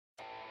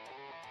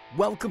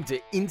Welcome to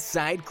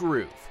Inside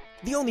Groove,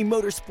 the only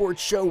motorsports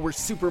show where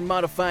super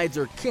modifieds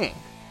are king,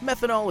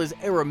 methanol is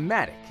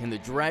aromatic, and the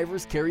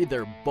drivers carry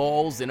their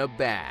balls in a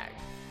bag.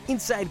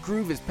 Inside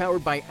Groove is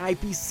powered by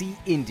IPC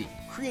Indy,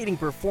 creating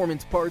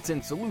performance parts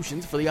and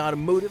solutions for the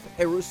automotive,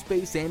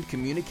 aerospace, and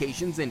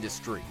communications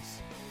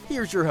industries.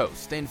 Here's your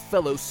host and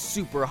fellow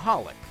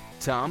superholic,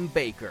 Tom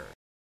Baker.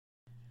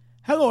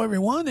 Hello,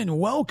 everyone, and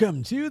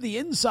welcome to the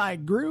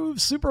Inside Groove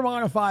Super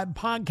Modified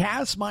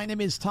Podcast. My name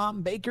is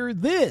Tom Baker.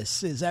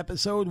 This is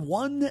episode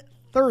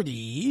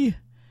 130,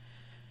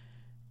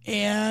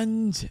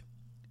 and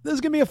this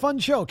is going to be a fun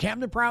show.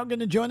 Camden Proud going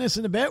to join us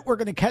in a bit. We're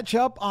going to catch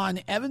up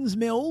on Evans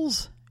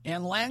Mills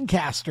and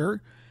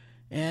Lancaster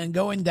and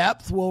go in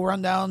depth. We'll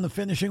run down the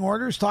finishing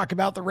orders, talk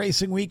about the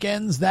racing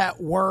weekends that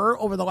were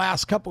over the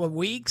last couple of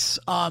weeks.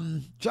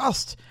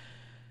 Just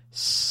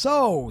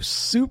so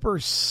super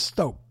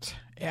stoked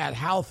at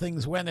how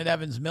things went at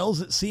Evans Mills,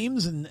 it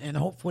seems, and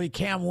hopefully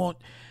Cam won't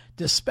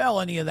dispel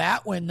any of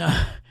that when,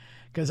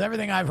 because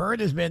everything I've heard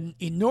has been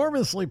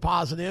enormously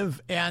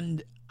positive,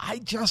 and I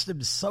just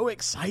am so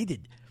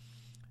excited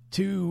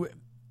to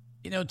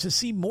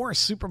see more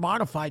super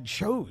modified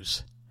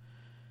shows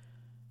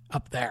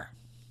up there.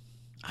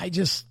 I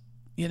just,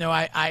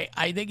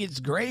 I think it's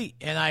great,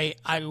 and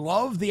I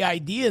love the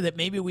idea that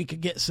maybe we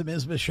could get some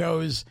ISMA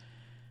shows,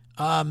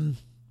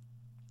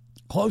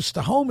 close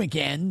to home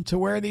again, to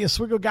where the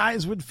Oswego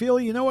guys would feel,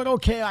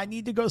 okay, I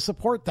need to go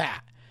support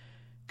that.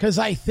 Because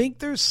I think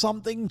there's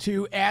something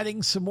to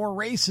adding some more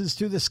races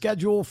to the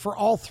schedule for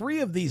all three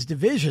of these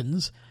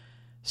divisions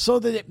so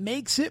that it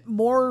makes it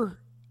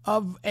more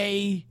of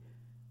a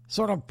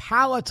sort of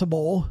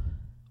palatable,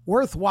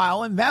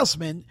 worthwhile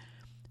investment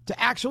to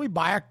actually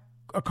buy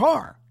a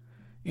car.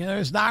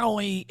 There's not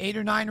only 8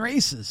 or 9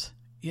 races.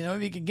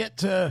 If you can get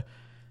to,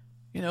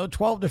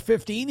 12 to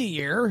 15 a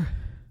year,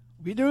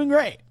 we'll be doing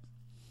great.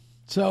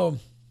 So,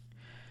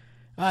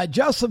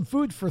 just some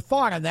food for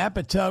thought on that,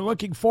 but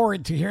looking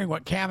forward to hearing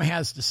what Cam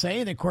has to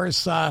say. And, of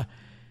course,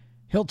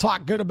 he'll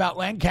talk good about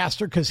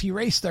Lancaster because he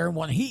raced there in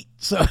one heat.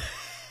 So,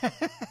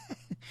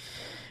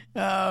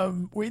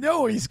 we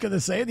know what he's going to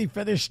say, and he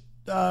finished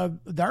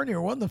darn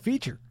near won the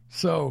feature.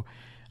 So,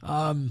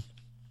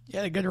 he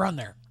had a good run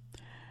there.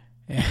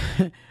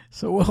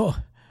 So,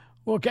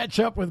 we'll catch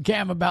up with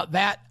Cam about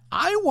that.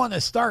 I want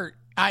to start.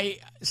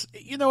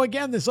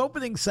 Again, this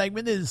opening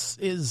segment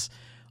is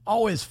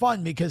always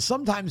fun because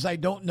sometimes I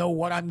don't know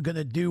what I'm going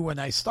to do when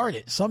I start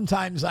it.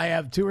 Sometimes I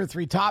have 2 or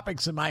 3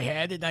 topics in my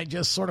head and I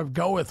just sort of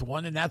go with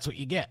one, and that's what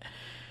you get.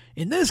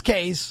 In this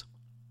case,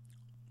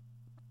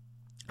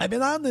 I've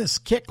been on this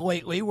kick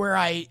lately where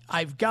I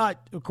have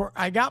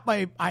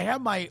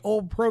my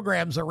old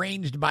programs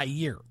arranged by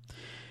year.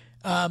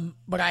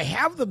 But I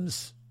have them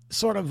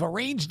sort of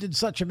arranged in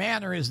such a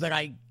manner as that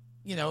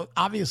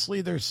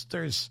obviously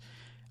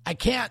I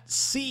can't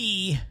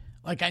see,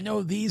 like, I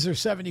know these are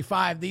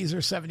 75, these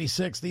are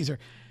 76,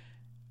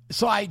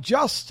 so I've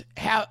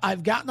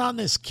gotten on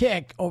this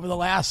kick over the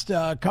last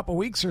couple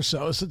weeks or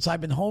so since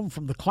I've been home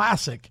from the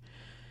Classic,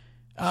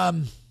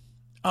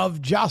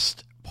 of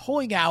just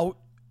pulling out,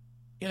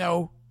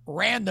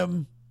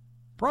 random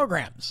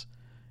programs.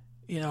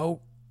 I'll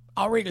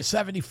read a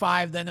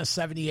 75, then a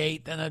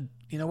 78, then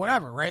a,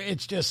 whatever, right?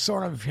 It's just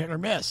sort of hit or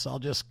miss. I'll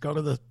just go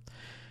to the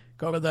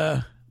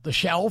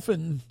shelf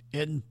and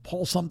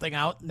pull something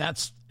out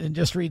and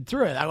just read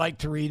through it. I like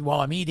to read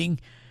while I'm eating.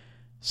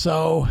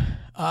 So,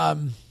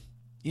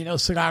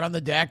 sit out on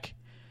the deck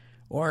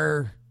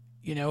or,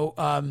 at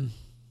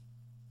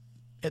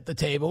the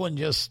table and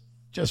just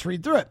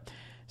read through it.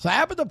 So I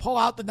happened to pull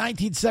out the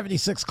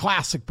 1976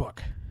 Classic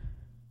book.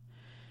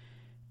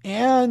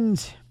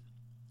 And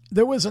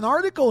there was an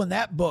article in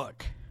that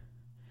book.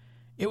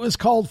 It was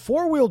called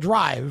Four-Wheel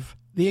Drive,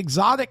 The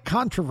Exotic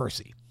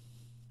Controversy.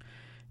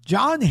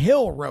 John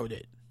Hill wrote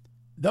it.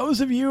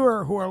 Those of you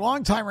who are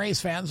longtime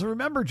race fans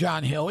remember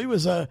John Hill. He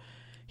was a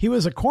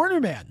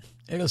cornerman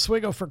at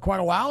Oswego for quite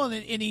a while, and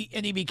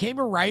he became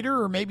a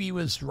writer, or maybe he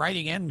was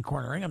writing and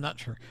cornering. I'm not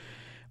sure,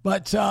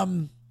 but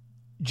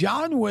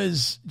John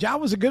was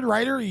a good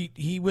writer.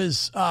 He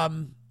was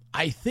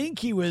I think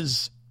he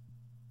was,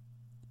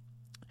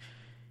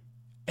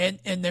 and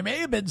there may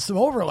have been some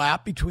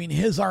overlap between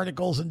his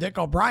articles and Dick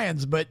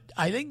O'Brien's, but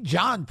I think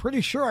John, pretty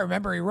sure I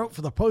remember he wrote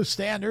for the Post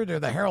Standard or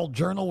the Herald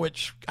Journal,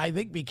 which I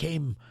think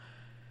became,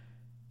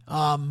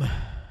 I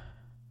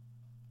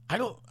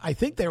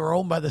think they were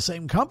owned by the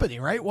same company,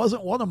 right?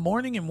 Wasn't one a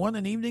morning and one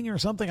an evening or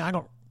something? I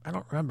don't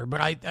remember,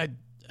 but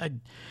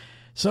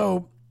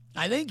so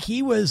I think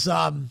he was,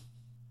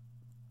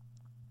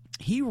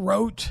 he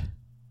wrote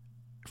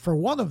for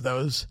one of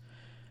those.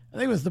 I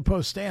think it was the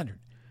Post Standard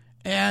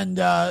and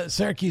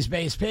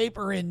Syracuse-based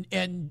paper,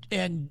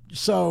 and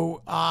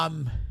so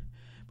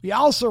we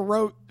also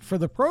wrote for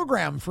the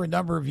program for a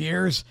number of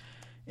years.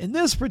 And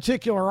this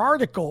particular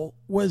article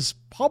was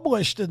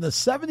published in the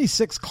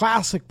 76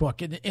 Classic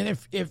book. And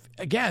if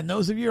again,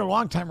 those of you who are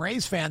longtime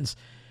race fans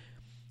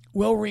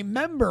will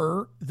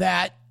remember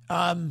that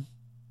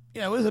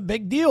it was a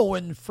big deal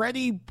when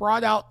Freddie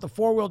brought out the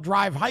four-wheel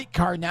drive hike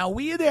car. Now,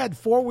 we had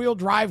four-wheel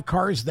drive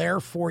cars there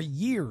for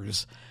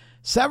years,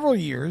 several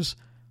years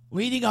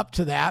leading up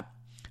to that.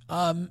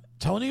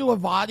 Tony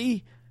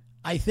Lavati,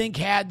 I think,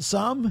 had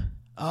some.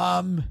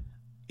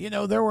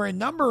 There were a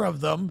number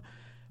of them,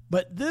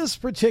 but this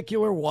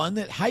particular one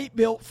that Hite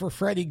built for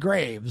Freddie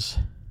Graves,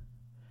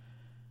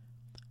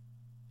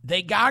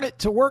 they got it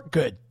to work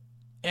good.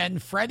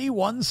 And Freddie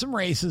won some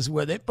races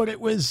with it, but it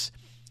was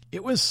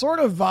sort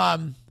of,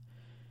 I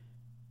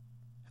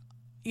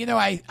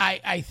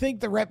think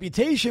the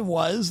reputation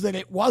was that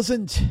it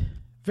wasn't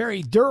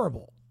very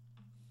durable.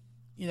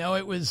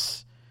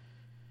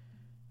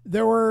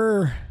 There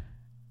were,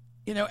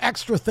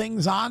 extra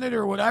things on it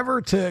or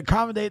whatever to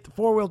accommodate the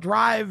four-wheel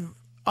drive.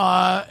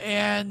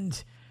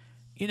 And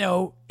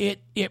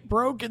it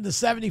broke in the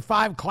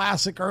 75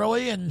 Classic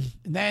early, and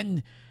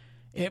then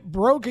it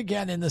broke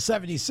again in the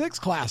 76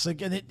 Classic,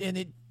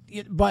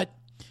 but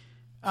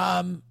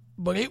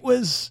it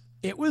was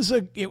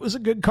a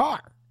good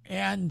car.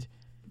 And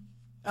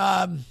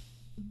I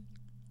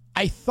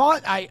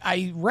thought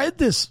I read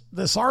this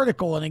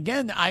article, and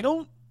again,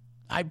 I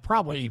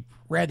probably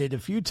read it a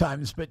few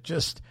times, but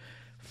just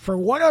for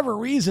whatever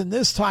reason,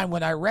 this time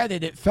when I read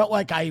it, it felt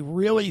like I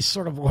really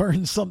sort of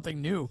learned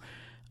something new.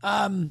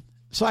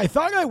 So I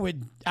thought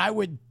I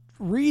would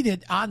read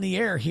it on the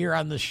air here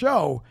on the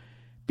show,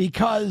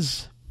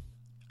 because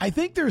I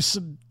think there's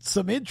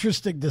some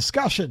interesting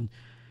discussion.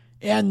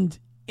 And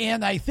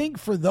I think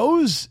for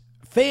those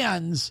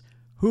fans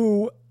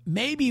who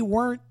maybe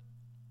weren't,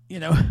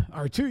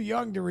 are too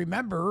young to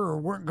remember or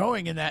weren't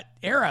going in that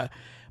era,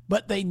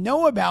 but they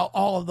know about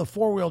all of the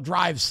four-wheel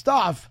drive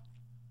stuff,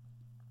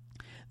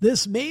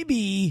 this may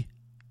be,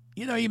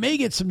 you may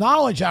get some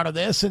knowledge out of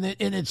this, and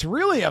it's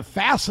really a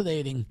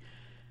fascinating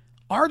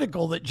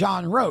article that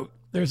John wrote.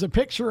 There's a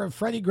picture of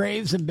Freddie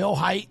Graves and Bill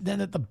Hite.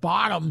 Then at the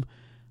bottom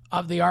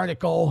of the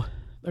article,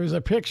 there's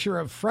a picture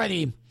of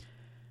Freddie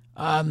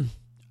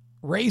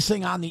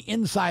racing on the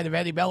inside of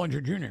Eddie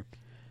Bellinger Jr.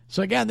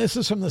 So again, this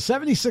is from the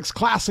 76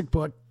 Classic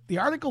book. The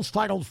article's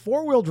titled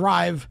Four-Wheel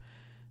Drive,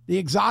 The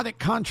Exotic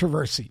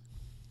Controversy.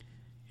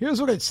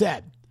 Here's what it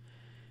said.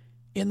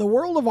 In the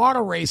world of auto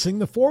racing,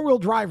 the four-wheel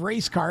drive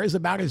race car is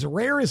about as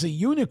rare as a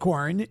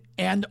unicorn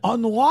and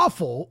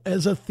unlawful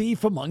as a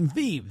thief among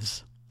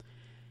thieves.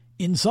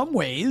 In some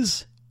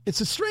ways,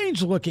 it's a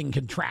strange-looking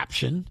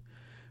contraption.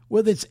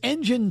 With its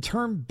engine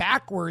turned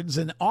backwards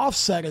and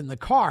offset in the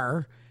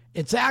car,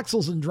 its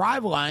axles and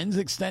drive lines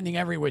extending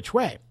every which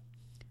way.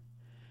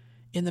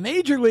 In the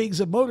major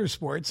leagues of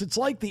motorsports, it's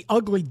like the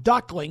ugly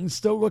duckling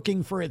still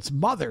looking for its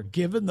mother,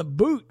 given the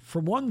boot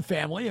from one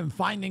family and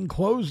finding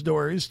closed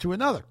doors to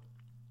another.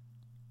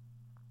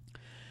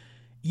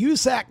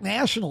 USAC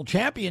National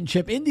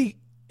Championship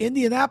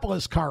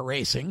Indianapolis car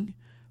racing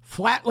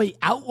flatly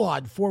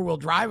outlawed four-wheel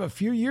drive a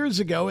few years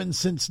ago, and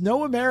since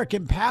no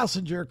American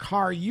passenger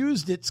car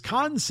used its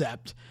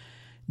concept,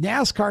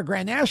 NASCAR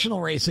Grand National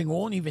Racing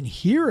won't even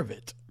hear of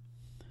it.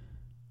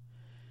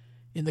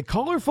 In the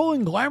colorful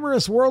and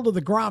glamorous world of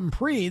the Grand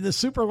Prix, the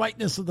super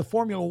lightness of the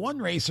Formula One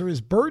racer is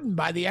burdened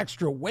by the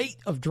extra weight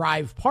of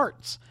drive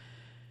parts.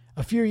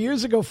 A few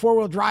years ago,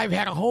 four-wheel drive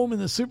had a home in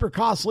the super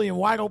costly and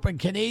wide-open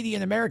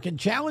Canadian-American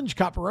Challenge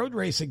Cup road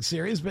racing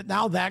series, but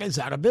now that is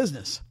out of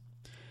business.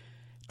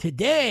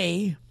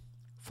 Today,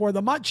 for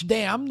the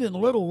much-damned and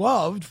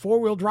little-loved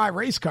four-wheel drive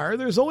race car,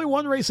 there's only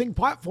one racing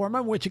platform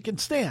on which it can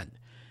stand.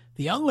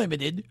 The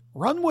unlimited,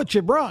 run what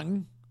you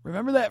brung.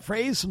 Remember that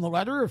phrase from the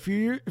letter a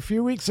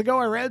few weeks ago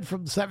I read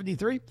from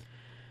 73?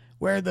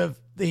 Where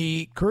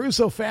the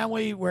Caruso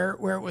family, where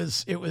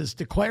it was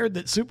declared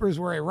that supers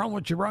were a run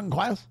what you brung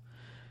class?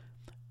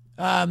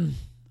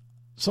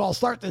 So I'll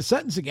start this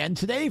sentence again.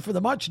 Today, for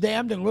the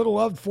much-damned and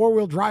little-loved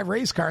four-wheel drive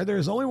race car, there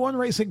is only one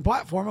racing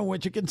platform on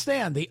which it can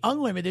stand, the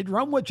unlimited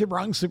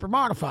run-what-you-brung super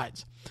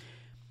modifieds.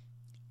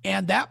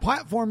 And that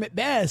platform, at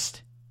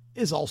best,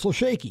 is also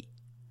shaky.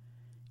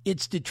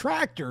 Its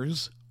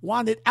detractors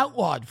want it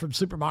outlawed from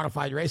super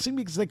modified racing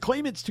because they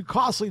claim it's too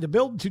costly to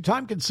build, too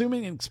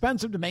time-consuming, and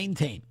expensive to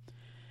maintain.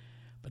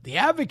 But the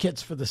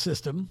advocates for the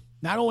system,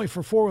 not only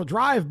for four-wheel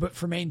drive, but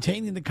for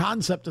maintaining the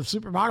concept of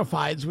super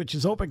modifieds, which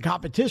is open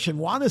competition,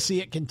 want to see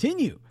it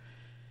continue.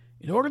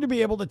 In order to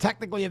be able to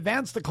technically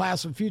advance the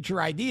class with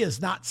future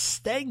ideas, not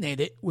stagnate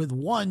it with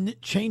one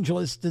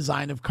changeless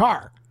design of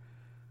car,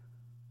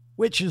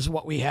 which is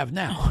what we have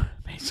now,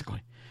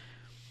 basically.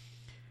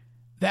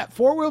 That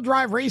four-wheel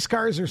drive race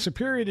cars are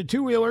superior to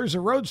two-wheelers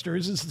or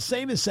roadsters is the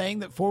same as saying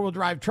that four-wheel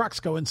drive trucks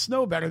go in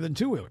snow better than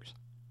two-wheelers.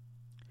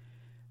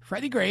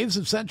 Freddie Graves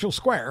of Central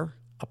Square,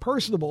 a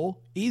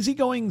personable,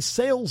 easygoing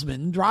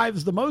salesman,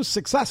 drives the most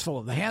successful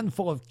of the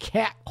handful of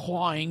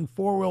cat-clawing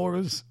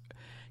four-wheelers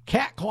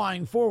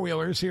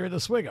here at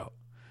Oswego.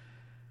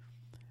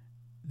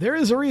 There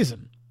is a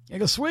reason.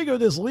 At Oswego,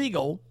 it is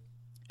legal,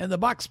 and the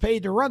bucks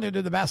paid to run it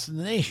are the best in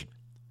the nation.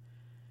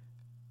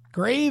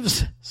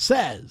 Graves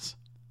says,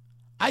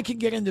 I can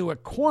get into a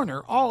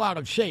corner all out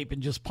of shape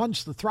and just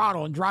punch the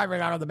throttle and drive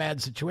right out of the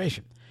bad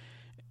situation.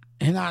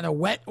 And on a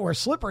wet or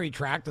slippery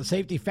track, the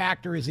safety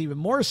factor is even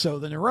more so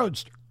than a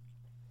roadster.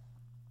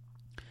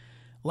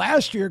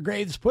 Last year,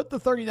 Graves put the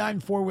 39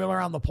 four-wheeler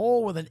on the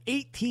pole with an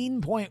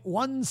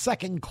 18.1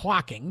 second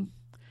clocking.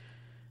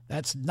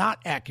 That's not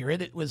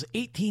accurate. It was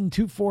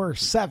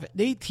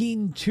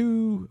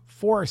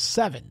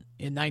 18.247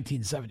 in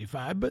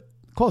 1975, but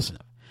close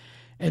enough.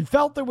 And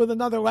felt that with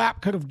another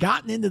lap could have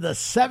gotten into the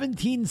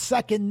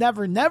 17-second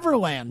Never Never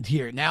Land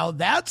here. Now,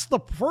 that's the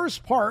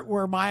first part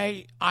where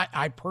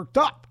I perked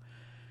up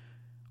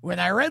when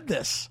I read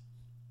this.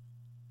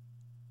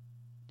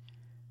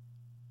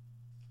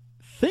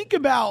 Think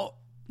about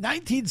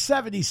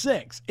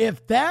 1976.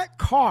 If that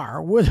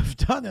car would have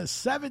done a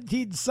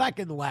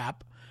 17-second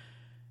lap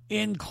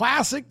in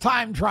classic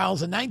time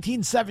trials in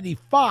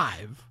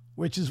 1975,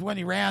 which is when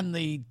he ran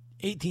the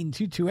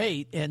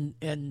 18.228,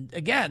 and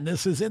again,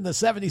 this is in the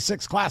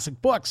 76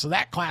 classic book, so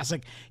that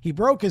classic, he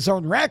broke his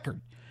own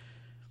record.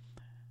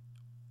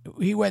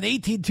 He went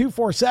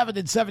 18.247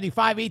 in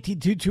 75,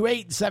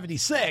 18.228 in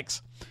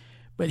 76,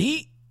 but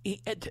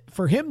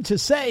for him to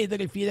say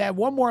that if he had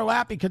one more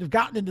lap, he could have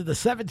gotten into the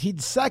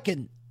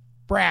 17-second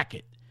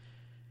bracket.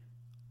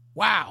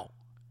 Wow.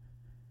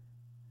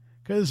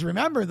 Because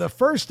remember, the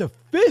first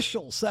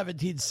official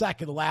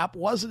 17-second lap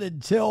wasn't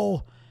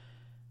until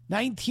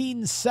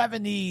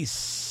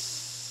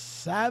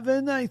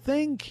 1977, I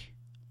think.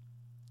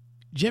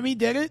 Jimmy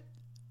did it.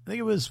 I think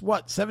it was,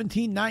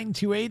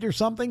 17.928 or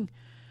something.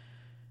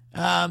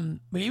 But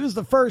he was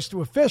the first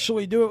to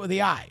officially do it with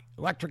the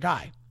electric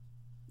eye.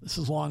 This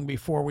is long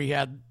before we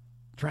had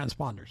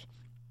transponders.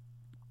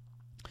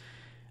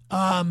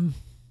 So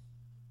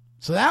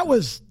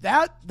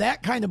that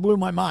kind of blew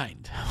my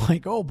mind.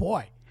 Like, oh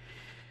boy.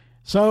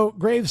 So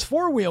Graves'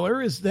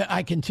 four-wheeler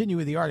I continue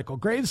with the article.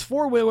 Graves'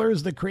 four-wheeler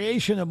is the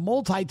creation of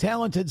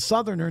multi-talented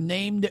Southerner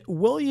named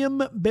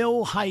William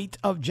Bill Hite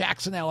of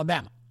Jackson,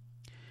 Alabama.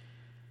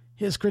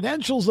 His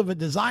credentials of a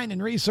design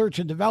and research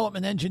and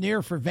development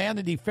engineer for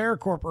Vanity Fair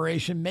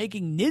Corporation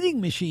making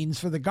knitting machines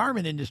for the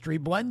garment industry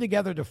blend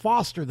together to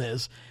foster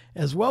this,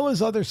 as well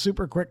as other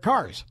super quick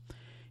cars.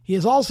 He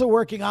is also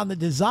working on the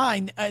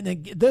design,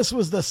 and this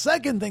was the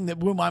second thing that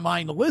blew my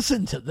mind.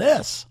 Listen to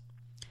this.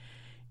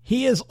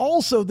 This is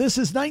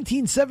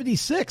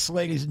 1976,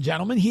 ladies and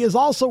gentlemen. He is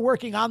also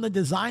working on the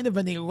design of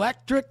an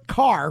electric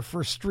car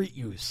for street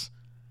use.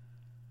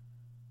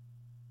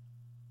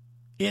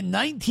 In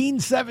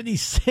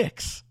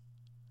 1976.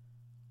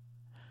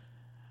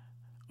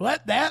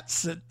 Let that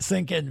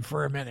sink in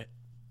for a minute.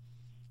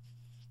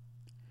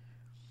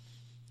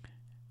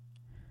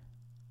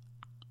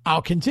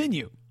 I'll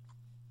continue.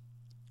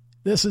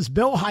 This is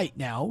Bill Hite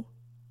now.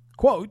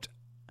 Quote,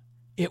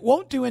 "It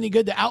won't do any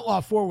good to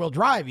outlaw four-wheel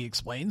drive," he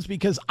explains,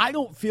 "because I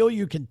don't feel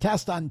you can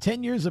test on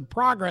 10 years of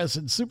progress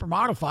in super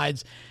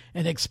modifieds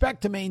and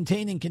expect to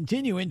maintain and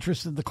continue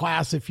interest in the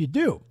class if you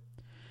do.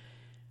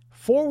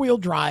 Four-wheel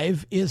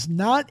drive is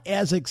not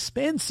as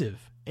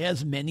expensive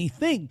as many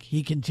think,"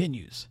 he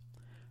continues.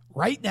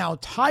 "Right now,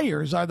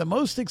 tires are the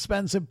most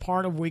expensive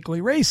part of weekly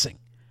racing."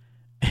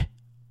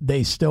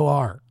 They still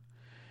are.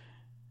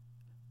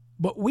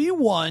 "But we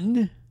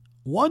won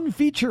one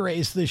feature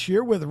race this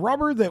year with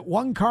rubber that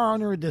one car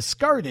owner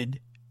discarded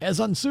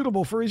as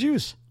unsuitable for his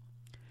use.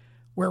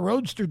 Where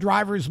roadster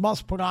drivers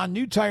must put on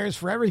new tires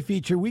for every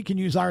feature, we can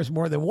use ours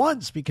more than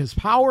once because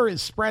power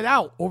is spread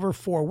out over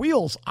four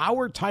wheels.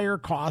 Our tire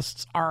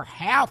costs are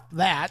half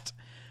that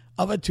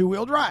of a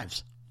two-wheel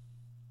drive's."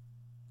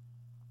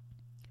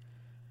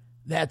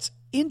 That's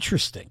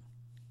interesting.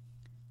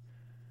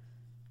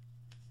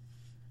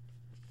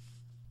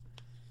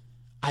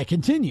 I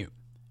continue.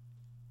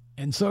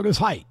 And so does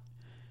Hite.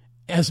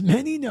 "As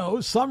many know,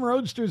 some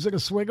roadsters at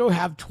Oswego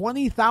have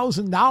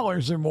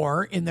 $20,000 or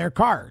more in their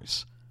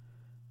cars."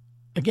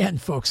 Again,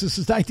 folks, this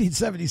is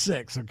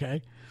 1976,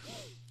 okay?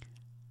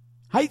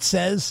 Hite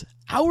says,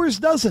 "Ours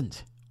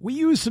doesn't. We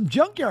use some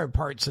junkyard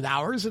parts in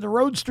ours, and a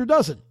roadster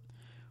doesn't.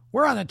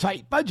 We're on a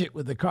tight budget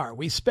with the car.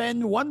 We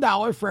spend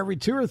 $1 for every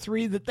 2 or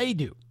 3 that they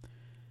do.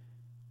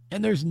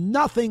 And there's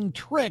nothing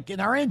trick in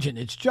our engine.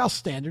 It's just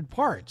standard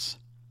parts."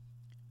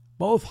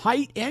 Both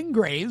Hite and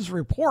Graves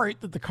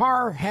report that the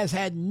car has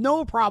had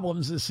no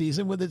problems this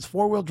season with its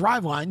four-wheel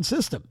driveline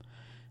system.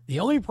 "The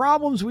only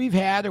problems we've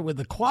had are with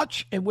the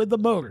clutch and with the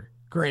motor,"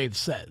 Graves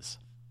says.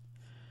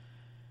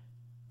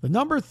 The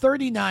number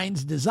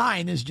 39's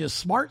design is just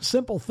smart,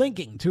 simple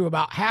thinking to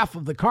about half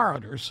of the car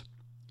owners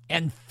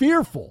and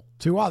fearful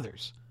to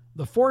others.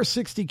 The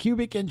 460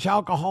 cubic inch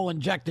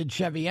alcohol-injected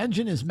Chevy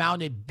engine is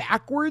mounted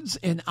backwards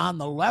and on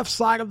the left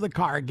side of the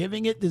car,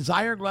 giving it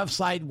desired left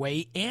side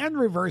weight and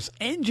reverse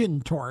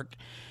engine torque,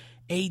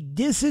 a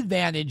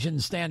disadvantage in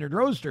standard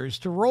roadsters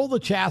to roll the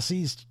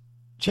chassis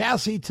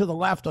to the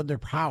left under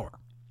power.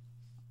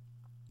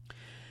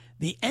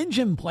 The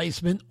engine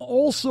placement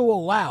also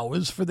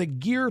allows for the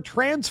gear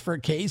transfer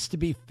case to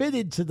be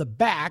fitted to the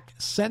back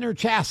center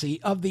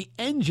chassis of the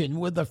engine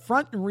with the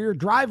front and rear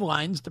drive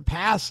lines to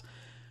pass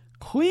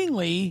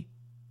cleanly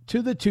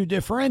to the two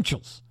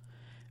differentials.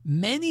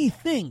 Many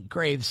think,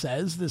 Graves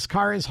says, this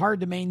car is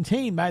hard to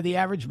maintain by the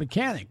average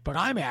mechanic, but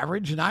I'm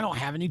average and I don't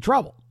have any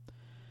trouble.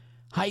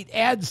 Height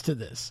adds to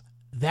this.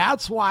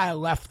 That's why I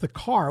left the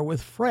car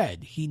with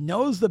Fred. He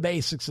knows the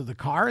basics of the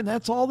car, and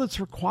that's all that's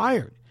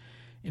required.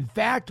 In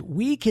fact,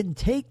 we can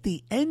take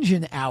the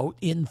engine out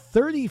in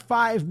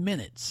 35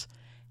 minutes,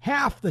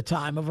 half the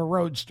time of a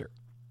roadster.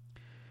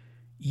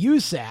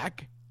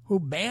 USAC, who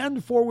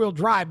banned four-wheel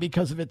drive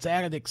because of its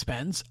added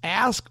expense,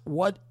 asked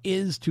what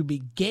is to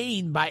be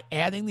gained by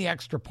adding the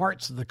extra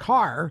parts to the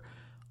car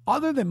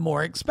other than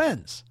more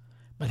expense.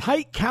 But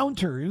Height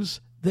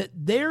counters that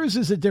theirs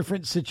is a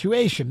different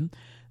situation,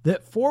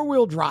 that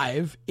four-wheel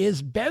drive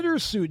is better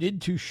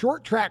suited to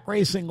short-track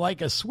racing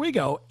like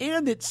Oswego,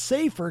 and it's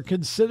safer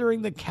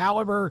considering the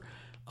caliber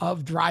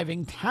of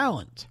driving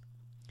talent.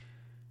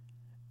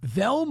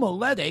 Vel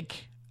Maletic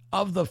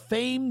of the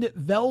famed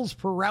Vels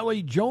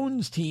Pirelli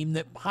Jones team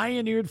that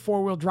pioneered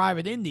four-wheel drive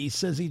at Indy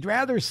says he'd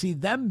rather see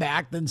them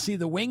back than see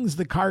the wings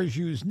the cars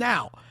use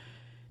now.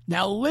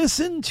 Now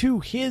listen to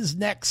his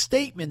next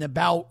statement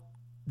about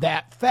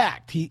that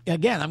fact. I'm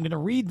going to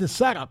read the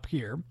setup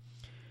here.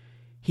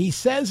 He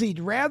says he'd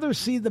rather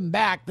see them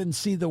back than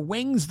see the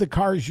wings the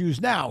cars use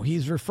now.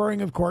 He's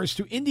referring, of course,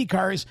 to Indy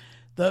cars,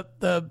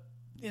 the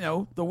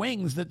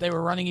wings that they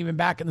were running even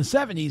back in the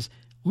 70s.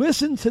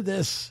 Listen to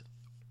this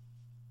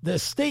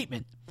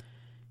statement.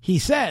 He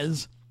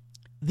says,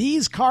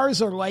 these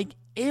cars are like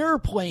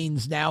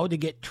airplanes now to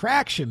get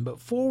traction, but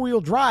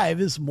four-wheel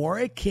drive is more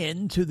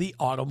akin to the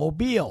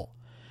automobile.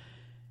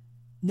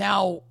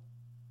 Now,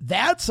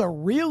 that's a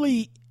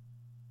really,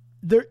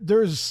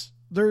 there's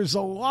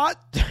a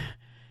lot,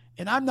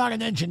 and I'm not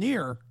an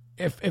engineer.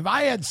 If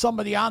I had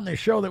somebody on the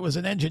show that was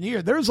an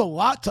engineer, there's a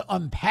lot to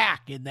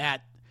unpack in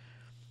that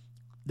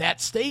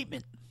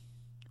statement,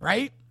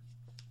 right?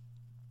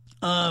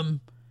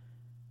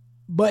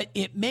 But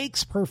it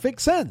makes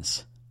perfect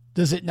sense,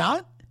 does it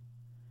not?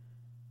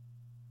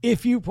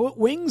 If you put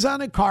wings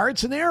on a car,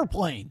 it's an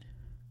airplane.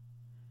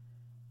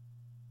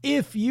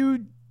 If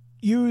you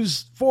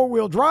use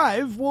four-wheel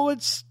drive, well,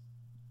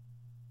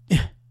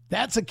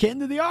 that's akin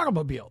to the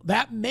automobile.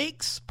 That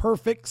makes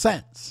perfect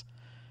sense.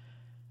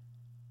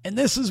 And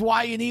this is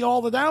why you need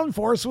all the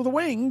downforce with the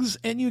wings,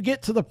 and you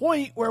get to the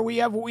point where we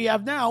have what we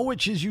have now,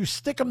 which is you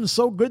stick them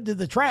so good to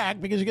the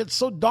track because you get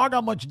so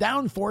doggone much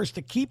downforce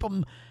to keep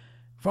them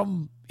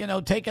from,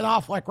 taking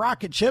off like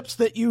rocket ships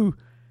that you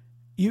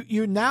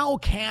now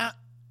can't,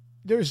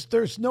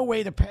 there's no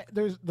way to,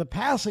 the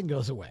passing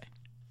goes away.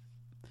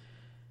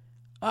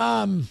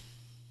 I'll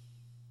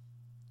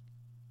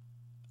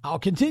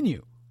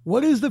continue.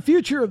 What is the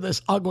future of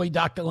this ugly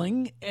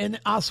duckling in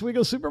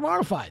Oswego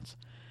Supermodifieds?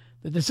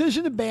 The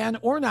decision to ban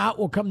or not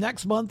will come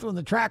next month when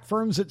the track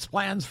firms its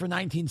plans for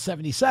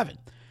 1977.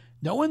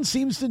 No one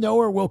seems to know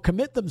or will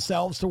commit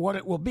themselves to what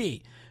it will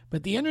be,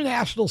 but the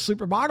International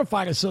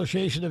Supermodified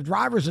Association of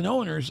Drivers and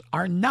Owners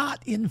are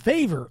not in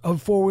favor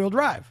of four-wheel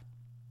drive.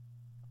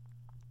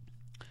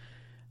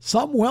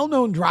 Some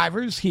well-known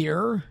drivers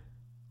here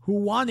who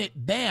want it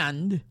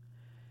banned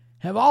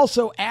have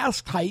also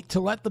asked Height to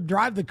let them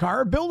drive the car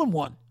or build them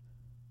one.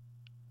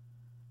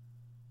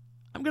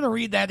 I'm going to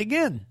read that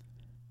again,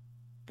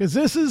 because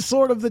this is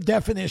sort of the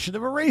definition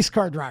of a race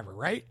car driver,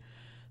 right?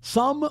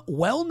 Some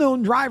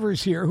well-known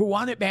drivers here who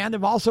want it banned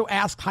have also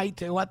asked Height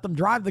to let them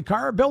drive the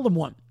car or build them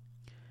one.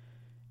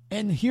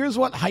 And here's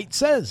what Height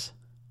says.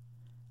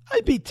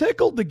 I'd be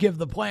tickled to give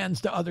the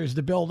plans to others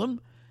to build them.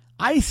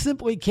 I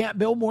simply can't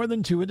build more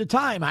than two at a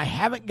time. I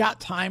haven't got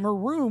time or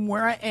room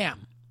where I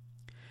am.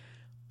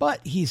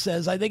 But, he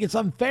says, I think it's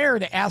unfair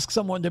to ask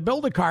someone to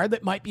build a car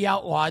that might be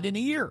outlawed in a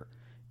year.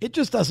 It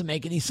just doesn't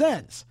make any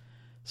sense.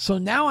 So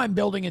now I'm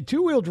building a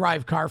two-wheel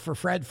drive car for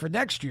Fred for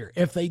next year.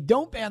 If they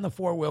don't ban the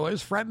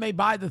four-wheelers, Fred may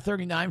buy the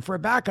 39 for a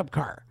backup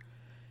car.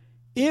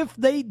 If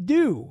they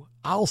do,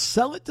 I'll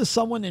sell it to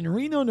someone in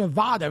Reno,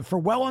 Nevada for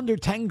well under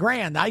 10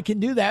 grand. I can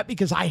do that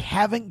because I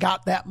haven't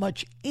got that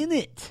much in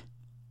it.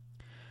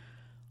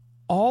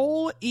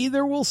 All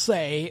either will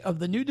say of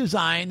the new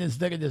design is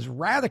that it is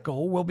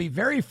radical, will be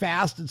very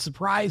fast, and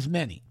surprise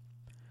many.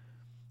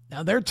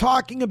 Now, they're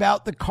talking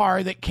about the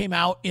car that came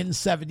out in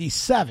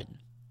 77.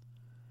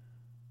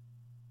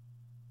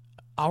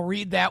 I'll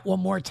read that one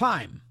more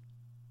time.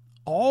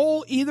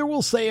 All either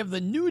will say of the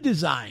new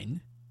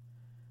design,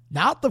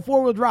 not the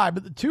four-wheel drive,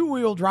 but the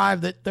two-wheel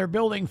drive that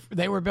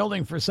they were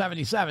building for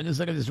 77, is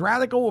that it is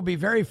radical, will be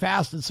very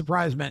fast, and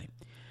surprise many.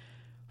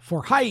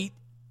 For Height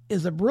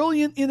is a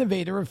brilliant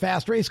innovator of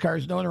fast race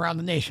cars known around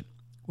the nation.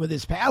 With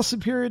his past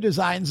superior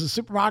designs,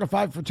 the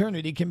Supermodified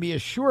fraternity can be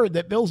assured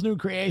that Bill's new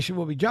creation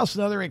will be just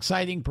another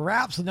exciting,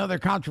 perhaps another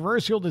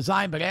controversial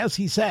design, but as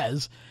he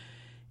says,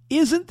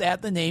 isn't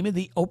that the name of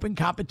the open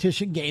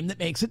competition game that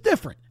makes it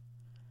different?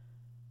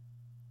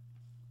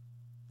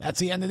 That's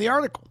the end of the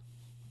article.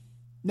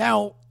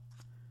 Now,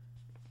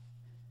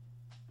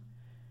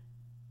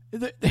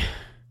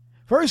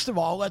 first of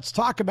all, let's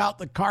talk about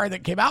the car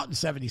that came out in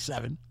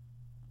 77.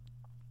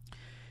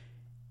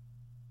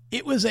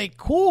 It was a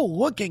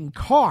cool-looking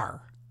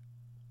car,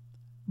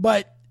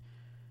 but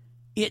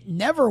it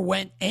never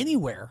went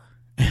anywhere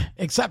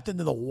except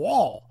into the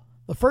wall.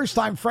 The first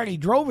time Freddie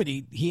drove it,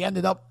 he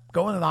ended up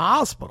going to the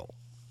hospital.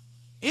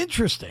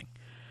 Interesting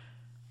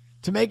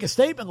to make a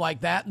statement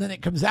like that, and then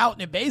it comes out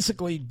and it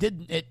basically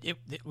didn't, it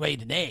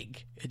laid an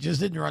egg. It just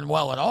didn't run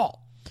well at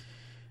all.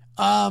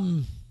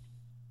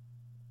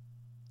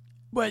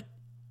 But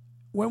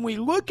when we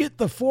look at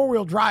the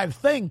four-wheel drive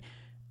thing,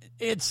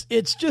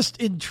 it's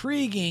just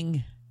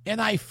intriguing,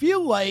 and I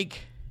feel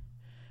like,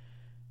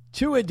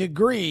 to a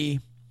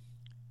degree,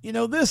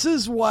 this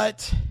is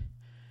what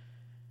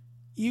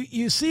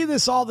you see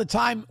this all the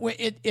time.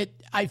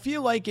 I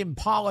feel like in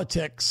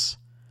politics,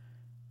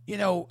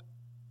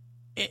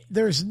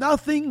 there's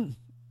nothing.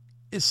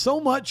 Is so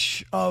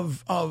much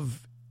of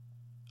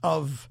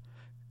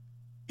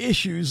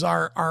issues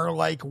are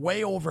like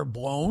way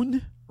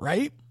overblown,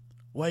 right?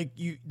 Like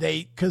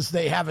because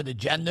they have an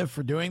agenda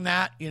for doing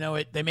that.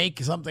 They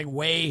make something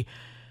way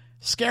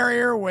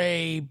scarier,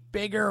 way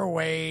bigger,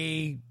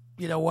 way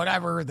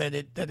whatever that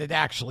it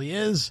actually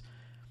is.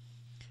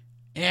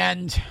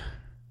 And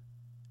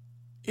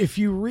if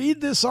you read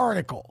this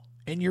article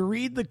and you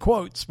read the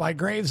quotes by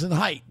Graves and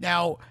Height,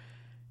 now,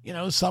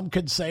 some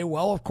could say,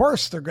 well, of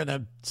course they're going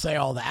to say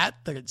all that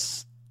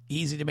it's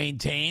easy to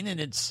maintain and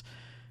it's,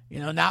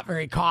 not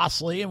very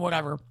costly and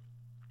whatever.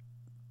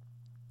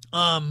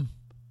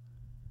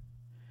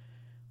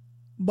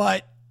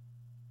 But,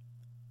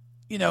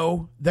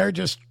 they're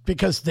just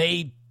because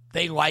they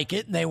like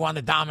it and they want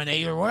to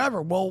dominate or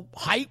whatever. Well,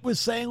 Height was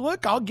saying,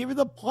 look, I'll give you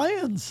the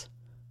plans.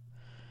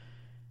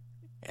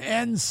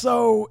 And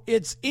so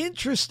it's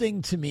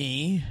interesting to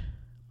me.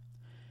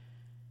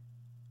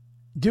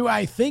 Do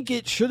I think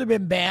it should have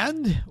been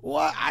banned?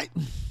 Well, I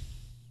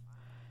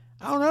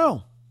don't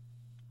know.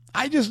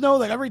 I just know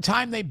that every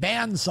time they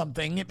banned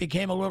something, it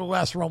became a little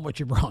less run what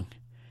you brung.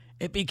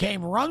 It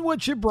became run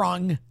what you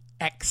brung,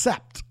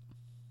 except.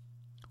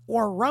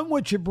 Or run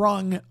what you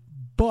brung,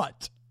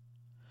 but.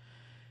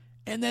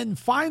 And then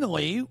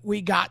finally,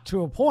 we got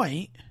to a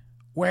point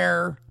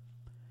where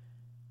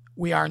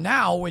we are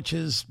now, which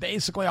is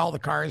basically all the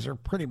cars are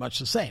pretty much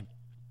the same.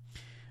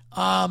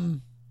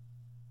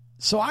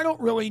 So I don't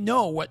really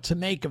know what to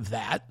make of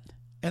that.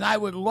 And I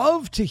would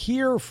love to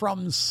hear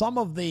from some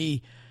of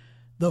the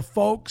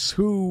folks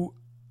who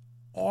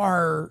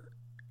are,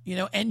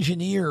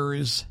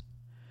 engineers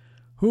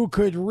who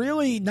could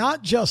really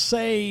not just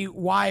say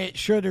why it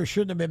should or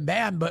shouldn't have been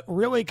banned, but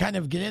really kind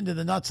of get into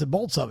the nuts and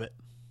bolts of it.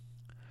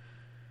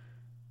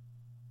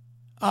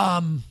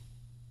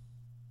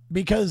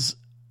 Because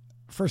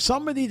for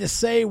somebody to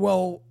say,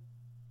 well,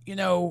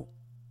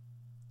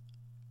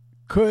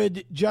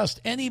 could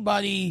just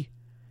anybody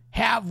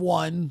have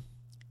one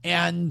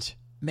and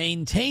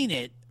maintain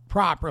it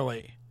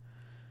properly?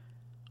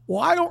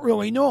 Well, I don't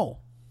really know.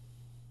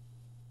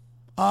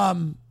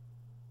 When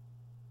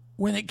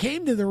it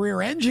came to the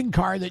rear engine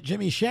car that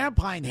Jimmy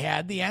Shampine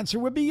had, the answer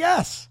would be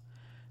yes.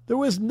 There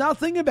was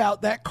nothing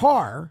about that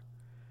car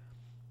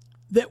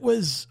that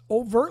was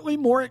overtly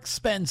more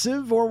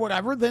expensive or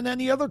whatever than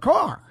any other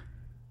car.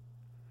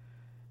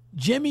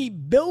 Jimmy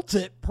built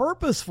it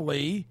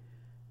purposefully,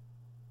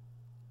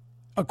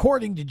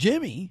 according to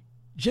Jimmy.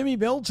 Jimmy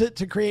built it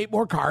to create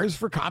more cars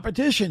for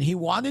competition. He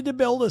wanted to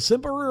build a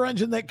simple rear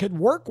engine that could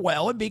work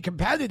well and be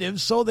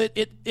competitive so that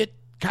it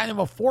kind of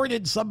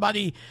afforded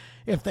somebody,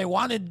 if they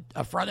wanted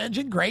a front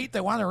engine, great.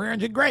 They wanted a rear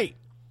engine, great.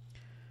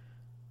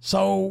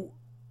 So,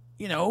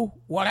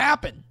 what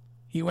happened?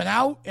 He went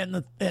out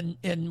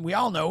and we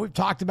all know, we've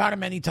talked about it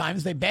many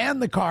times, they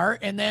banned the car,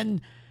 and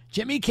then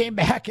Jimmy came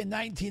back in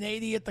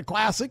 1980 at the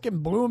Classic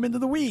and blew him into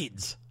the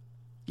weeds.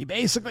 He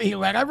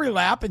led every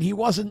lap, and he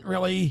wasn't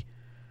really,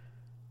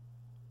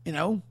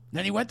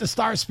 then he went to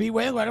Star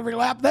Speedway and led every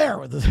lap there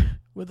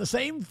with the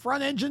same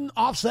front engine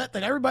offset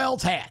that everybody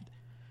else had.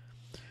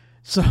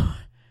 So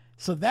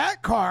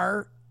that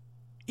car,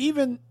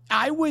 even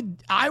I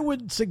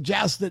would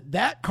suggest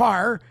that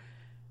car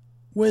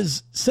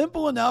was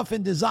simple enough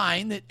in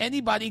design that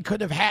anybody could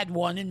have had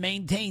one and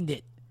maintained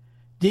it.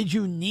 Did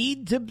you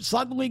need to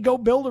suddenly go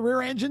build a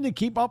rear engine to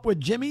keep up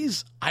with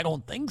Jimmy's? I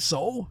don't think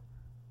so.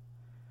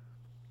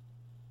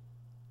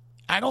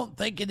 I don't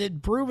think it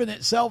had proven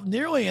itself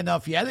nearly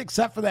enough yet,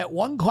 except for that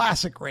one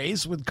classic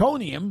race with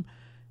Conium,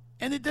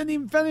 and it didn't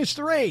even finish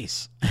the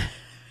race.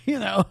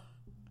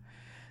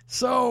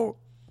 So,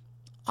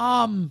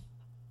 I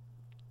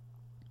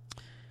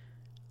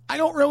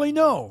don't really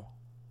know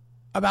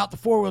about the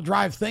four-wheel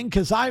drive thing,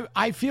 because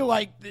I feel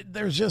like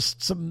there's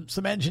just some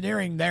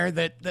engineering there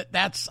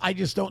that's I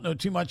just don't know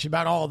too much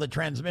about all of the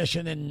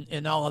transmission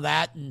and all of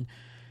that.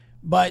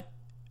 But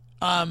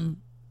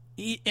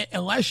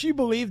unless you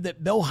believe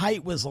that Bill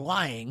Height was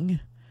lying,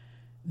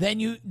 then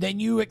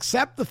you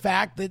accept the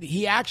fact that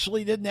he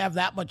actually didn't have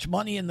that much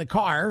money in the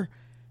car,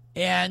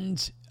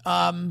 and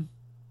and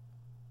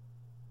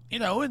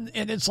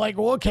it's like,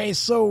 well, okay,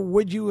 so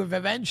would you have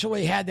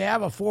eventually had to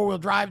have a four-wheel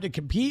drive to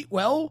compete?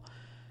 Well,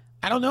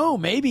 I don't know,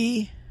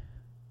 maybe.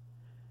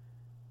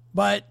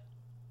 But,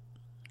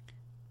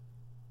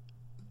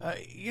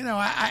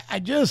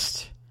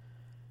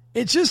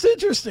 it's just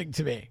interesting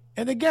to me.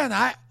 and again,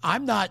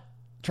 I'm not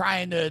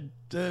trying to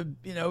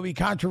be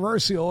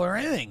controversial or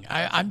anything.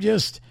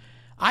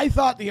 I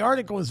thought the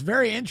article was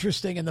very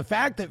interesting, and the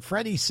fact that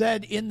Freddie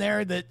said in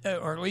there that,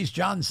 or at least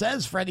John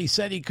says Freddie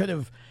said he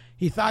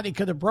thought he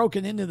could have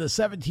broken into the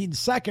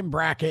 17-second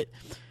bracket.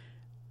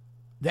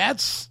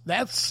 That's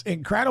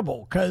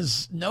incredible,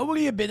 because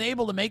nobody had been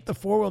able to make the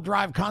four-wheel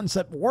drive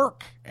concept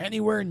work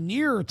anywhere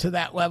near to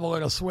that level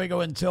at Oswego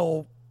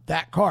until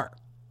that car.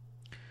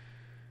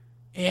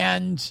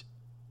 And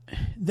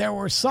there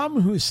were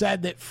some who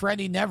said that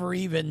Freddie never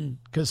even,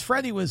 because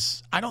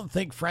I don't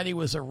think Freddie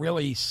was a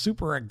really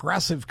super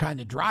aggressive kind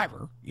of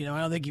driver. I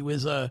don't think he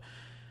was a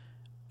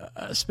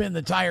spin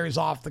the tires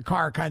off the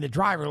car kind of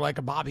driver like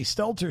a Bobby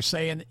Stelter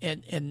saying,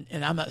 and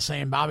I'm not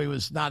saying Bobby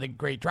was not a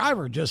great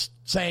driver, just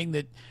saying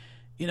that,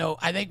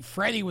 I think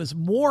Freddie was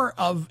more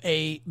of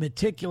a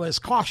meticulous,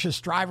 cautious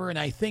driver, and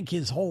I think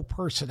his whole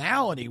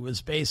personality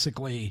was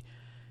basically,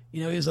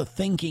 he was a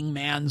thinking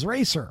man's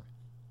racer.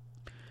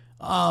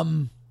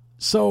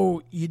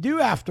 So you do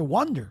have to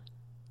wonder,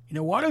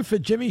 what if a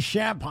Jimmy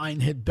Champagne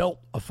had built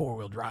a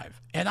four-wheel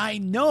drive? And I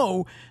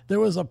know there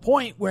was a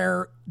point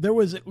where there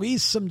was at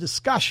least some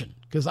discussion,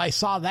 because I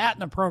saw that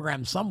in a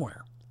program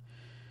somewhere.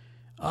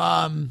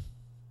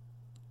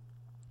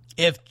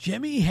 If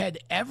Jimmy had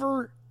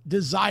ever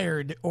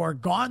desired or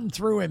gone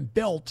through and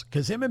built,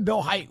 because him and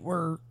Bill Hite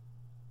were,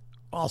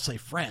 I'll say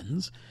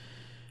friends,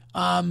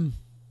 man.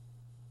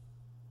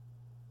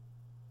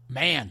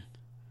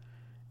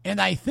 And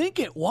I think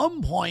at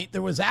one point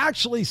there was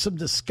actually some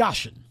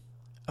discussion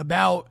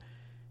about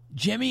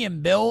Jimmy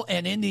and Bill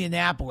and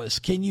Indianapolis.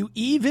 Can you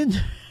even,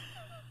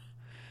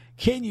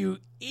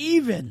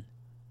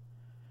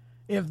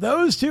 if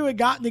those two had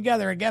gotten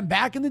together again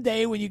back in the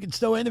day when you could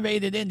still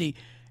innovate at Indy,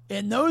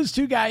 and those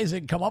two guys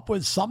had come up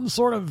with some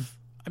sort of,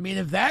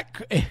 if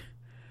that,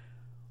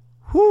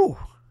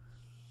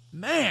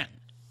 man.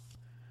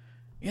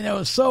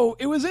 So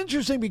it was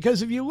interesting,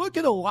 because if you look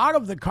at a lot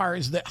of the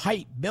cars that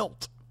Hite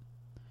built,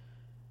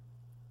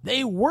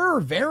 they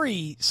were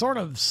very sort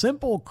of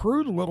simple,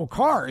 crude little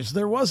cars.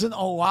 There wasn't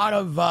a lot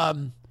of,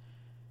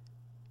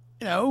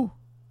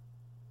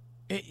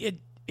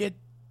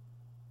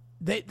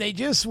 they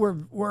just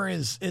were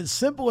as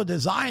simple a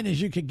design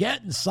as you could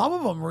get, and some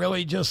of them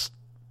really just.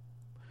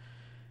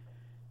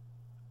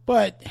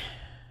 But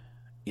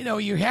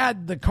you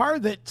had the car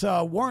that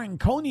Warren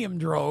Conium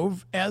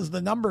drove as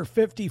the number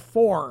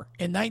 54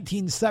 in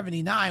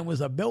 1979 was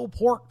a Bill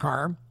Pork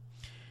car.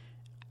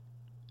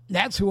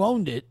 That's who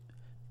owned it.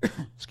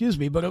 Excuse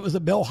me, but it was a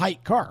Bill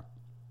Hite car.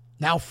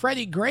 Now,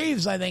 Freddie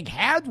Graves, I think,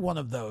 had one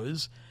of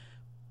those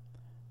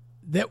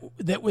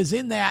that was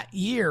in that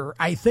year.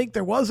 I think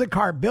there was a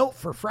car built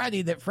for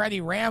Freddie that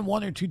Freddie ran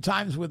one or two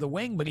times with a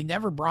wing, but he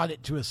never brought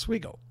it to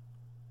Oswego.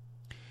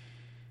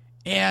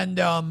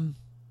 And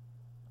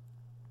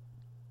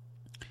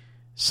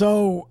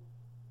so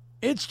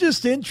it's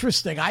just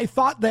interesting. I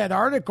thought that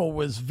article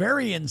was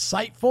very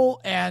insightful,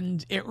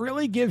 and it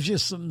really gives you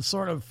some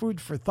sort of food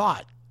for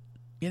thought,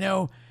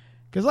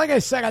 because like I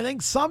said, I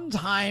think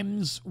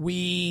sometimes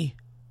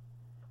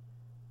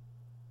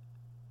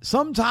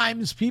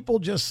people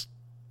just,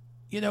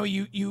 and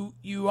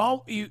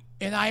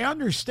I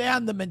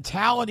understand the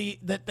mentality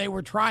that they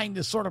were trying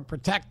to sort of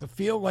protect the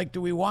field. Like,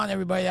 do we want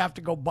everybody to have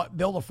to go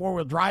build a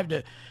four-wheel drive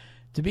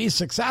to be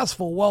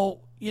successful?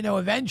 Well,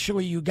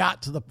 eventually you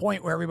got to the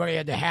point where everybody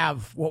had to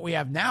have what we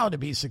have now to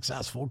be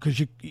successful, because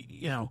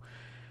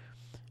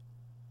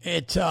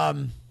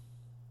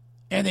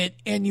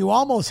and you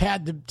almost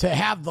had to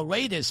have the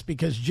latest,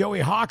 because Joey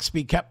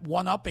Hawksby kept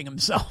one-upping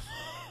himself.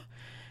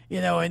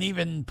 And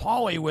even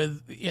Paulie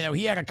with,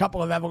 he had a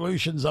couple of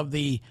evolutions of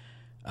the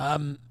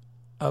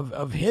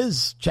of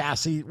his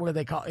chassis. What do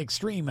they call it?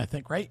 Extreme, I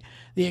think, right?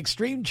 The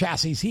Extreme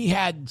chassis. He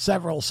had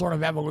several sort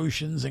of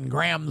evolutions, and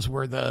Graham's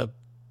were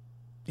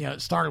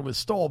it started with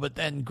Stoll, but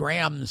then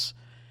Graham's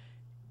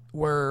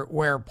were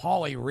where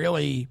Paulie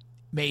really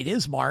made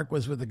his mark,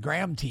 was with the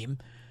Graham team.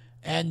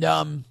 And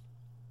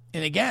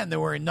again, there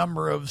were a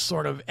number of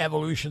sort of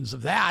evolutions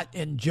of that,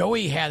 and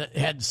Joey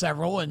had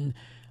several, and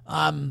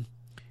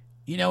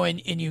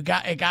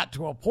it got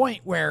to a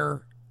point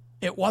where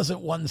it wasn't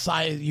one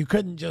size. You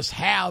couldn't just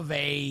have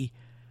an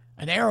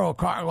aero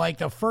car. Like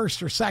the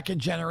first or second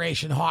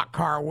generation Hawk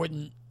car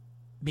wouldn't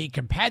be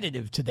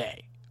competitive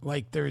today.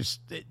 Like there's,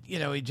 it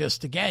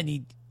just,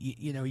 again,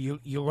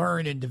 you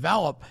learn and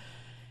develop.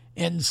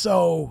 And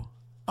so,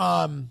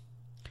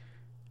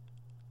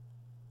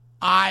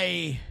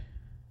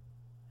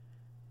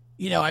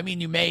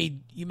 you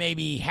may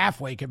be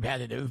halfway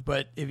competitive,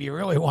 but if you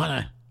really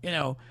want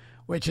to,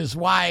 which is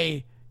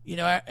why,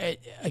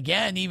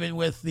 again, even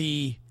with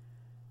the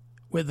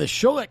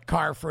Schulich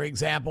car, for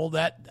example,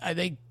 that I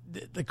think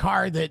the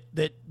car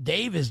that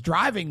Dave is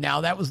driving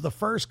now, that was the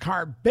first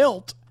car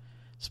built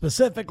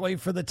specifically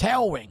for the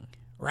tail wing,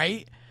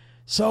 right?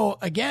 So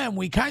again,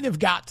 we kind of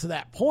got to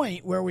that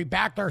point where we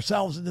backed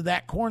ourselves into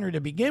that corner to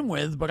begin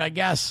with, but I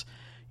guess,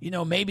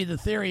 maybe the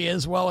theory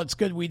is, well, it's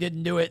good we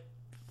didn't do it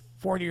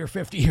 40 or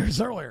 50 years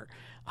earlier.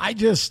 I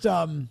just,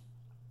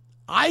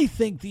 I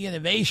think the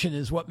innovation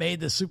is what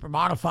made the super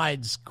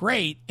modifieds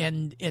great.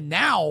 And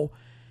now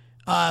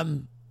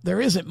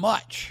there isn't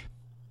much.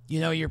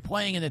 You're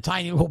playing in a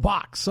tiny little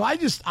box. So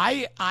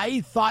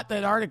I thought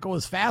that article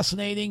was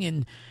fascinating,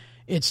 and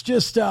it's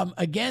just,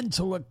 again,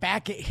 to look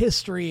back at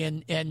history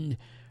and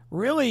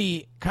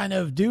really kind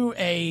of do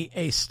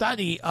a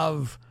study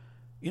of,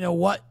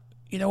 what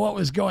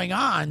was going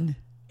on,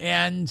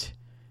 and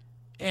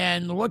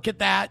look at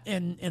that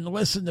and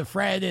listen to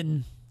Fred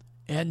and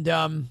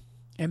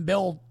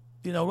Bill,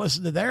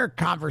 listen to their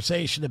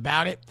conversation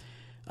about it.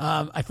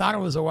 I thought it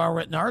was a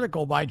well-written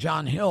article by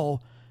John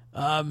Hill.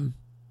 And,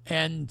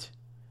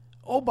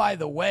 oh, by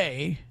the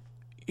way,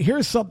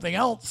 here's something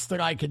else that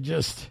I could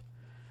just,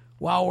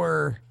 while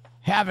we're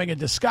having a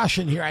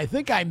discussion here, I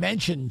think I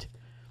mentioned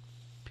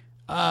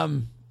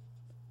when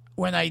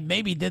I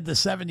maybe did the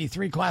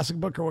 73 classic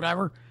book or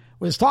whatever,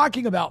 was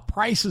talking about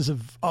prices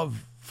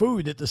of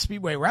food at the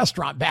Speedway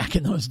restaurant back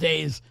in those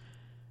days.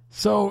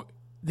 So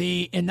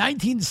in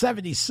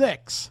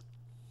 1976,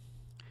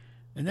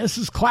 and this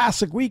is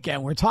Classic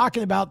Weekend, we're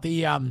talking about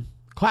the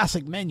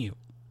classic menu.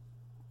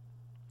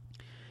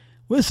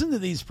 Listen to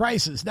these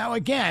prices. Now,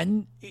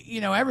 again,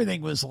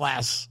 everything was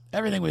less.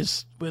 Everything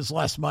was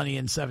less money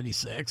in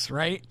 76,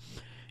 right?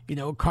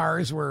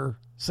 Cars were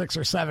 $6,000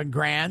 or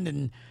 $7,000,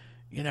 and,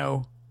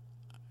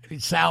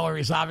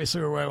 salaries obviously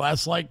were way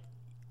less.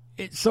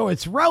 So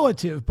it's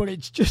relative, but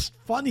it's just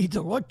funny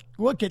to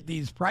look at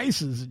these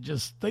prices and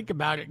just think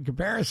about it in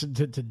comparison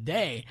to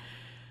today.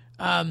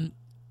 The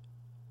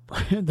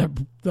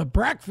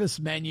breakfast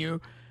menu,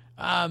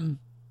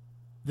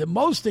 the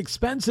most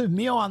expensive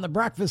meal on the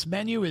breakfast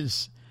menu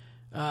is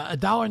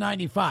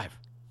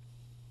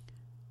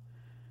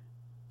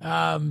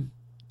 $1.95.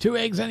 2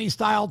 eggs any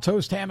style,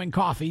 toast, ham, and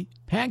coffee,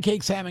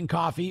 pancakes, ham, and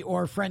coffee,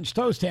 or French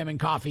toast, ham, and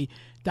coffee,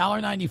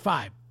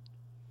 $1.95.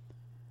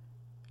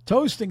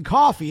 Toast and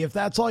coffee, if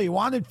that's all you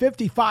wanted,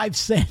 55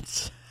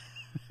 cents.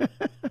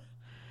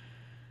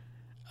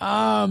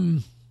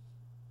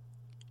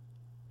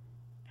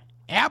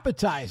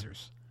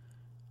 Appetizers.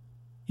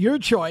 Your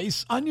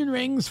choice, onion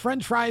rings,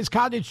 french fries,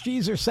 cottage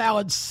cheese, or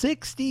salad,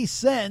 60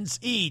 cents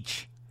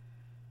each.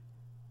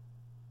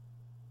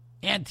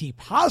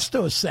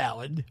 Antipasto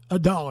salad,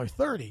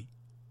 $1.30.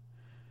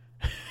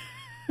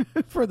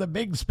 For the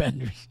big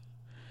spenders.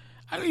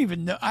 I don't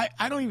even know.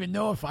 I don't even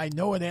know if I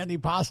know what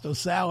antipasto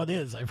salad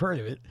is. I've heard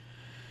of it.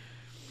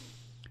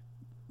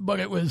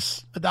 But it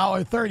was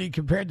 $1.30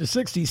 compared to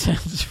 60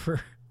 cents for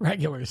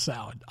regular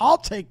salad. I'll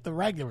take the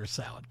regular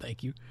salad,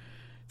 thank you.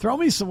 Throw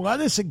me some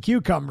lettuce and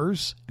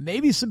cucumbers,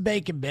 maybe some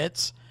bacon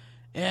bits,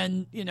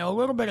 and, a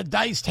little bit of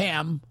diced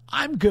ham.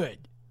 I'm good.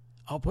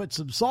 I'll put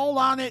some salt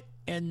on it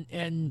and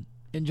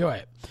enjoy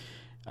it.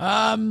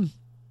 I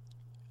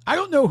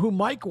don't know who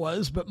Mike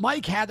was, but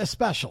Mike had a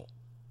special.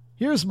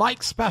 Here's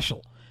Mike's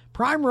special.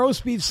 Prime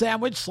roast beef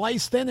sandwich,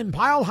 sliced thin and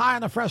piled high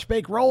on a fresh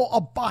baked roll,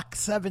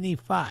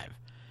 $1.75.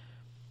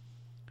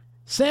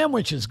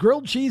 Sandwiches,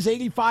 grilled cheese,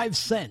 85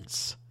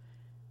 cents.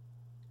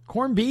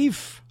 Corned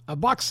beef,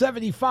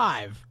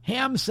 $1.75.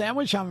 Ham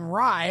sandwich on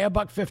rye,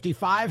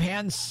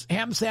 $1.55.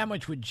 Ham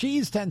sandwich with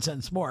cheese, 10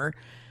 cents more.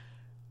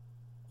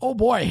 Oh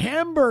boy,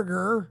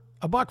 hamburger,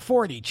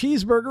 $1.40.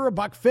 Cheeseburger,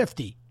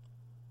 $1.50.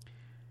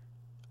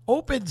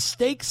 Open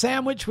steak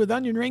sandwich with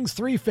onion rings,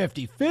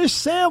 $3.50. Fish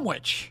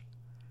sandwich.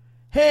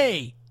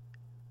 Hey,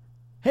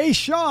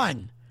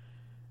 Sean.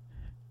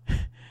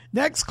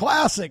 Next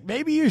classic.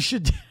 Maybe you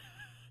should.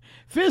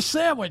 Fish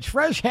sandwich,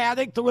 fresh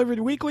haddock delivered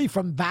weekly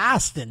from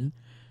Boston,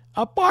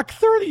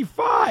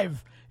 $1.35.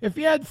 If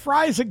you had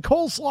fries and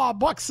coleslaw,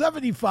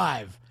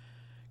 $1.75.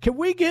 Can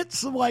we get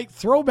some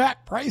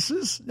throwback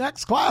prices?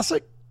 Next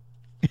classic.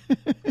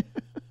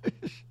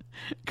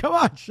 Come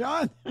on,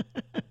 Sean.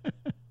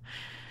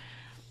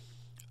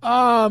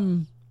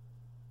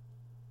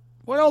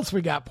 What else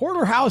we got?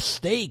 Porterhouse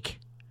steak.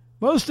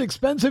 Most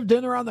expensive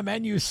dinner on the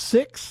menu,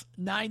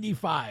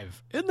 $6.95.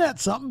 Isn't that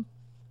something?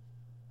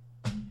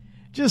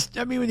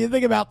 When you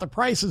think about the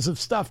prices of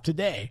stuff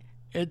today,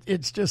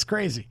 it's just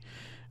crazy.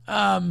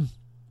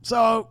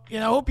 So,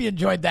 hope you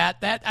enjoyed that.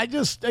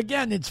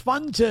 It's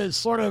fun to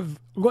sort of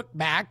look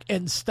back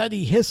and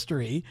study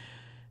history.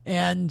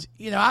 And,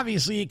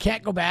 obviously you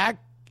can't go back.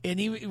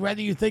 And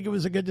whether you think it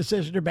was a good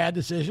decision or bad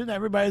decision,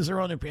 everybody has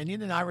their own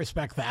opinion, and I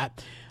respect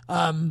that.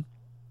 And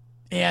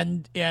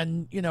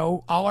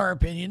all our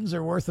opinions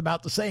are worth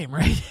about the same,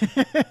 right?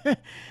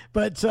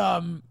 But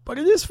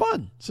it is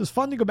fun. It's just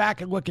fun to go back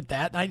and look at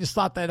that. And I just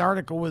thought that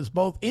article was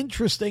both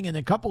interesting and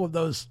a couple of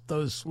those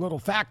little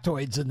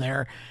factoids in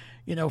there.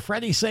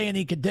 Freddie saying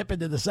he could dip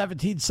into the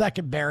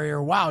 17-second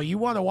barrier. Wow, you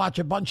want to watch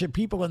a bunch of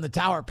people in the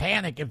tower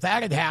panic. If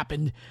that had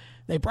happened,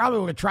 they probably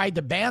would have tried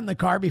to ban the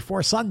car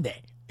before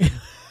Sunday.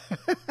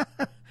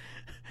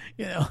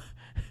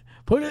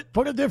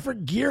 Put a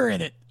different gear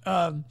in it.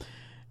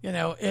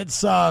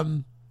 It's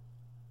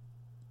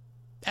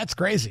that's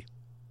crazy.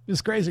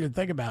 It's crazy to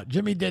think about.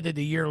 Jimmy did it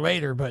a year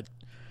later, but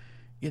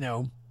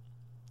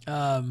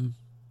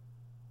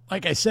like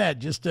like I said,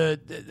 just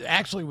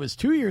actually was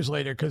 2 years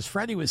later because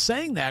Freddie was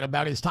saying that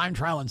about his time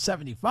trial in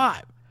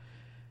 75.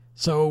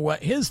 So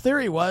what his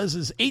theory was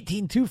is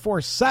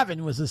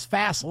 18.247 was his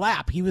fast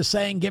lap. He was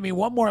saying, give me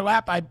one more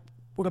lap, I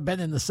would have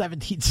been in the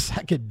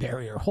 17-second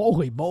barrier.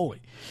 Holy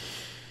moly.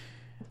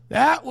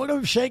 That would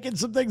have shaken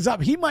some things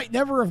up. He might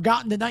never have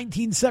gotten to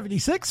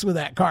 1976 with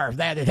that car if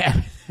that had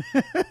happened.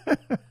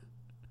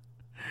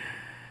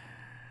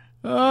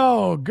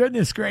 Oh,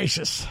 goodness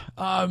gracious.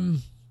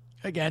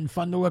 Again,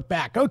 fun to look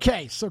back.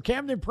 Okay, so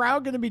Camden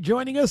Proud going to be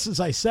joining us,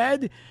 as I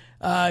said,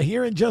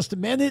 here in just a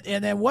minute.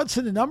 And then what's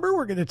in the number?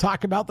 We're going to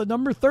talk about the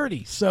number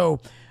 30. So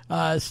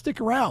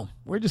stick around.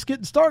 We're just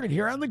getting started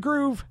here on The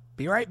Groove.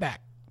 Be right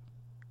back.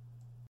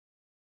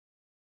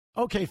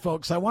 Okay,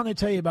 folks, I want to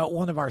tell you about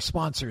one of our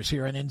sponsors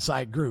here on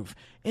Inside Groove,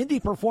 Indy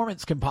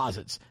Performance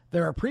Composites.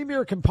 They're a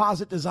premier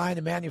composite design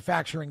and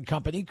manufacturing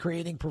company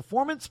creating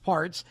performance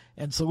parts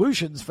and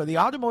solutions for the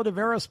automotive,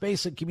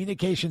 aerospace, and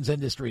communications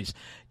industries.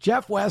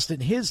 Jeff West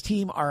and his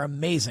team are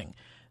amazing.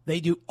 They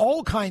do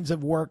all kinds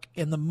of work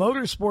in the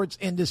motorsports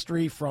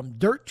industry, from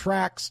dirt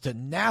tracks to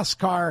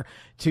NASCAR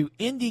to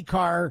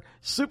IndyCar,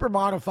 super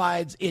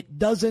modifieds. It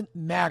doesn't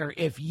matter.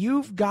 If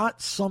you've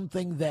got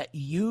something that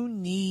you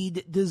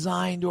need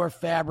designed or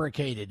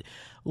fabricated,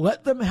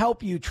 let them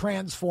help you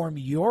transform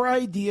your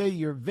idea,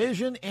 your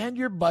vision, and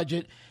your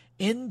budget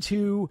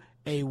into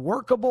a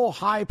workable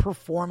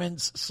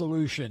high-performance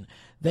solution.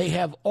 They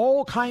have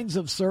all kinds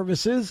of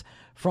services,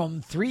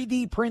 from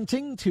 3D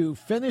printing to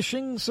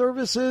finishing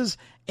services.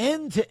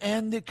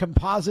 End-to-end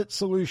composite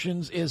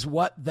solutions is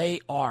what they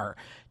are.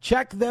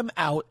 Check them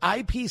out,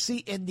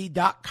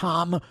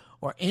 ipcindy.com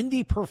or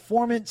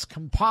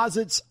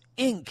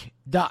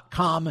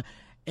indyperformancecompositesinc.com,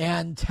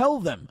 and tell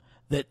them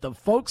that the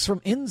folks from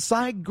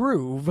Inside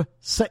Groove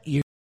sent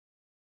you.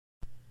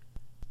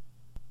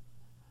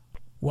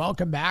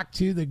 Welcome back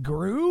to The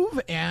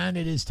Groove, and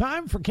it is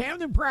time for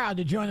Camden Proud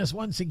to join us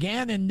once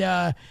again. And,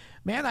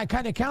 man, I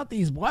kind of count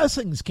these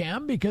blessings,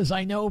 Cam, because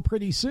I know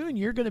pretty soon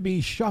you're going to be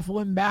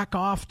shuffling back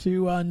off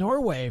to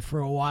Norway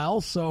for a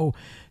while. So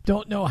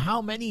don't know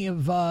how many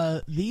of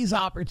these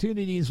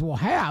opportunities we'll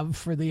have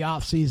for the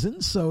off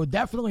season. So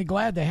definitely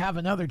glad to have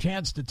another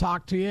chance to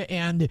talk to you.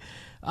 And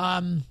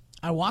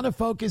I want to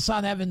focus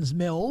on Evans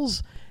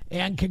Mills.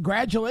 And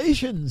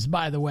congratulations,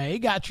 by the way.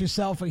 Got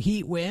yourself a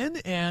heat win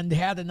and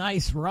had a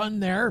nice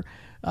run there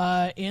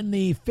in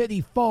the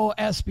Fitty Faux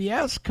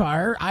SBS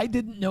car. I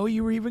didn't know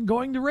you were even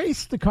going to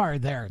race the car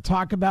there.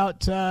 Talk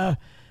about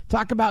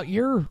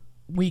your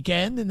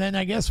weekend, and then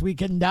I guess we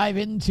can dive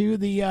into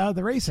the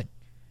racing.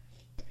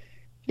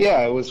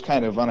 Yeah, it was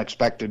kind of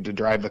unexpected to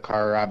drive the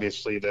car.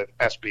 Obviously, the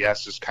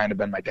SBS has kind of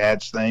been my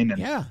dad's thing, and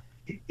yeah,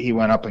 he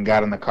went up and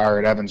got in the car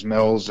at Evans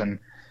Mills and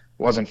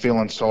wasn't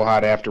feeling so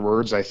hot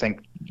afterwards. I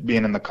think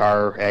being in the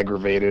car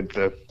aggravated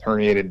the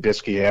herniated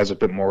disc he has a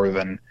bit more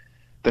than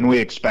we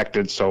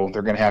expected, so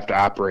they're going to have to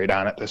operate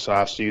on it this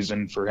off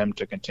season for him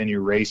to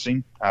continue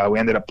racing. We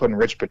ended up putting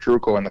Rich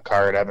Petrucco in the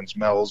car at Evans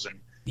Mills, and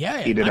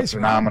he did nice a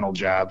phenomenal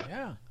job.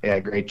 Yeah,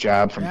 great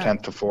job from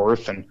 10th to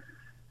 4th. And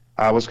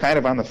I was kind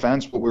of on the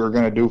fence what we were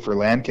going to do for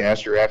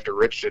Lancaster after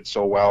Rich did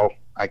so well.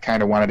 I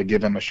kind of wanted to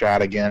give him a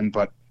shot again,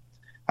 but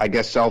I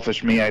guess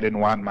selfish me, I didn't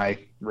want my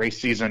race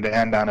season to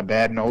end on a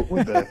bad note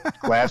with the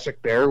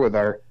Classic there with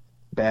our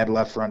bad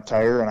left front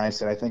tire, and I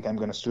said, I think I'm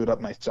going to suit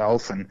up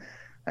myself, and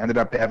ended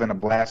up having a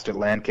blast at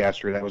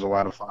Lancaster. That was a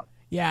lot of fun.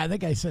 Yeah, I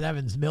think I said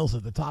Evans Mills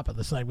at the top of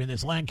the segment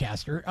is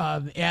Lancaster,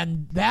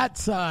 and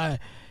that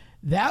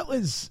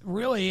was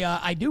really,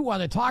 I do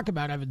want to talk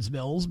about Evans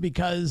Mills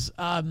because,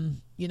 I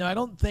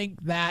don't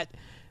think that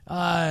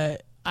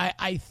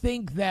I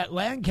think that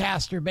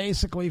Lancaster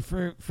basically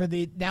for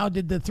the, now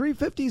did the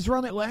 350s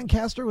run at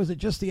Lancaster, or was it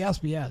just the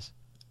SBS?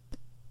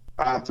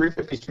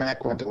 350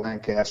 Smack went to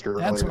Lancaster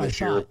earlier this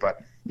year,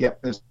 but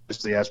yep, this is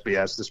the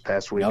SBS this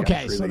past week.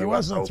 Okay, so there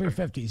was no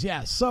 350s.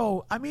 Yeah,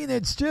 so I mean,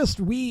 it's just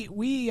we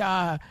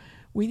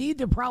need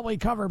to probably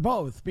cover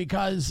both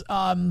because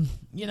I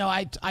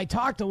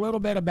talked a little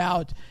bit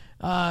about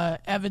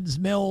Evans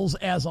Mills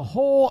as a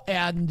whole,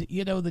 and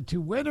the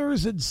two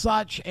winners and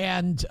such,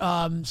 and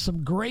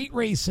some great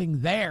racing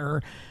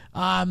there.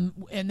 And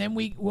then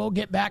we'll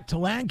get back to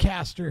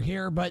Lancaster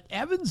here, but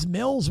Evans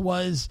Mills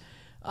was.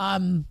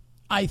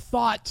 I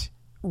thought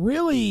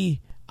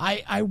really,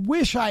 I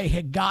wish I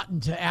had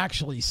gotten to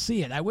actually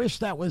see it. I wish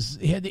that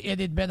it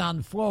had been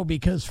on Flow,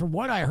 because from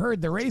what I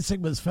heard, the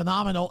racing was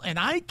phenomenal, and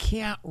I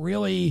can't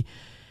really,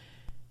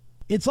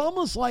 it's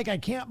almost like I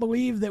can't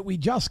believe that we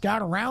just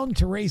got around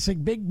to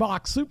racing big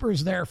box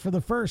supers there for the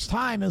first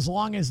time, as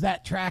long as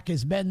that track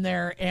has been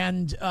there.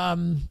 And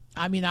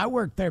I mean, I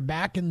worked there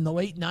back in the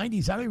late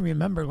 90s. I don't even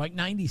remember, like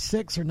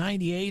 96 or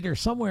 98 or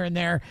somewhere in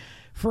there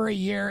for a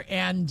year,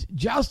 and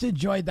just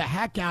enjoyed the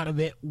heck out of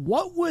it.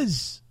 What were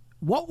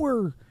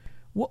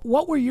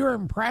your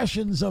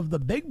impressions of the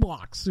big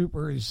block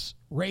supers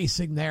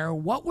racing there?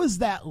 What was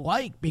that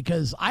like?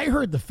 Because I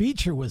heard the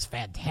feature was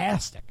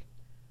fantastic.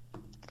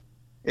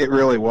 It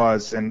really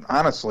was, and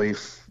honestly,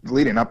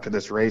 leading up to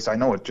this race, I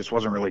know it just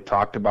wasn't really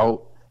talked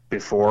about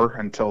before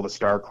until the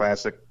Star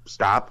Classic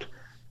stopped.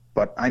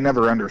 But I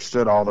never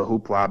understood all the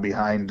hoopla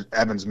behind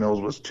Evans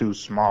Mills was too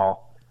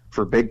small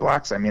for big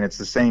blocks. I mean, it's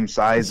the same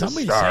size as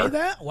Star. Somebody say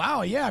that?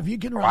 Wow, yeah, if you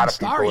can run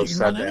Star, you can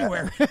run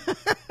anywhere.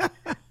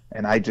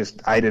 And I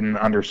didn't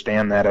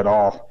understand that at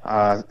all.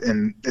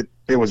 And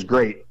it was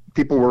great.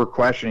 People were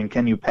questioning,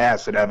 can you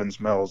pass at Evans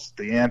Mills?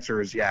 The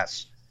answer is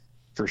yes,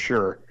 for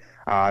sure.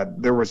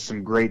 There was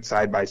some great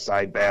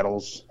side-by-side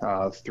battles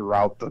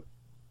throughout the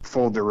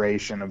full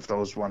duration of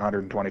those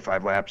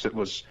 125 laps. It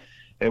was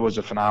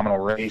a phenomenal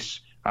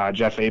race.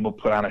 Jeff Abel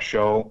put on a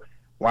show.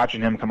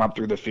 Watching him come up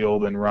through the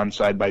field and run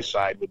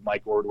side-by-side with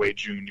Mike Ordway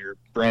Jr.,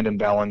 Brandon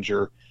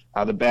Bellinger,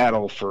 the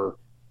battle for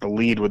the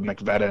lead with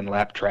McVetta and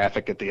lap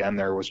traffic at the end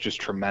there was just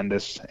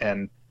tremendous,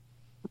 and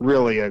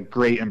really a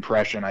great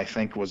impression, I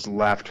think, was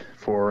left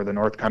for the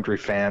North Country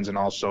fans and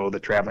also the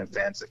traveling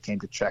fans that came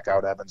to check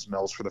out Evans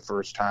Mills for the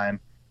first time.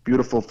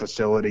 Beautiful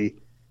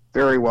facility,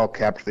 very well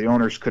kept. The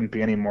owners couldn't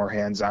be any more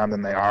hands-on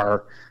than they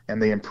are,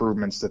 and the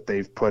improvements that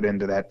they've put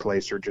into that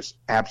place are just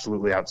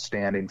absolutely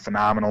outstanding,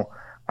 phenomenal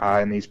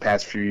in these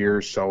past few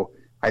years. So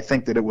I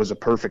think that it was a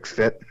perfect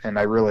fit, and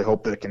I really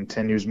hope that it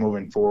continues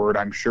moving forward.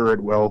 I'm sure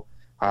it will.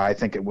 I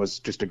think it was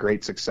just a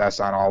great success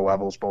on all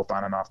levels, both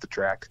on and off the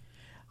track.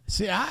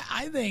 See,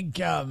 I think,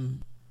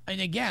 and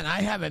again,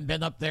 I haven't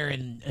been up there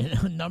in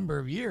a number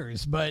of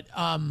years, but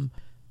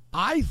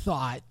I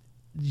thought,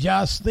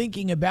 just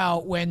thinking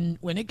about when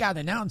it got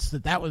announced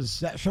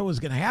that show was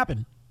going to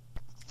happen,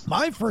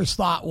 my first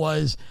thought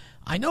was,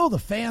 I know the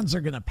fans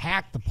are going to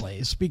pack the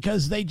place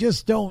because they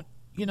just don't,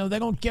 they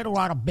don't get a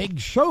lot of big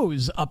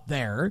shows up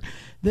there.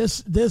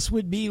 This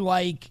would be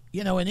like,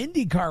 an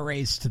IndyCar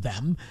race to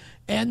them.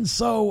 And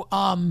so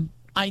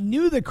I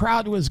knew the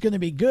crowd was going to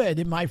be good.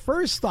 And my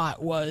first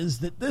thought was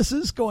that this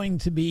is going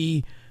to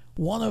be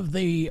one of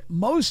the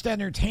most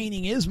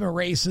entertaining ISMA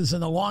races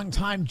in a long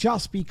time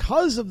just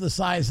because of the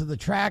size of the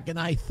track. And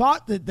I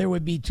thought that there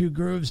would be two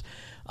grooves.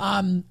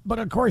 But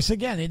of course,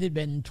 again, it had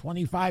been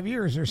 25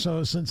 years or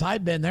so since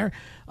I'd been there.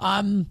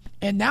 And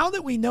now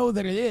that we know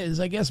that it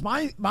is, I guess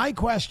my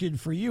question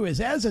for you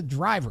is, as a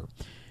driver,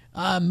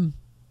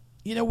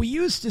 we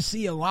used to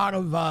see a lot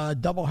of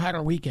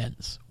doubleheader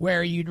weekends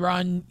where you'd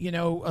run,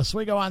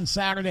 Oswego on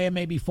Saturday and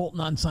maybe Fulton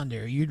on Sunday.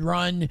 Or you'd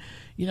run,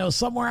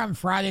 somewhere on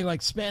Friday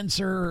like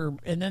Spencer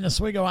and then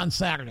Oswego on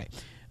Saturday.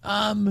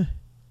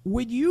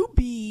 Would you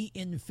be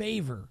in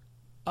favor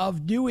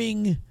of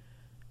doing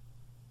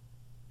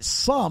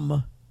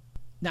some,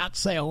 not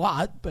say a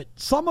lot, but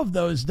some of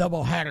those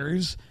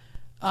doubleheaders?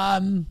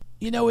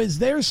 Is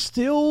there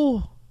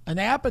still an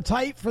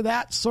appetite for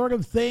that sort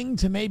of thing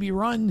to maybe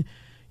run,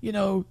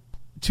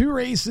 two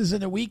races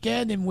in a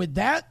weekend, and would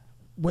that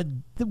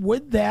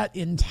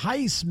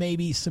entice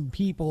maybe some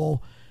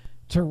people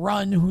to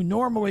run who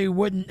normally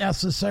wouldn't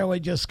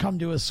necessarily just come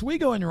to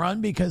Oswego and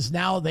run because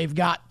now they've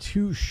got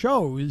two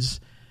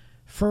shows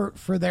for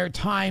their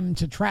time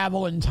to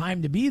travel and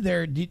time to be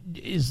there?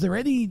 Is there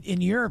any,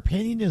 in your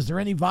opinion, is there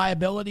any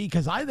viability?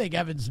 Because I think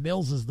Evans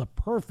Mills is the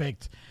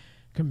perfect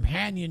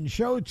companion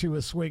show to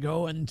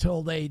Oswego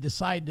until they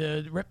decide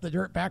to rip the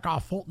dirt back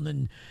off Fulton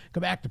and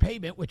go back to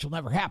pavement, which will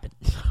never happen.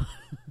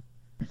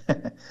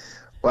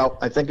 Well,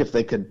 I think if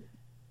they could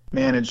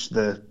manage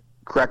the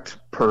correct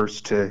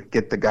purse to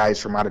get the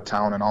guys from out of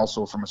town and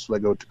also from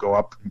Oswego to go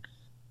up and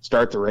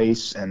start the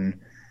race and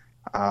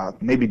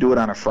maybe do it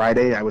on a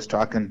Friday. I was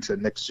talking to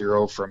Nick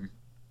Zero from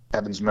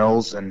Evans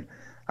Mills, and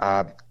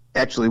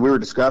actually we were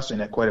discussing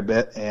it quite a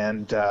bit,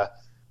 and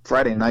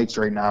Friday nights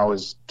right now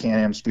is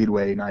Can-Am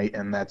Speedway night,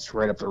 and that's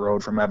right up the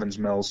road from Evans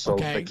Mills, so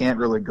They can't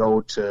really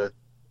go to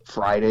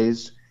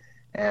Fridays.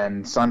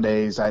 And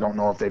Sundays, I don't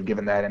know if they've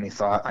given that any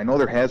thought. I know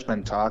there has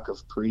been talk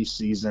of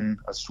preseason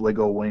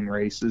Oswego wing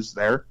races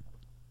there.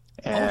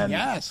 And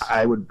yes.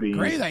 I would be,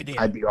 great idea.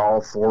 I'd be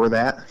all for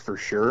that for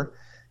sure.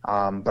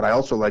 But I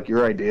also like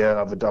your idea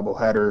of a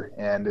doubleheader,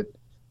 and it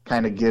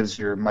kind of gives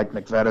your Mike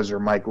McVettas or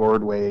Mike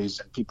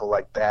Ordways and people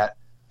like that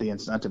the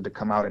incentive to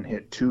come out and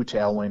hit two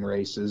tailwing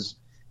races.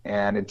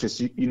 And it just,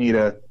 you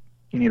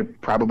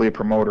need probably a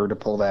promoter to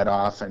pull that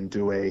off and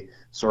do a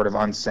sort of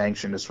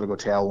unsanctioned Oswego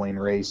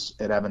tailwing race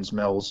at Evans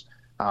Mills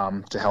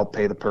to help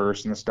pay the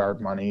purse and the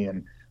start money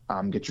and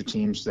get your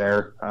teams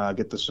there,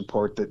 get the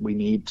support that we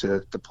need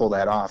to pull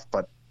that off.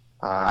 But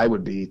I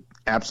would be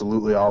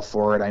absolutely all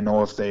for it. I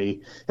know if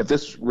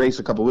this race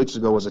a couple weeks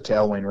ago was a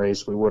tailwing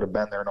race, we would have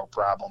been there no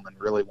problem and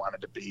really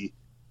wanted to be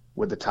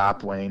with the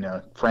top wing.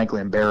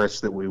 Frankly,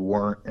 embarrassed that we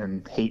weren't,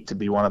 and hate to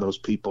be one of those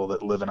people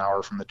that live an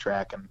hour from the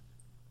track and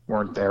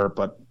weren't there.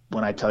 But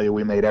when I tell you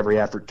we made every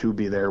effort to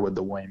be there with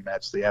the wing,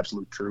 that's the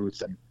absolute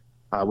truth. And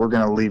we're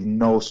going to leave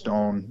no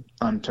stone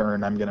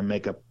unturned. I'm going to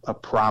make a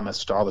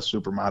promise to all the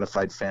super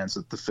modified fans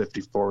that the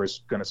 54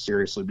 is going to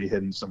seriously be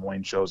hitting some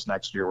wing shows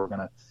next year. We're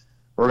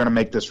going to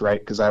make this right,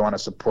 because I want to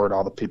support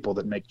all the people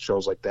that make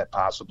shows like that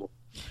possible.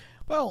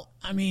 Well,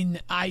 I mean,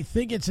 I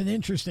think it's an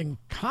interesting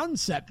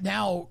concept.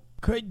 Now,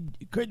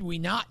 could we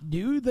not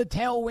do the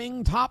tail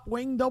wing, top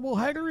wing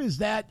doubleheader? Is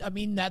that, I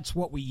mean, that's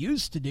what we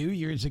used to do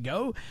years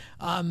ago.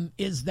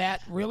 Is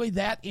that really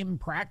that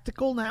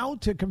impractical now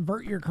to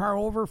convert your car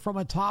over from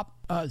a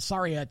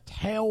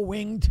tail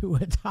wing to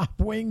a top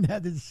wing?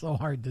 That is so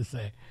hard to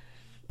say.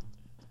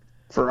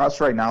 For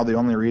us right now, the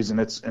only reason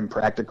it's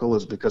impractical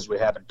is because we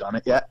haven't done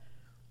it yet.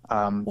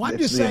 Well, I'm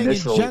just saying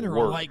in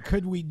general, like,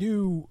 could we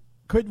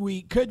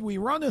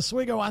run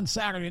Oswego on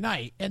Saturday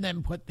night and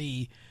then put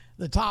the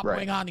top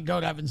wing on and go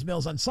to Evans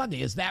Mills on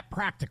Sunday? Is that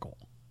practical?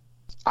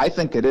 I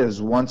think it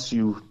is once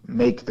you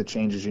make the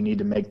changes you need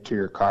to make to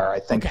your car. I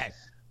think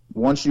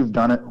once you've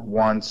done it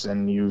once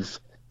and you've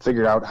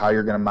figured out how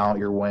you're going to mount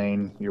your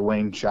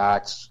wing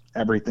shocks,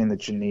 everything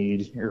that you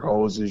need, your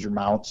hoses, your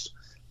mounts,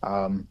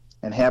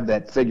 and have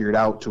that figured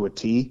out to a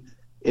T,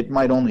 it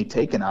might only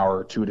take an hour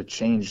or two to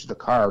change the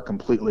car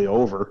completely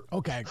over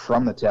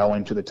from the tail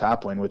wing to the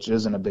top wing, which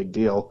isn't a big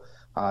deal.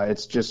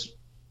 It's just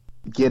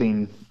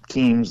getting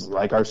teams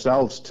like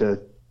ourselves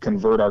to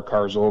convert our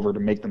cars over to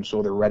make them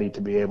so they're ready to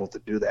be able to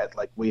do that.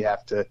 Like, we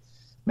have to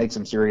make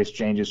some serious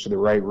changes to the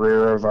right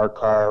rear of our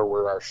car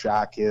where our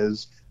shock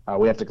is.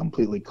 We have to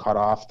completely cut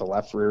off the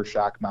left rear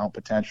shock mount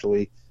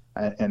potentially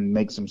and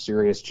make some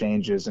serious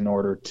changes in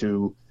order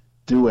to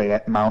do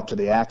a mount to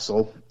the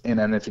axle. And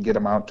then if you get a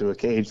mount to a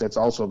cage, that's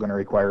also going to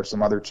require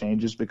some other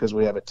changes because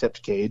we have a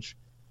tipped cage.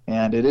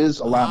 And it is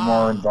a lot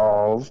more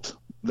involved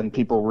than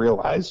people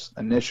realize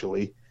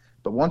initially.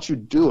 But once you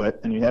do it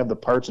and you have the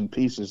parts and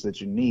pieces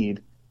that you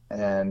need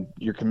and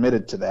you're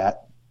committed to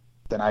that,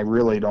 then I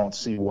really don't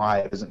see why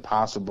it isn't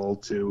possible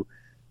to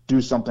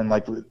do something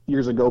like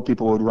years ago.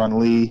 People would run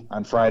Lee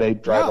on Friday,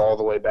 drive all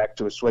the way back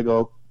to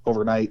Oswego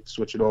overnight,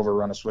 switch it over,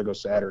 run Oswego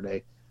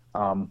Saturday.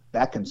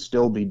 That can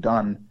still be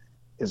done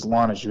as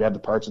long as you have the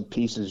parts and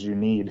pieces you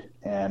need.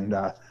 And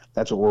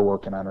that's what we're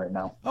working on right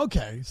now.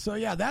 Okay. So,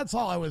 yeah, that's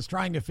all I was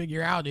trying to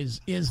figure out is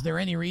there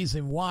any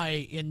reason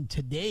why in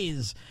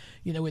today's,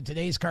 with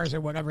today's cars or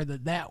whatever,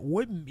 that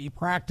wouldn't be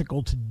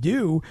practical to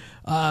do?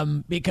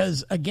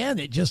 Because, again,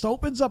 it just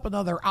opens up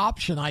another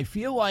option. I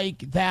feel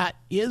like that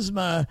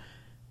ISMA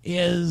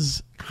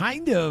is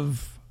kind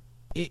of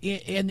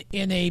in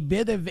a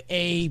bit of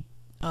a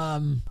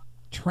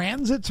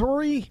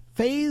transitory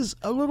phase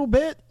a little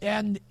bit.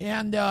 And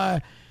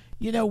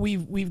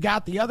we've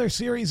got the other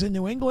series in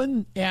New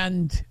England,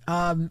 and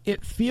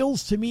it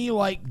feels to me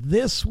like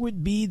this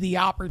would be the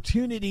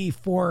opportunity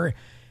for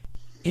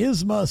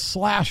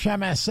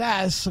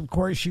ISMA/MSS. Of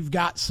course, you've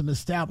got some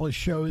established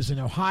shows in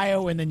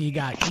Ohio, and then you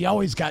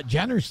always got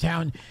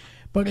Jennerstown.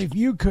 But if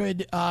you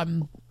could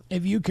open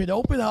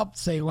up,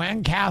 say,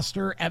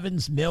 Lancaster,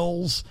 Evans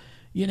Mills,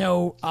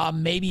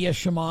 maybe a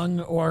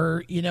Chemung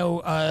or, even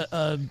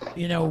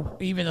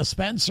a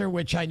Spencer,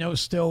 which I know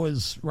still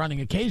is running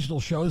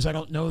occasional shows. I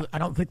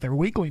don't think they're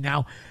weekly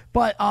now,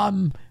 but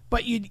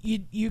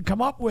you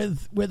come up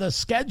with a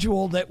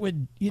schedule that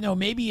would,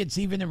 maybe it's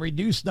even a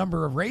reduced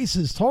number of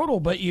races total,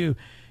 but 8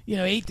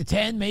 to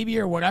 10 maybe,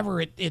 or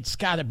whatever it's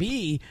got to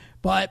be.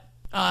 But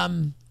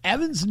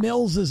Evans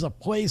Mills is a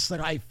place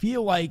that I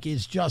feel like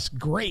is just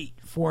great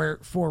for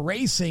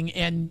racing,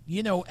 and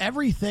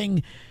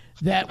everything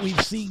that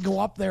we've seen go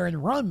up there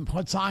and run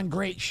puts on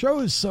great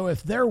shows. So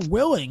if they're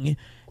willing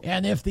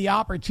and if the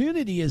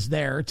opportunity is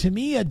there, to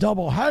me, a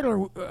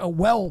doubleheader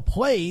well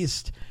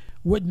placed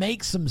would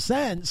make some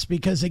sense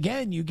because,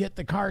 again, you get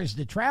the cars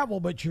to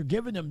travel, but you're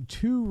giving them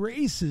 2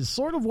 races,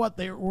 sort of what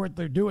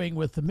they're doing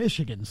with the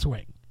Michigan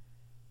swing.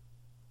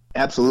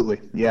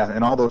 Absolutely. Yeah.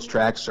 And all those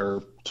tracks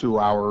are 2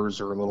 hours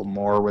or a little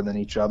more within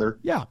each other.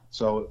 Yeah.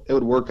 So it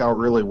would work out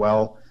really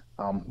well,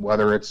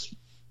 whether it's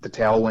the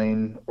tail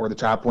wing or the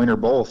top wing or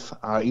both.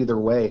 Either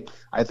way,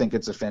 I think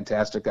it's a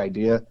fantastic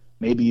idea.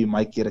 Maybe you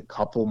might get a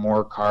couple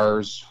more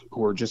cars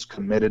who are just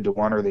committed to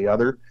one or the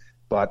other.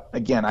 But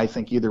again, I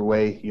think either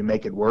way you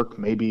make it work.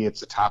 Maybe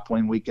it's a top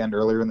wing weekend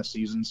earlier in the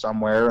season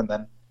somewhere, and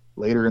then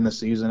later in the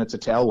season it's a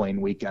tail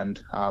wing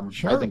weekend.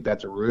 Sure. I think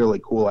that's a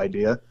really cool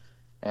idea.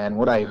 And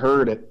what I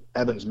heard at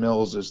Evans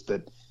Mills is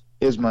that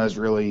ISMA is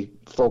really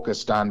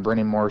focused on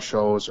bringing more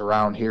shows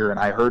around here.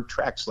 And I heard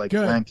tracks like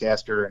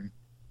Lancaster and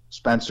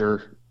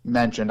Spencer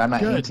mentioned. I'm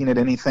not hinting at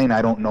anything.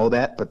 I don't know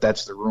that, but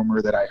that's the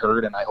rumor that I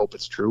heard, and I hope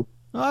it's true.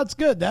 Well, that's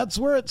good. That's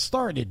where it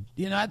started.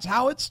 That's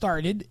how it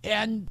started.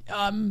 And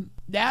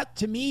that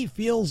to me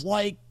feels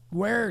like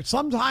where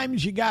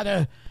sometimes you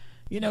gotta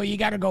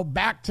go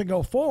back to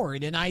go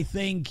forward. And I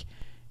think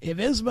if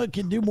ISMA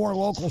can do more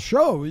local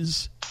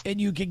shows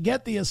and you can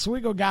get the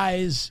Oswego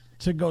guys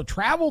to go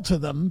travel to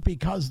them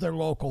because they're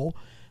local,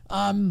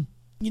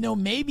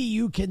 maybe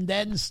you can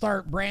then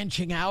start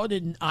branching out,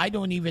 and I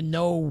don't even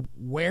know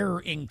where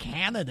in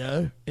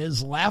Canada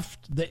is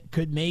left that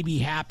could maybe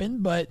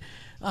happen, but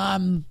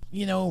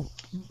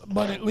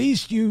but at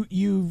least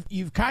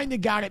you've kind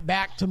of got it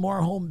back to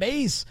more home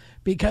base,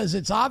 because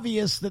it's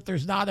obvious that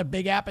there's not a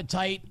big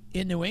appetite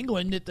in New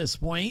England at this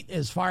point,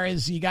 as far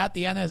as you got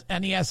the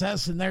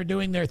NESS and they're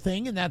doing their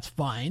thing, and that's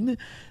fine.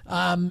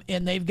 And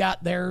they've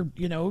got their,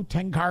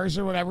 10 cars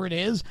or whatever it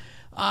is.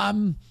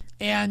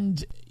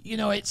 And,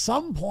 at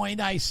some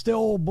point, I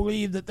still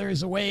believe that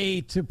there's a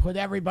way to put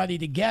everybody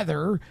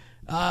together,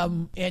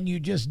 and you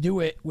just do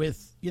it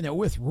with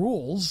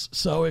rules.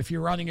 So if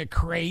you're running a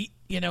crate,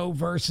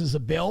 versus a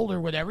build or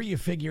whatever, you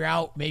figure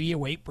out maybe a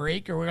weight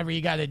break or whatever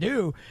you got to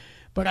do.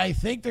 But I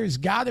think there's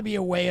got to be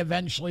a way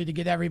eventually to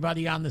get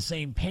everybody on the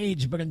same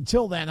page. But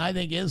until then, I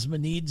think ISMA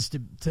needs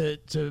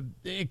to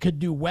it could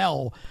do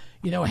well.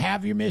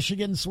 Have your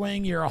Michigan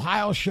swing, your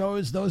Ohio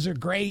shows. Those are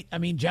great. I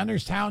mean,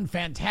 Jennerstown,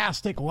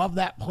 fantastic. Love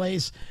that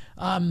place.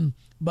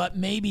 But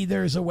maybe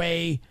there's a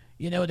way,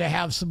 to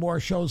have some more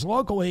shows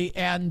locally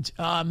and,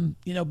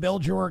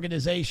 build your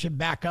organization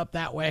back up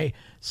that way.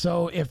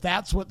 So if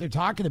that's what they're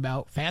talking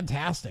about,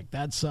 fantastic.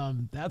 That's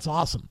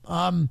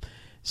awesome.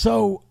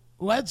 So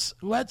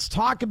let's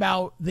talk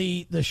about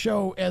the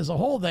show as a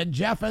whole then.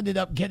 Jeff ended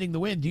up getting the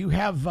win. Do you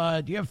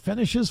have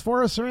finishes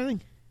for us or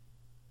anything?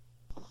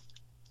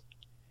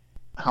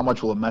 How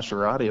much will it mess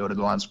your audio to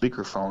go on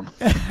speakerphone?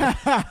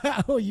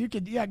 Oh, you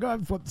could, go ahead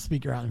and flip the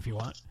speaker on if you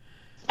want.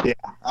 Yeah,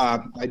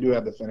 I do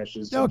have the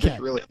finishes. Okay.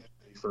 Just really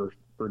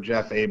for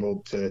Jeff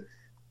Abel to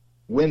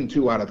win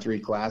 2 out of 3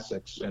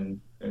 classics in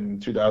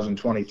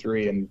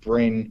 2023 and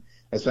bring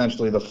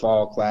essentially the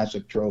Fall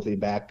Classic trophy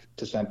back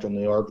to Central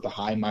New York, the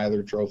High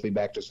Miler trophy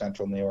back to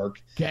Central New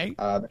York. Okay.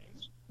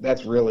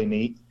 That's really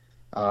neat.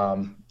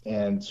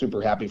 And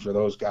super happy for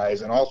those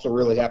guys, and also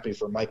really happy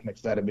for Mike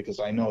McFedda, because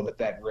I know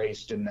that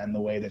race didn't end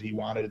the way that he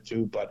wanted it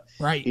to, but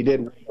right. He did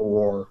win the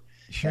war.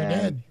 Sure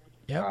did.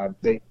 Yep.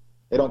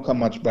 They don't come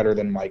much better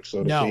than Mike,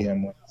 so to No. see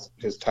him with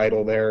his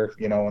title there,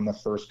 in the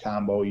first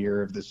combo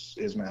year of this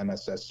ISMA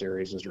MSS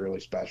series is really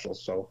special.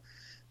 So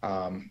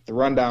the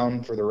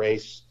rundown for the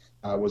race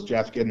was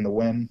Jeff getting the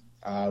win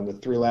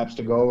with 3 laps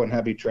to go and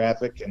heavy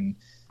traffic, and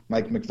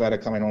Mike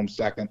McFedda coming home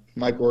second,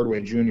 Mike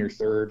Ordway Jr.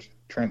 third,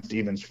 Trent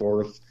Stevens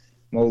fourth,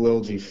 Mo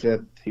Lilji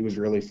fifth. He was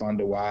really fun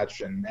to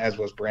watch, and as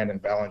was Brandon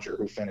Bellinger,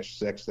 who finished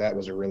sixth. That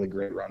was a really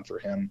great run for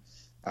him,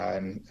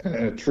 and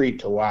a treat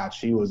to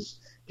watch. He was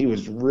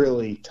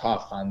really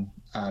tough on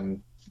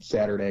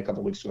Saturday a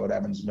couple weeks ago at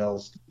Evans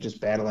Mills,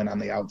 just battling on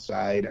the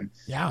outside, and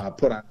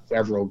put on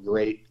several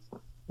great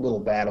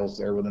little battles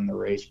there within the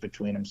race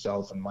between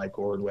himself and Mike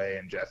Ordway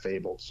and Jeff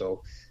Abel.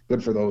 So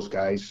good for those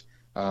guys.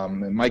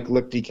 And Mike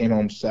Lichty came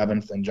home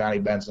 7th in Johnny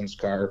Benson's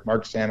car.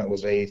 Mark Samet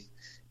was 8th.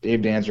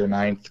 Dave Danzer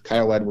 9th.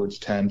 Kyle Edwards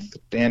 10th.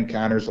 Dan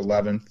Connors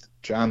 11th.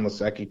 John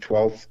Lasecki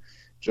 12th.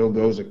 Joe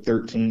Gozick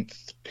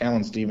 13th.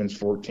 Talon Stevens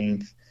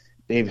 14th.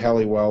 Dave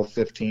Helliwell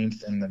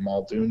 15th in the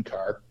Muldoon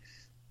car.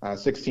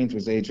 16th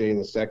was A.J.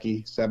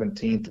 Lasecki.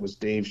 17th was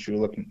Dave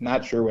Schulich.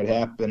 Not sure what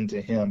happened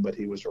to him, but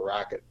he was a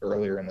rocket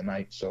earlier in the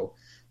night. So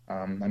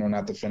I know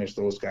not to finish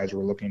those guys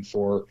we're looking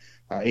for.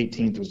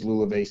 18th was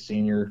Lulave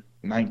Sr.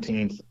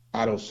 19th,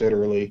 Otto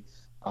Sitterly.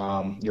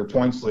 Your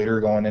points leader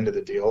going into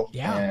the deal.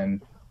 Yeah.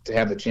 And to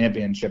have the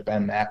championship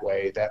end that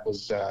way, that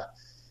was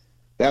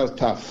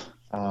tough.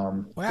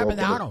 What happened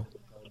to Otto?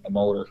 The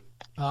motor.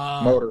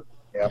 Motor.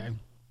 Yep. Okay.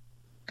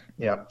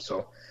 Yep.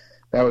 So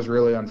that was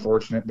really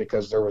unfortunate,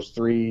 because there was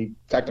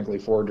technically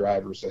 4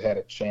 drivers that had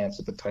a chance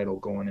at the title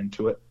going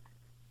into it,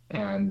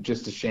 and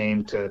just a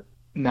shame to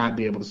not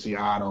be able to see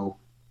Otto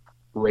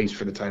race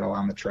for the title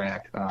on the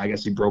track. I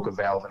guess he broke a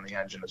valve in the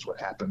engine is what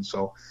happened.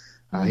 So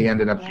he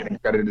ended up getting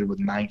credited with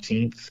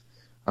 19th.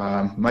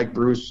 Mike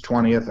Bruce,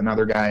 20th,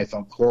 another guy I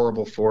felt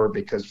horrible for,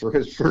 because for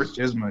his first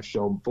ISMA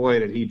show, boy,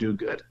 did he do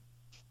good.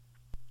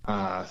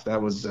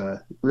 That was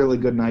a really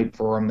good night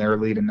for him there,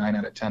 leading 9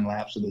 out of 10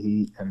 laps of the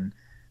heat and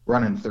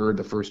running third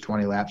the first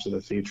 20 laps of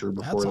the feature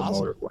before That's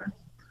awesome. Motor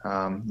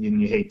went.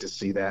 You hate to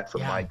see that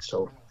from Mike.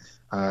 So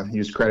he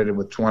was credited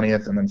with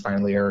 20th, and then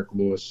finally Eric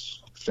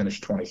Lewis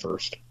finished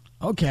 21st.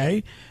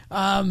 Okay.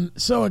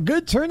 So a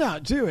good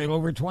turnout too,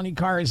 over 20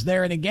 cars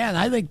there. And again,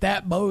 I think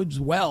that bodes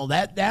well.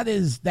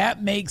 That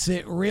makes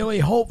it really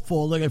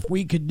hopeful that if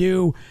we could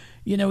do,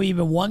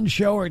 even 1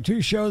 show or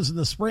 2 shows in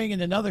the spring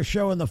and another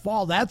show in the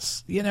fall,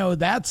 that's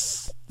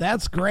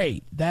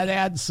great. That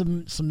adds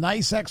some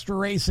nice extra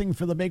racing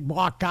for the big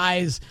block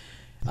guys.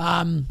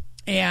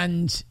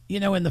 And,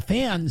 and the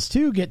fans,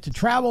 too, get to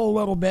travel a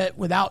little bit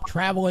without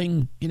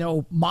traveling,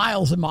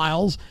 miles and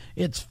miles.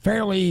 It's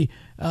fairly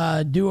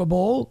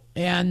doable,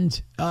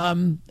 and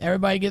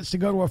everybody gets to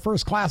go to a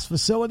first-class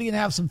facility and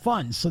have some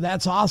fun. So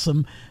that's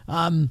awesome.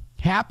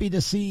 Happy to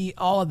see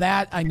all of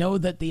that. I know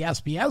that the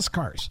SBS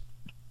cars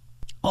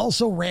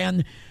also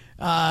ran,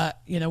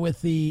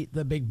 with the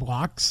big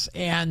blocks,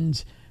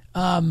 and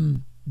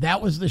that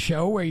was the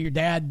show where your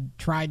dad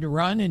tried to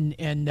run,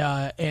 and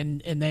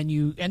then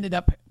you ended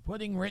up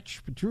putting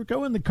Rich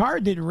Petrucco in the car.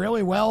 Did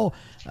really well.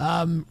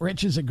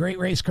 Rich is a great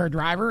race car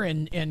driver,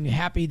 and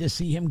happy to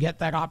see him get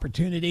that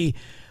opportunity.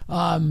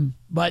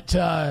 But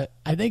I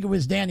think it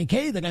was Danny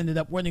Kaye that ended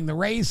up winning the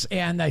race,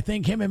 and I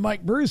think him and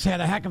Mike Bruce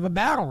had a heck of a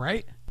battle,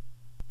 right?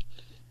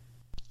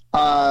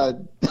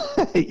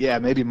 Yeah,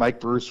 maybe Mike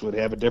Bruce would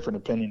have a different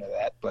opinion of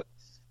that, but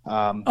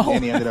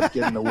Danny ended up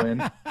getting the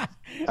win.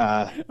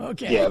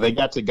 Okay. Yeah, they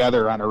got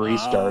together on a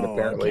restart,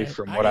 apparently, okay.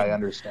 from what I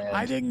understand.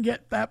 I didn't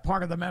get that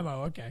part of the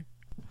memo. Okay.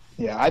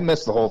 Yeah, I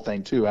missed the whole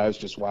thing too. I was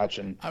just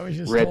watching. I was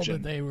just Rich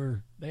told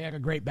that they had a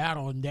great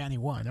battle and Danny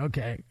won.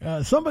 Okay,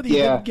 somebody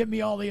didn't give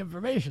me all the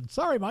information.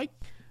 Sorry, Mike.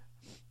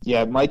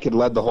 Yeah, Mike had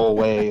led the whole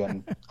way,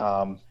 and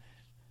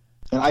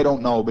I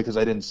don't know because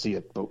I didn't see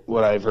it, but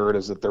what I've heard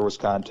is that there was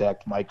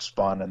contact. Mike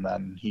spun, and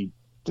then he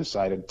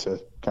decided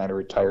to kind of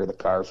retire the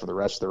car for the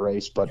rest of the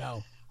race. But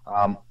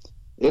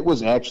it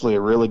was actually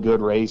a really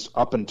good race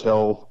up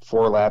until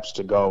 4 laps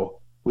to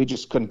go. We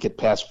just couldn't get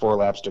past 4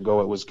 laps to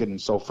go. It was getting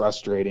so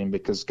frustrating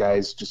because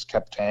guys just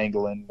kept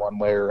tangling one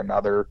way or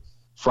another,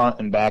 front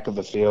and back of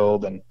the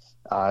field, and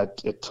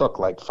it took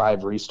like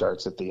 5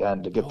 restarts at the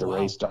end to get the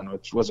race done,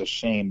 which was a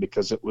shame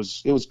because it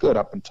was good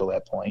up until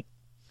that point.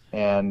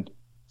 And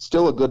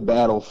still a good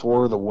battle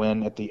for the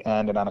win at the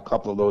end and on a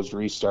couple of those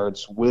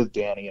restarts with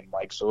Danny and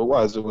Mike. So it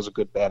was a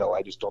good battle.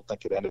 I just don't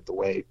think it ended the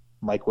way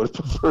Mike would have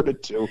preferred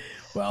it to.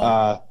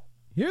 Well,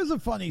 here's a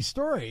funny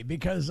story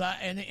because,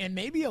 and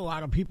maybe a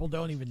lot of people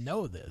don't even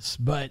know this,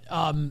 but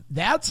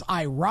that's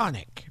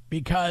ironic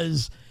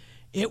because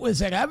it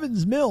was at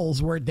Evans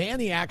Mills where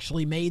Danny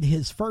actually made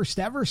his first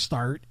ever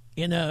start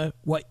in a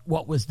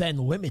what was then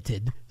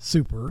limited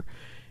super.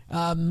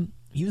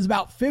 He was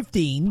about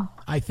 15,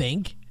 I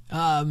think.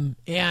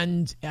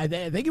 And I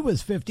think it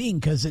was 15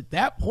 because at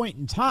that point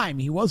in time,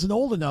 he wasn't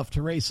old enough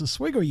to race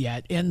Oswego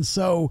yet. And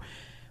so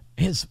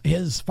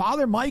his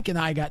father, Mike, and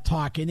I got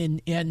talking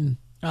and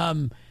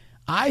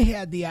I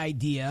had the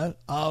idea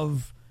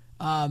of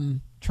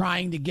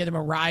trying to get him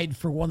a ride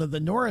for one of the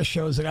Norris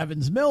shows at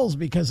Evans Mills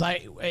because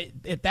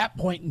at that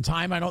point in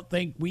time, I don't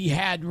think we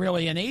had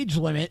really an age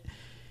limit.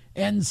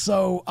 And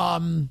so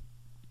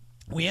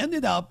we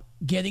ended up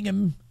getting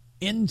him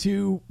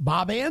into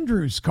Bob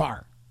Andrews'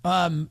 car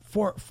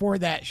for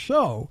that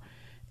show.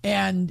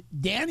 And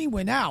Danny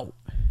went out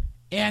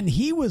and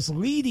he was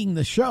leading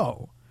the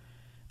show.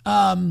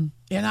 And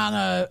on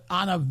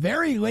a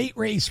very late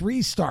race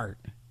restart,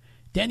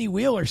 Denny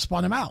Wheeler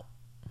spun him out.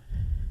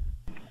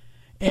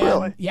 And,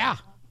 really? Yeah.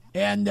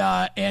 And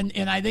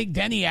I think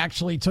Denny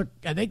actually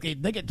I think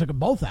it took them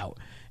both out.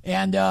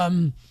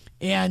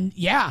 And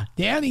yeah,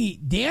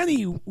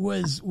 Danny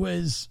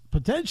was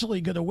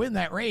potentially going to win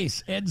that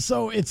race. And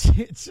so it's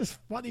just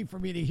funny for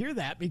me to hear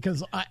that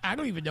because I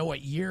don't even know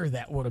what year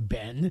that would have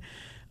been.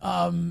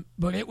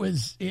 But it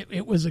was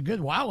a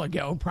good while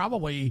ago,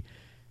 probably,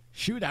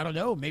 shoot, I don't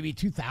know, maybe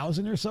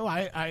 2000 or so.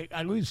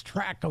 I lose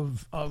track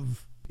of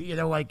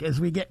like as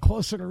we get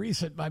closer to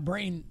recent, my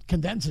brain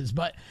condenses.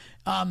 But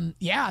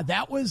yeah,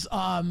 that was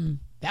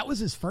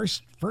his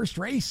first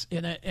race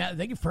I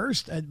think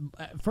first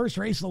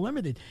race of the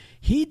limited.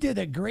 He did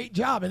a great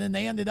job, and then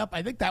they ended up.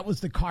 I think that was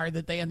the car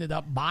that they ended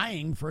up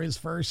buying for his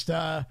first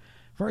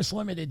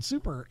limited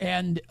super.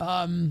 And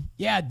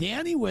yeah,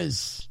 Danny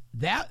was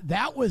that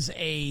was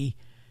a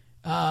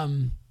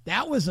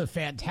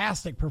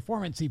fantastic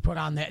performance he put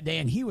on that day,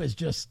 and he was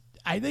just.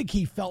 I think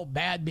he felt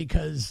bad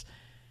because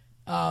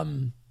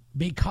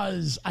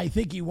I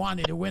think he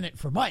wanted to win it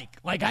for Mike.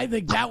 Like, I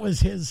think that was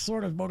his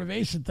sort of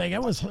motivation thing.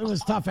 It was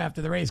tough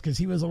after the race because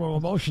he was a little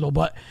emotional,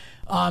 but,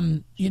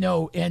 but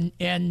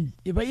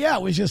yeah,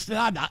 it was just,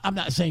 I'm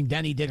not saying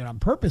Denny did it on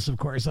purpose, of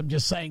course. I'm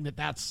just saying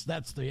that's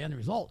the end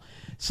result.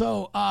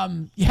 So,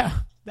 yeah,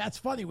 that's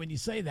funny when you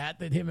say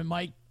that him and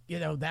Mike,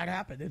 that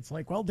happened. It's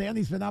like, well,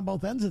 Danny's been on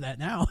both ends of that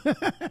now.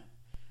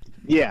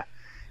 Yeah.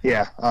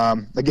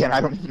 Again,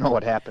 I don't even know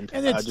what happened.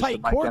 And it's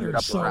tight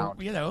quarters, so, around.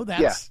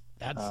 That's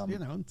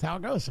how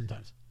it goes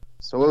sometimes.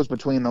 So it was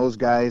between those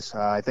guys.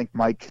 I think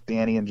Mike,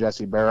 Danny, and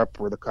Jesse Barrett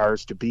were the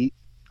cars to beat.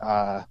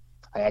 I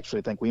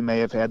actually think we may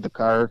have had the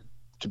car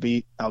to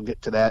beat. I'll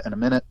get to that in a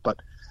minute.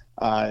 But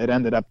it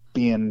ended up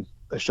being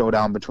a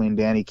showdown between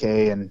Danny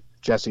Kaye and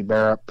Jesse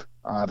Barrett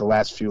the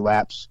last few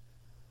laps,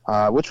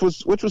 which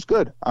was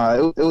good.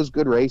 It was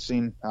good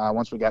racing.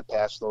 Once we got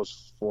past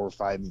those 4 or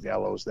 5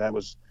 yellows, that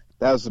was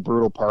the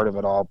brutal part of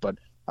it all. But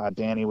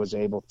Mike was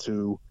able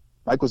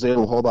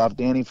to hold off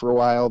Danny for a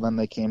while, then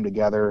they came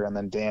together, and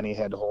then Danny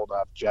had to hold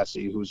off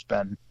Jesse, who's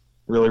been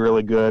really,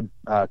 really good,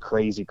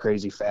 crazy,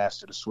 crazy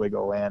fast at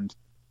Oswego and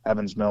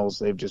Evans Mills.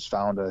 They've just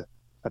found a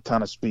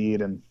ton of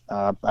speed, and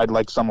I'd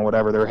like some of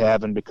whatever they're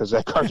having because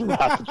that car's a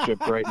rocket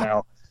ship right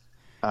now.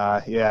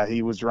 Yeah,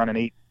 he was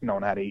running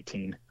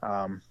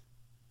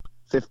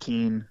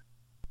 15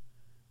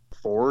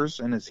 fours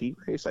in his heat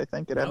race, I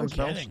think, at Evans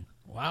Mills.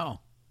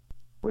 Wow.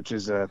 Which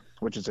is a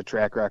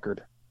track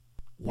record.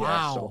 Wow.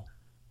 Yeah, so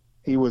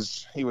he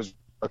was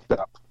hooked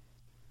up.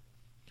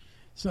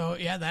 So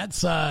yeah,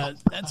 that's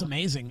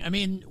amazing. I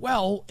mean,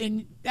 well,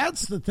 and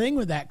that's the thing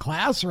with that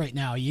class right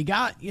now. You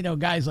got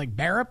guys like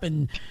Barrett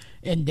and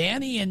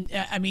Danny, and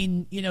I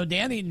mean,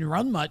 Danny didn't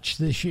run much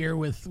this year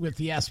with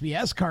the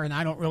SBS car, and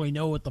I don't really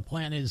know what the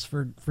plan is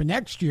for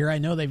next year. I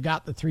know they've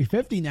got the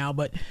 350 now,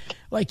 but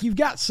like you've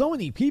got so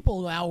many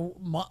people now.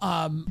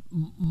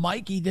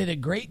 Mikey did a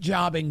great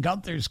job in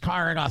Gunther's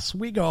car at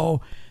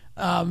Oswego.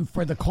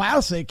 For the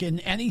Classic,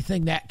 and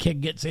anything that kid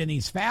gets in,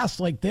 he's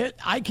fast like that.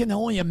 I can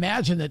only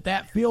imagine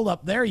that field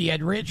up there, you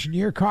had Rich in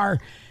your car.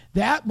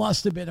 That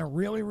must have been a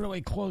really,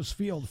 really close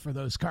field for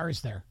those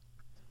cars there.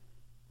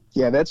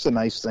 Yeah, that's the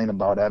nice thing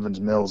about Evans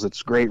Mills.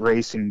 It's great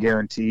racing,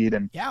 guaranteed,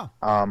 and Yeah.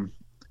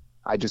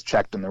 I just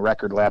checked, and the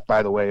record lap,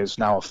 by the way, is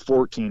now a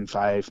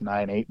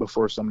 14.598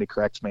 before somebody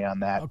corrects me on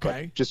that.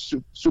 Okay. But just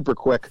super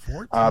quick,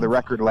 the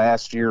record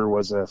last year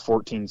was a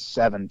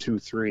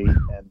 14.723,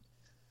 and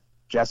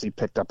Jesse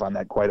picked up on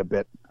that quite a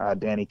bit.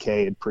 Danny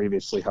Kaye had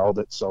previously held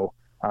it, so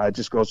it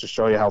just goes to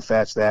show you how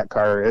fast that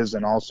car is,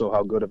 and also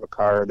how good of a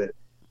car that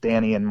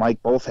Danny and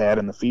Mike both had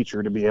in the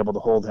feature to be able to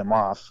hold him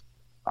off.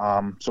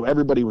 So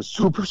everybody was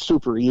super,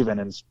 super even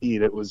in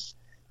speed. It was,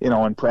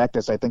 in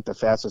practice, I think the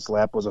fastest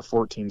lap was a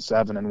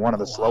 14.7, and one of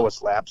the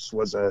slowest laps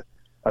was a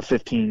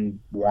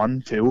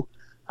 15.1 too.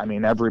 I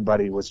mean,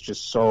 everybody was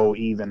just so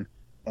even,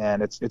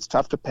 and it's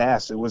tough to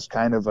pass. It was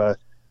kind of a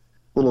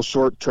little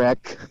short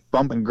track,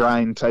 bump and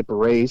grind type of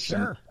race.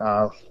 Sure.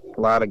 And, a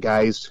lot of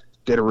guys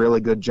did a really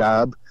good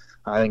job.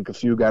 I think a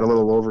few got a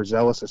little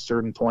overzealous at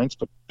certain points,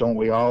 but don't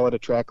we all at a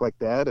track like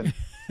that? And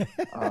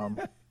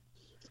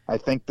I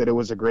think that it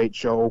was a great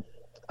show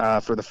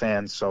for the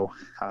fans, so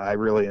I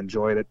really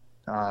enjoyed it.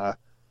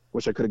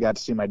 Wish I could have got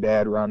to see my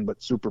dad run,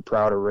 but super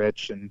proud of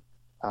Rich and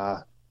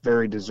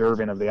very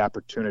deserving of the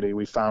opportunity.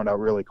 We found out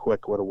really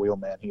quick what a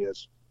wheelman he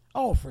is.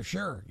 Oh, for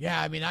sure.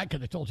 Yeah, I mean, I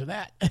could have told you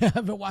that.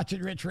 I've been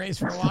watching Rich race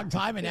for a long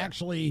time, and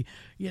actually,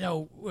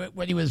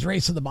 when he was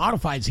racing the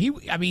modifieds,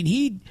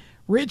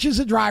 Rich is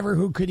a driver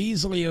who could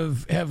easily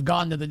have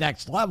gone to the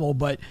next level,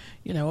 but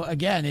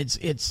again,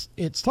 it's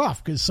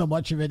tough because so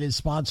much of it is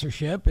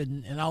sponsorship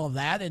and all of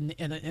that,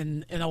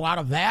 and a lot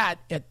of that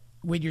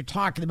when you're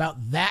talking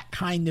about that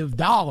kind of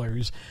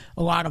dollars,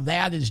 a lot of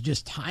that is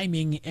just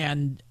timing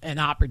and an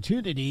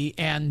opportunity,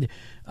 and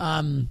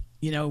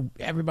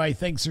everybody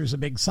thinks there's a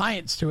big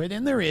science to it,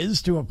 and there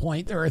is to a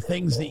point. There are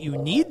things that you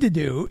need to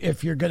do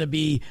if you're going to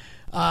be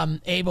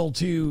able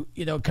to,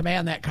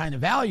 command that kind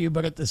of value.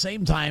 But at the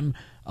same time,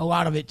 a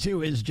lot of it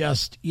too is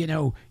just,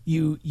 you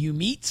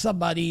meet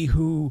somebody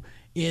who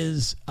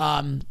is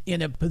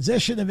in a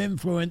position of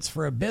influence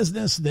for a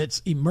business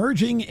that's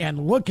emerging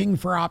and looking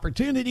for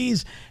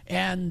opportunities,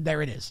 and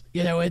there it is.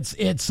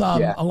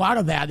 A lot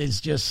of that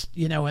is just,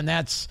 and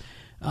that's.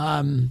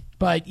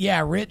 But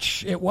yeah,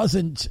 Rich, it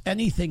wasn't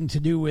anything to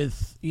do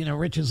with,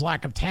 Rich's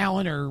lack of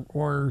talent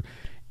or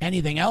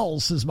anything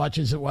else as much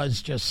as it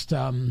was just,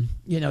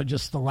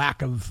 just the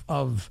lack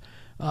of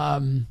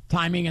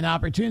timing and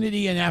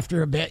opportunity. And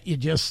after a bit, you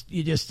just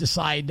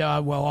decide,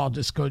 well, I'll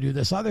just go do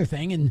this other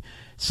thing. And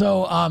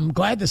so I'm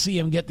glad to see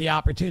him get the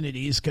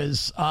opportunities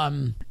because,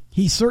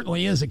 he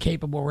certainly is a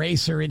capable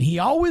racer, and he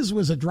always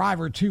was a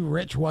driver too.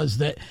 Rich was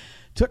that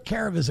took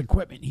care of his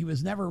equipment. He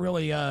was never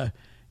really a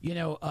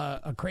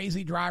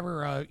crazy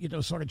driver,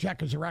 sort of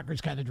checkers and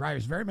records kind of driver.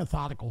 He's very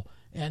methodical.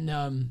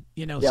 And,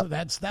 Yep. so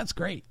that's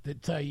great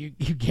that you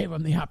gave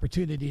him the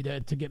opportunity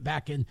to get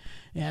back in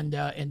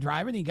and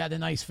drive it. He got a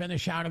nice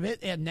finish out of it.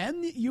 And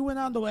then you went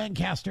on to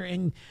Lancaster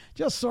and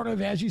just sort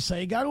of, as you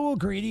say, got a little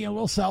greedy, a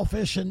little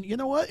selfish. And you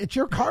know what? It's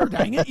your car,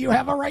 dang it. You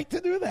have a right to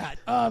do that.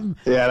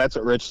 Yeah, that's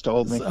what Rich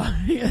told me.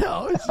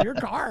 So, it's your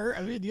car.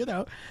 I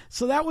mean,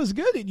 so that was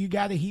good. And you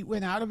got a heat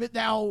win out of it.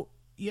 Now,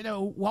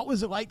 what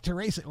was it like to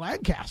race at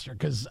Lancaster?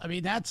 Because, I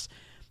mean, that's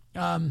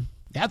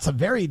a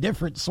very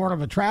different sort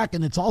of a track,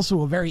 and it's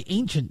also a very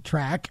ancient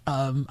track.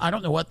 I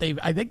don't know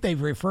I think they've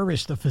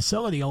refurbished the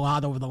facility a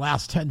lot over the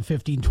last 10,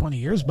 15, 20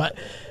 years, but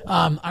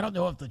I don't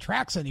know if the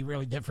track's any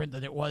really different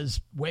than it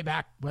was way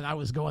back when I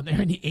was going there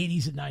in the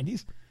 80s and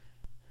 90s.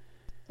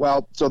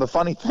 Well, so the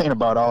funny thing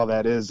about all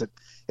that is that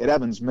at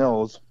Evans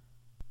Mills,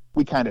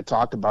 we kind of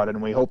talked about it,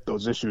 and we hoped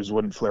those issues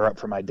wouldn't flare up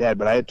for my dad.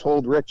 But I had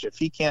told Rich, if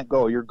he can't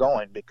go, you're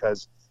going,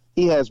 because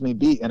he has me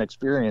beat in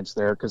experience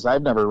there, because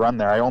I've never run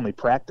there. I only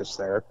practiced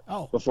there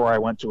before I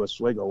went to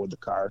Oswego with the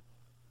car.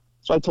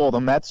 So I told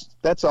him,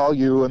 that's all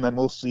you, and then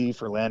we'll see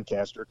for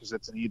Lancaster, because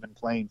it's an even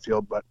playing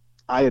field. But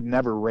I had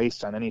never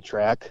raced on any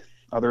track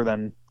other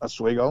than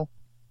Oswego,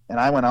 and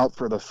I went out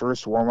for the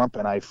first warm-up,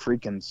 and I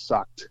freaking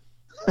sucked.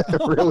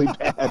 Really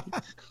bad.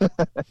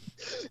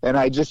 And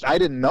I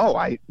didn't know.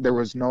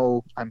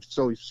 I'm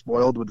so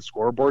spoiled with the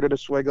scoreboard at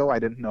Oswego. I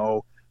didn't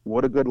know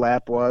what a good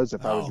lap was,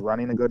 if I was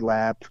running a good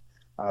lap.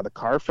 The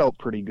car felt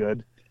pretty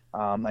good.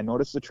 I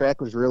noticed the track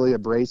was really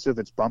abrasive.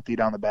 It's bumpy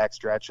down the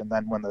backstretch, and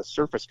then when the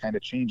surface kind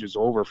of changes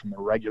over from the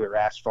regular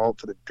asphalt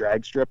to the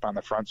drag strip on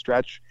the front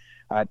stretch,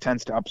 it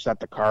tends to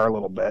upset the car a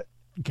little bit.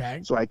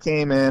 Okay. So I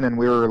came in, and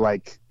we were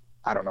like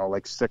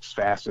 6th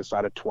fastest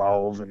out of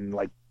 12, and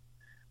like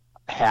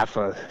half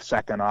a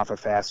second off a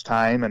fast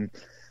time. And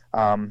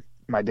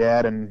my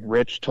dad and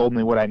Rich told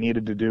me what I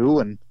needed to do,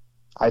 and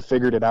I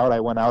figured it out. I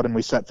went out and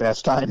we set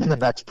fast time in the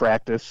next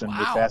practice, and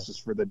were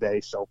fastest for the day,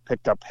 so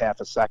picked up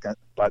half a second.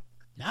 But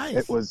nice.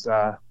 It was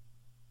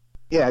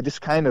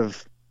just kind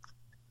of,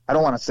 I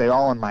don't want to say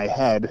all in my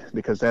head,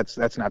 because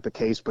that's not the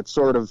case, but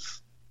sort of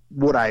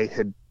what I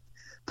had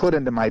put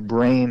into my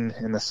brain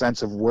in the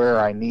sense of where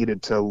I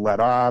needed to let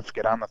off,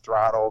 get on the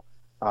throttle.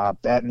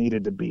 That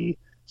needed to be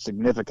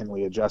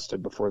significantly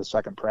adjusted before the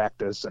second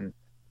practice, and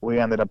we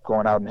ended up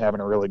going out and having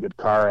a really good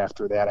car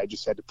after that. I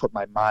just had to put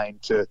my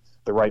mind to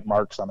the right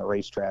marks on the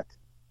racetrack.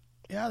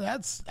 Yeah,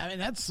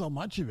 that's so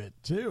much of it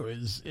too,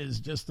 is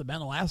just the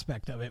mental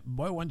aspect of it.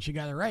 Boy, once you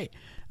got it right.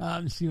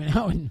 So you went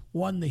out and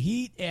won the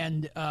heat,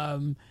 and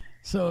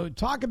so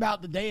talk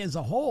about the day as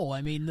a whole.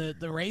 I mean,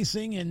 the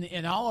racing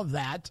and all of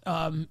that.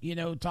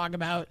 Talk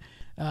about.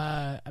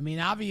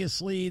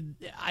 Obviously,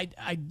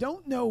 I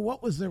don't know,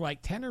 what was there,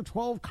 like 10 or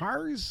 12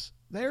 cars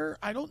there?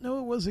 I don't know.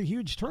 It was a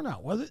huge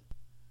turnout, was it?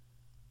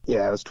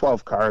 Yeah, it was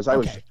 12 cars. I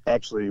was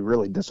actually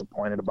really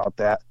disappointed about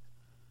that.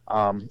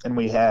 And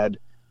we had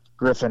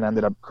Griffin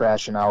ended up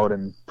crashing out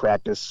in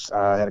practice,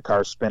 had a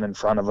car spin in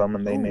front of him,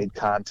 and they made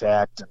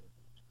contact.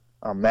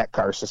 And that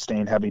car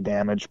sustained heavy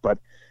damage. But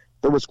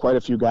there was quite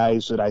a few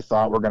guys that I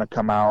thought were going to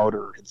come out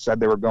or had said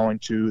they were going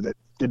to that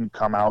didn't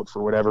come out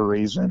for whatever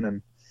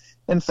reason.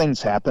 And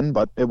things happen,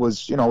 but it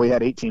was, we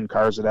had 18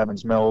 cars at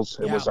Evans Mills.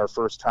 It was our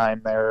first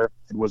time there.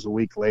 It was a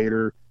week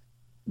later.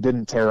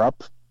 Didn't tear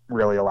up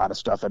really a lot of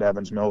stuff at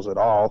Evans Mills at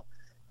all.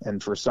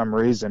 And for some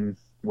reason,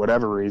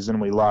 whatever reason,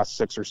 we lost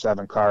 6 or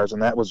 7 cars.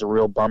 And that was a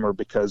real bummer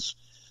because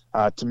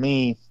to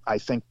me, I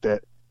think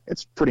that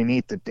it's pretty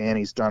neat that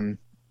Danny's done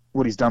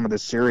what he's done with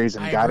this series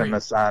and gotten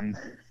us on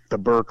the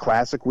Burr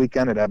Classic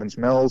weekend at Evans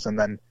Mills and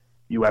then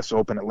U.S.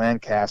 Open at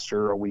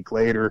Lancaster a week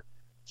later.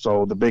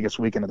 So the biggest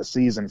weekend of the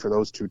season for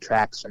those 2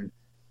 tracks. And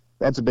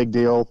that's a big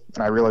deal.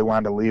 And I really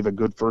wanted to leave a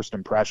good first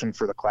impression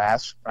for the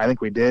class. I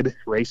think we did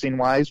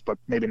racing-wise, but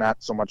maybe not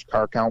so much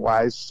car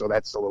count-wise. So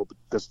that's a little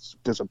bit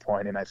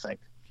disappointing, I think.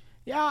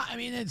 Yeah, I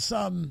mean, it's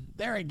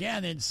there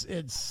again,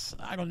 it's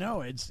I don't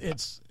know.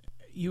 It's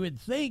you would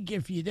think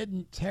if you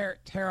didn't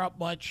tear up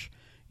much,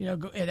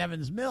 at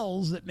Evans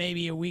Mills, that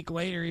maybe a week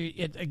later,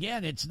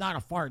 it's not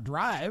a far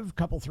drive,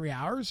 couple 3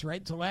 hours,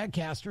 right, to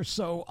Lancaster.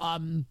 So,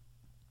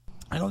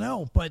 I don't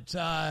know, but,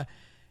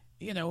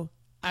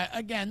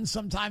 again,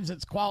 sometimes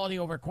it's quality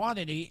over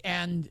quantity,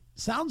 and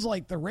sounds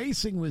like the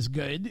racing was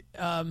good.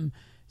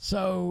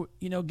 So,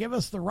 give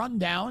us the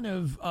rundown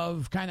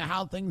of kind of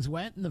how things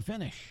went in the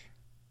finish.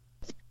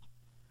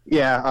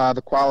 Yeah,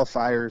 the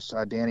qualifiers,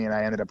 Danny and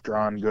I ended up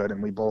drawing good,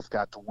 and we both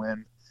got to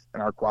win in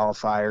our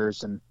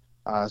qualifiers. And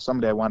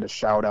somebody I wanted to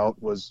shout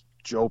out was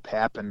Joe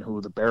Pappin,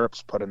 who the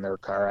Barrops put in their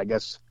car. I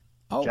guess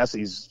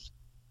Jesse's...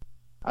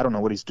 I don't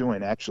know what he's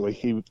doing, actually.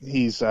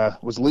 He's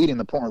was leading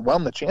the point. Well,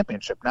 in the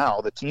championship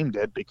now, the team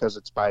did, because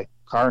it's by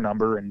car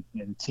number and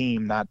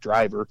team, not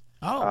driver,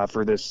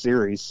 for this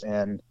series.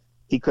 And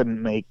he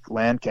couldn't make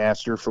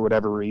Lancaster for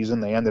whatever reason.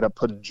 They ended up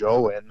putting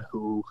Joe in,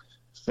 who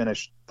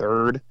finished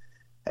 3rd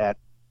at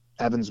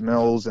Evans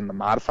Mills in the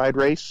modified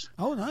race.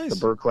 Oh, nice. The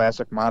Burr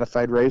Classic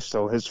modified race,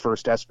 so his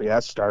first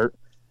SBS start.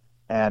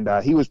 And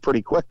he was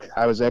pretty quick.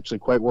 I was actually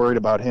quite worried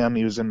about him.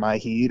 He was in my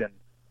heat,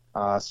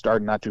 and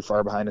started not too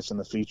far behind us in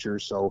the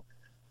features, so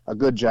a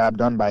good job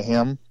done by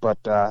him. But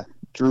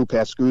Drew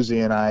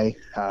Pascuzzi and I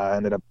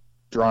ended up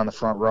drawing the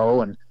front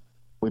row, and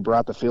we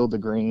brought the field to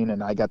green,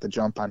 and I got the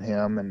jump on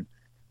him and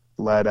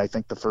led, I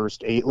think, the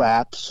first 8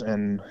 laps,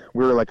 and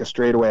we were like a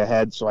straightaway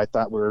ahead, so I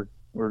thought we were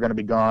going to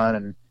be gone,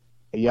 and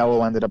a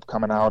yellow ended up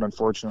coming out,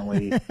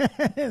 unfortunately.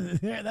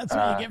 That's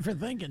what you get for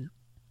thinking.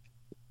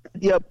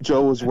 Yep,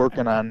 Joe was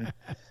working on,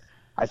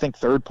 I think,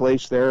 3rd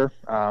place there.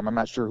 I'm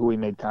not sure who he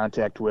made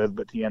contact with,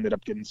 but he ended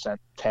up getting sent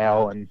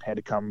tail and had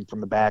to come from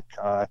the back.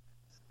 I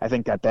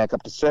think got back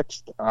up to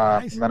 6th.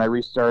 Nice. And then I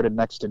restarted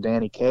next to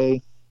Danny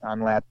K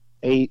on lap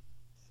 8.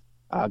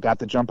 Got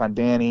the jump on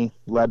Danny,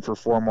 led for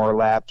 4 more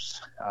laps.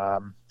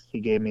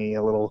 He gave me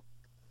a little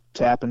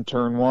tap in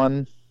turn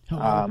 1.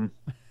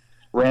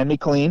 Ran me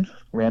clean.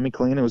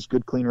 It was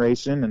good, clean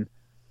racing.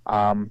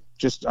 And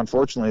just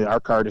unfortunately, our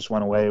car just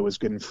went away. It was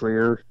getting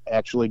freer,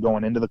 actually,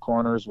 going into the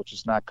corners, which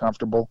is not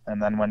comfortable.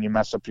 And then when you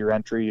mess up your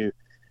entry,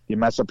 you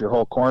mess up your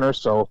whole corner.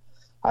 So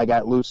I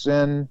got loose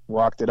in,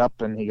 walked it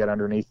up, and he got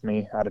underneath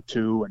me out of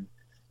 2. And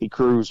he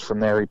cruised from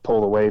there. He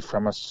pulled away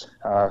from us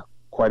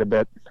quite a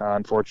bit.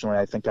 Unfortunately,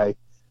 I think I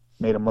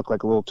made him look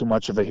like a little too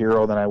much of a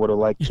hero than I would have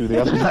liked to the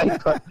other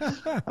night.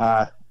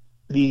 But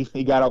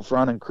he got out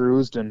front and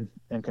cruised, and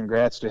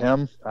congrats to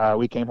him.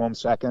 We came home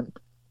 2nd.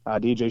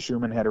 DJ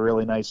Schumann had a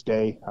really nice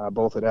day,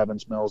 both at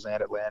Evans Mills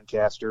and at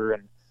Lancaster,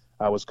 and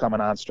was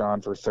coming on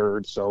strong for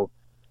 3rd, so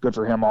good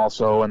for him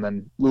also. And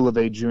then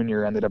Lulave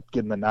Jr. ended up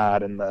getting the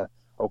nod in the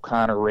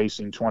O'Connor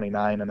Racing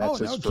 29, and that's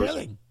his first.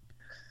 Kidding.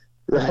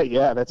 Right,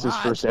 yeah, that's his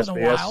first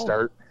SBS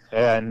start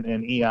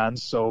in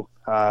eons. So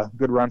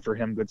good run for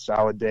him, good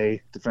solid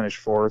day to finish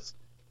 4th.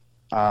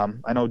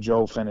 I know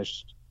Joe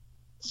finished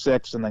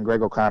 6th, and then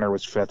Greg O'Connor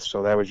was 5th,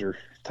 so that was your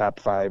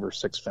top 5 or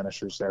 6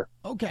 finishers there.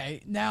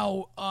 Okay.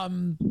 Now,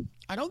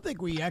 I don't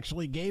think we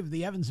actually gave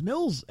the Evans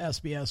Mills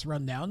SBS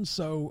rundown,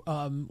 so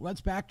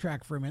let's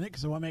backtrack for a minute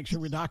because I want to make sure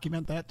we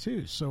document that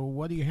too. So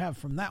what do you have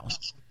from that one?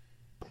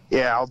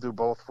 Yeah, I'll do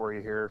both for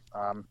you here.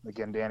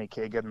 Again, Danny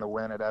K getting the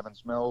win at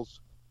Evans Mills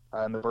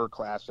in the Burr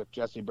Classic.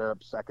 Jesse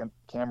Barrett 2nd.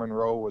 Cameron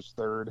Rowe was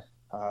 3rd.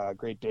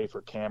 Great day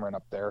for Cameron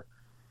up there.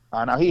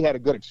 Now, he had a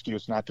good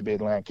excuse not to be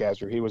at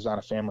Lancaster. He was on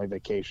a family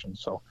vacation,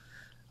 so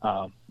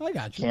I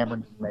got you.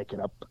 Cameron didn't make it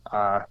up.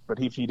 But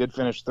he did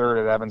finish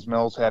 3rd at Evans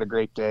Mills, had a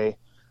great day.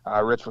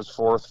 Rich was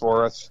 4th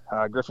for us.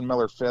 Griffin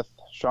Miller 5th,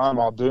 Sean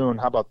Muldoon.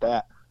 How about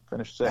that?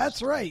 Finished 6th.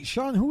 That's right.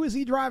 Sean, who is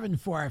he driving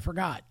for? I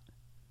forgot.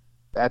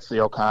 That's the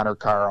O'Connor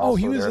car. Also,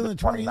 he was in the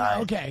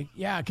 29. Okay,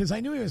 yeah, because I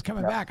knew he was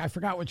coming back. I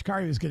forgot which car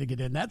he was going to get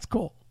in. That's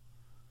cool.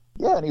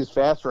 Yeah, and he was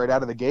fast right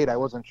out of the gate. I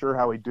wasn't sure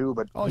how he'd do,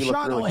 but he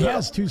Sean really only good.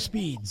 has 2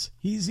 speeds.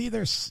 He's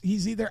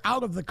either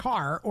out of the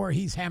car or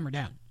he's hammered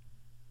down.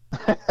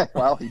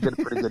 Well, he did a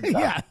pretty good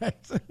job.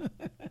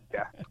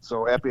 Yeah.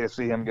 So happy to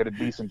see him get a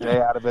decent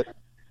day out of it.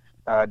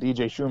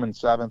 DJ Schumann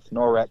 7th,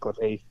 Noah Ratcliffe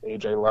 8th,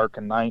 AJ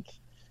Larkin 9th,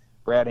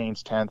 Brad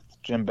Haynes 10th,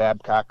 Jim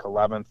Babcock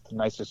 11th.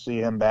 Nice to see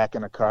him back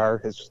in a car,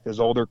 his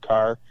older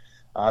car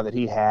that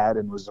he had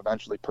and was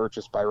eventually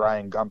purchased by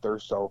Ryan Gunther.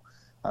 So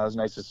it was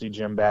nice to see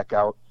Jim back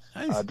out.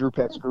 Nice. Drew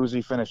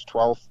Pascuzzi finished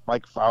 12th.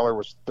 Mike Fowler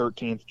was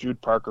 13th.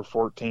 Jude Parker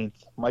 14th.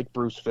 Mike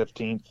Bruce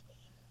 15th.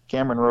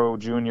 Cameron Rowe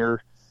Jr.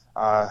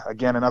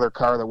 Again, another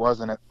car that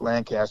wasn't at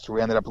Lancaster.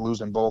 We ended up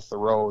losing both the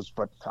rows,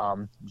 but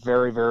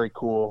very, very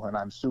cool. And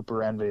I'm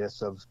super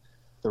envious of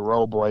the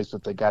Rowe boys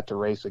that they got to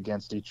race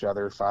against each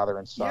other, father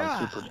and son.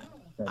 Yeah.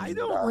 And, I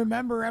don't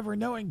remember ever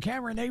knowing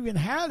Cameron even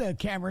had a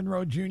Cameron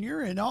Rowe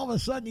Jr. and all of a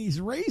sudden he's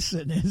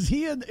racing. Is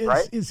he?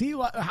 Right? Is he?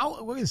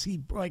 What is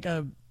he, like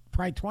a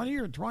probably 20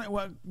 or 20?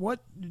 What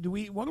do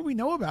we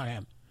know about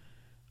him?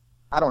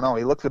 I don't know.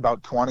 He looks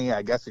about 20.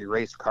 I guess he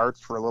raced karts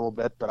for a little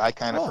bit, but I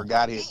kind of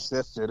forgot he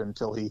existed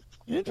until he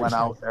went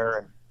out there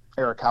and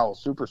Eric Howell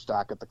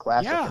Superstock at the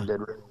Classic and did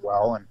really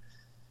well, and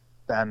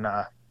then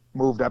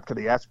moved up to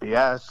the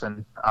SBS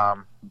and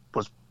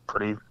was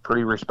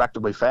pretty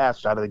respectably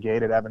fast out of the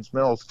gate at Evans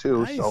Mills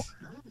too. Nice. So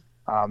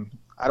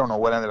I don't know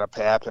what ended up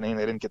happening.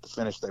 They didn't get the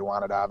finish they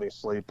wanted,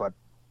 obviously, but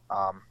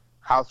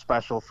how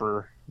special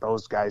for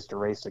those guys to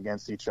race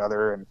against each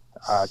other. And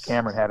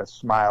Cameron had a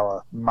smile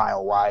a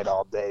mile wide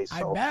all day.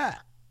 So I bet.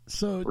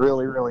 So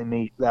really, really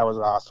neat. That was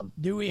awesome.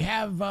 Do we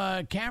have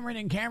Cameron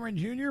and Cameron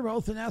Jr.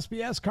 both in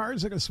SBS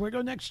cars at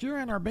Oswego next year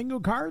on our bingo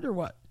card or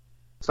what?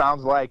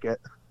 Sounds like it.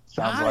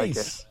 Sounds like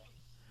Nice. it.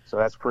 So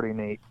that's pretty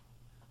neat.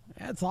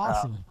 That's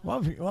awesome.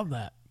 Love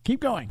that.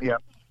 Keep going.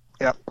 Yep.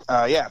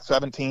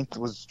 17th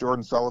was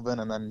Jordan Sullivan,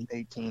 and then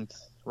 18th,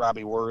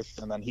 Robbie Worth,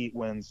 and then heat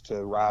wins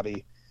to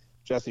Robbie,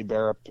 Jesse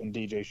Barrett, and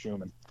DJ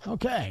Schumann.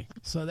 Okay,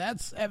 so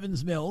that's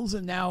Evans Mills,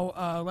 and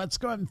now let's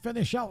go ahead and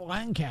finish out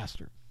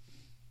Lancaster.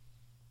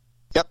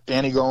 Yep,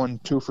 Danny going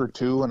 2 for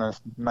 2, and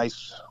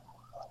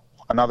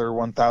another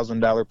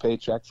 $1,000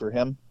 paycheck for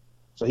him.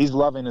 So he's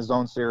loving his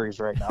own series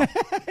right now.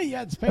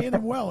 Yeah, it's paying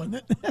him well, isn't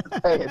it?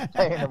 It's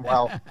paying him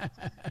well.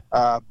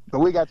 But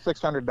we got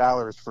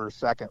 $600 for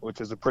second,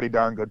 which is a pretty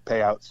darn good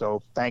payout.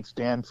 So thanks,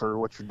 Dan, for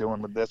what you're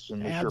doing with this.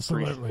 And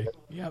Absolutely. Sure appreciate it.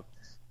 Yep.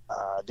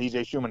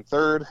 DJ Schumann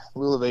 3rd,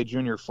 Lulave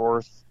Jr.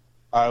 4th.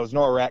 It was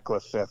Noah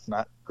Ratcliffe 5th,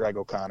 not Greg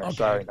O'Connor. Okay.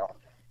 Sorry, Noah.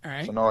 All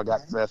right. So Noah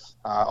got 5th.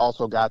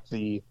 Also got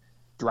the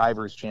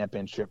Drivers'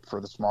 Championship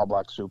for the Small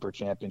Block Super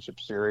Championship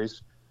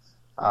Series.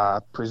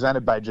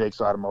 Presented by Jake's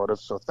Automotive,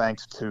 so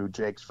thanks to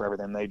Jake's for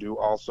everything they do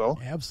also.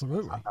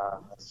 Absolutely.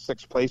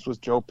 6th place was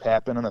Joe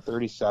Pappin in a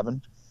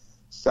 37.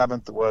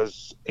 7th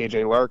was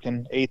AJ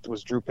Larkin. 8th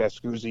was Drew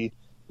Pascuzzi.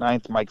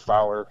 9th, Mike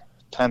Fowler.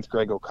 10th,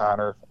 Greg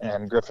O'Connor.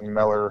 And Griffin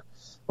Miller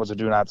was a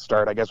do not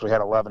start. I guess we had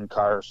 11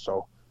 cars,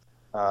 so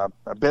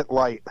a bit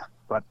light,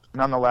 but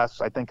nonetheless,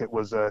 I think it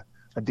was a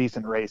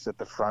decent race at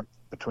the front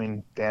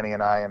between Danny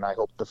and I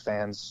hope the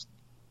fans,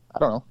 I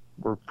don't know,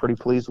 we're pretty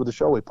pleased with the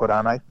show we put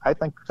on. I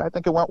think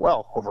it went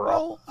well overall.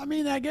 Well, I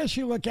mean, I guess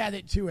you look at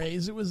it two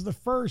ways. It was the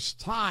first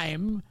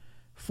time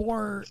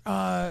for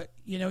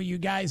you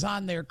guys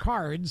on their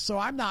cards, so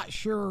I'm not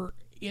sure,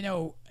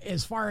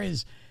 as far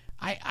as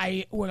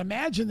I would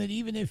imagine that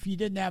even if you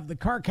didn't have the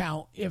car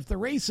count, if the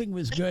racing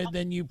was good,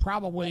 then you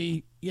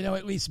probably,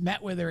 at least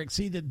met with or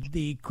exceeded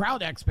the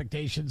crowd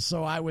expectations.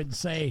 So I would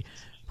say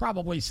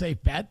probably safe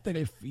bet that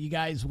if you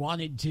guys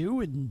wanted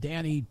to and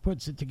Danny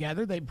puts it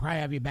together, they'd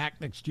probably have you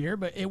back next year.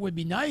 But it would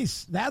be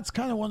nice. That's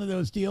kind of one of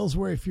those deals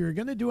where if you're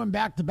going to do them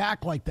back to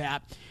back like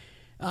that,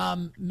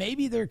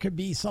 maybe there could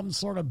be some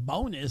sort of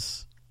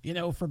bonus,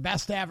 for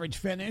best average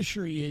finish,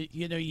 or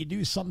you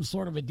do some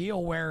sort of a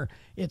deal where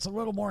it's a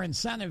little more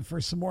incentive for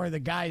some more of the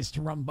guys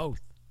to run both.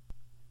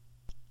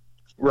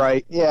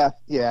 Right. Yeah.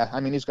 I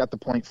mean, he's got the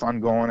point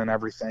fund going and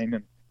everything,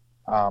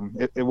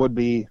 and it would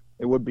be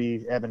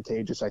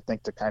advantageous, I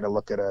think, to kind of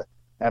look at a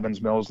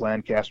Evans Mills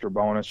Lancaster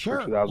bonus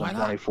for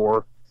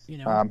 2024.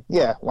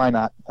 Yeah, why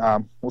not?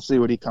 We'll see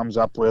what he comes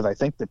up with. I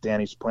think that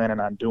Danny's planning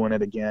on doing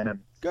it again, and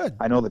good.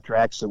 I know the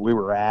tracks that we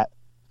were at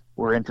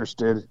were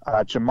interested.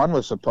 Chamun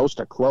was supposed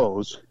to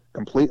close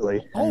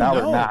completely, and now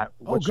they're not,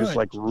 which is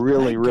like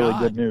really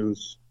good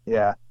news.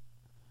 Yeah.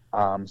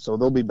 So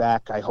they'll be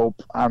back, I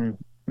hope, on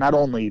not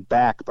only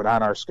back, but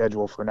on our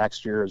schedule for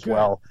next year as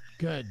well.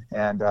 Good.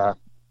 And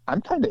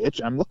I'm kind of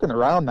itching. I'm looking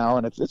around now,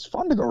 and it's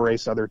fun to go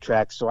race other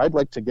tracks. So I'd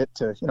like to get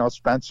to,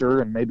 Spencer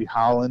and maybe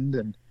Holland,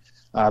 and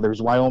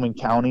there's Wyoming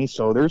County.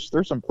 So there's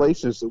some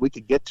places that we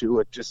could get to.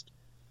 It just,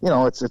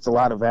 it's a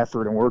lot of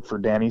effort and work for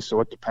Danny. So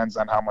it depends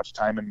on how much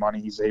time and money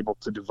he's able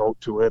to devote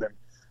to it. And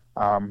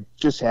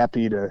just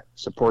happy to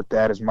support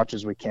that as much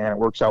as we can. It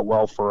works out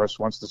well for us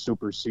once the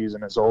super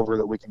season is over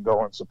that we can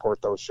go and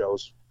support those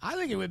shows. I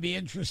think it would be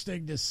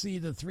interesting to see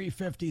the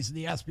 350s and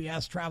the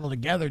SBS travel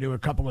together to a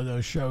couple of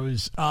those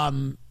shows.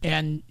 And,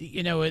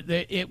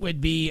 it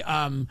would be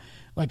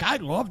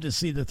I'd love to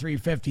see the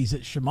 350s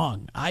at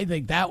Chemung. I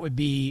think that would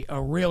be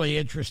a really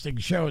interesting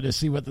show to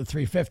see what the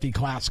 350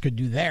 class could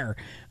do there.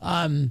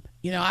 I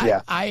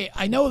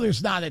know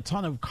there's not a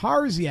ton of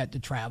cars yet to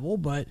travel,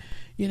 but,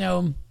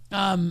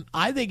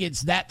 I think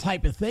it's that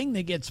type of thing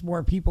that gets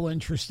more people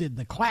interested in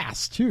the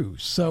class, too.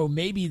 So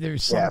maybe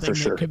there's something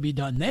that could be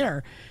done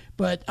there.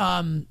 But,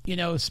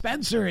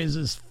 Spencer is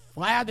as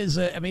flat as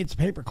it's a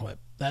paperclip.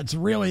 That's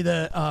really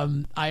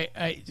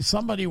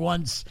somebody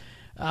once,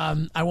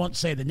 I won't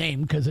say the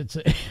name because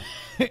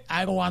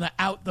I don't want to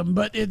out them,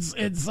 but it's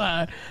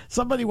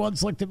somebody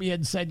once looked at me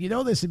and said,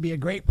 this would be a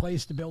great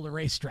place to build a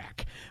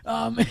racetrack.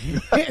 And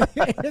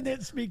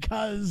it's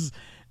because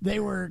they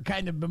were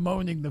kind of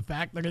bemoaning the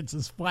fact that it's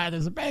as flat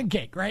as a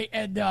pancake, right?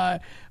 And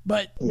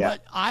but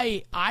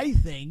I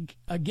think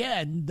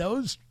again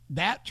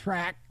that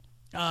track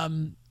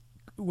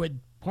would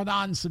put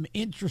on some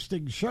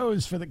interesting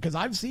shows because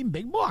I've seen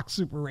big block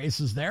super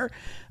races there.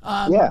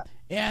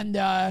 And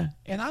I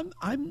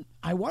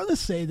want to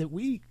say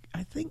that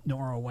I think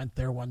Nora went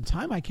there one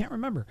time. I can't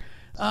remember.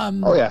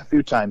 A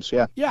few times.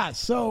 Yeah. Yeah.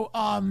 So,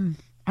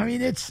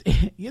 it's,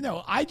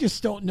 I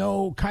just don't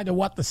know kind of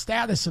what the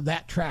status of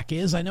that track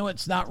is. I know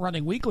it's not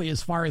running weekly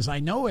as far as I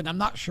know, and I'm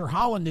not sure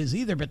Holland is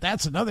either, but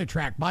that's another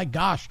track. My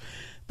gosh,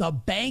 the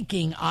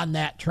banking on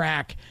that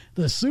track,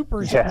 the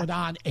Supers put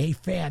on a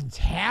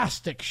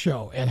fantastic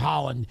show at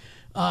Holland.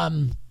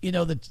 The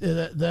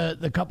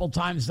couple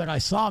times that I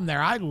saw them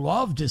there, I'd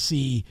love to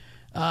see.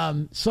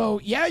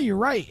 You're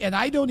right. And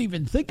I don't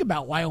even think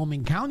about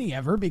Wyoming County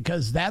ever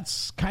because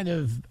that's kind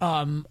of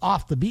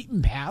off the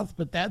beaten path,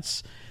 but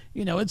that's,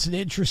 it's an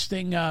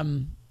interesting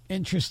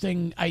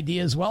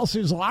idea as well. So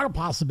there's a lot of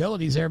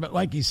possibilities there, but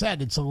like you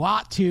said, it's a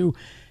lot to,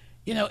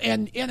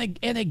 and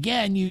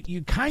again,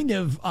 you kind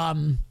of,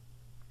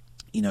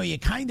 you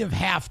kind of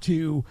have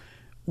to,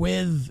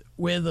 with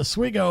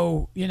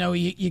Oswego,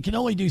 you can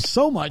only do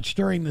so much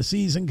during the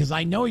season because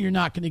I know you're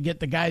not going to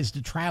get the guys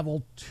to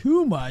travel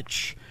too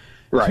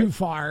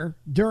far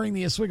during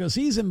the Oswego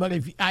season. But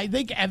I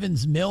think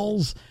Evans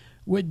Mills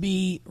would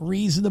be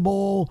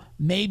reasonable,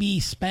 maybe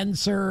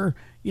Spencer,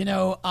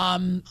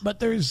 but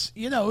there's,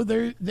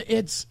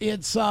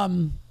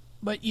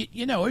 but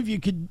if you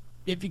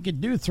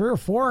could do 3 or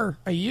 4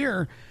 a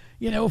year,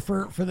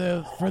 for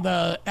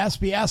the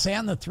SBS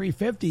and the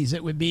 350s,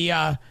 it would be,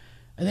 I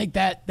think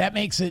that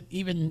makes it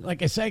even,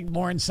 like I said,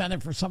 more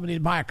incentive for somebody to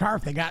buy a car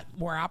if they got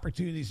more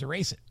opportunities to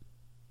race it.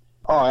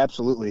 Oh,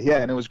 absolutely. Yeah,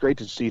 and it was great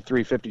to see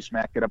 350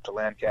 Smack get up to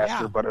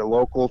Lancaster, but a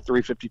local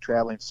 350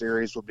 traveling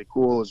series would be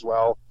cool as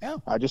well. Yeah.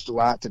 Just a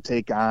lot to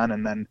take on.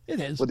 And then it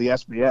is. With the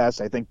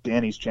SBS, I think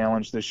Danny's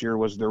challenge this year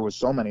was there was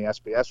so many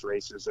SBS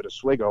races at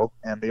Oswego,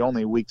 and the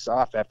only weeks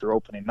off after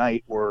opening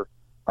night were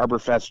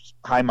Arborfest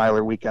High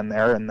Miler weekend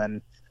there, and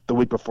then the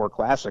week before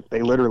Classic.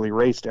 They literally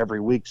raced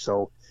every week,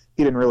 so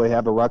he didn't really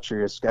have the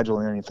luxury of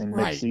scheduling anything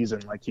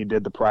mid-season like he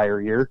did the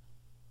prior year.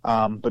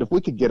 But if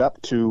we could get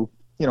up to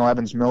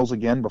Evans Mills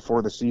again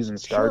before the season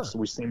starts.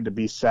 We seem to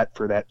be set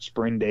for that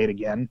spring date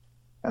again.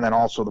 And then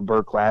also the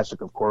Burr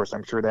Classic, of course.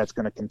 I'm sure that's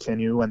going to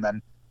continue. And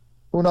then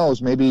who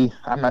knows, maybe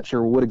I'm not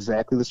sure what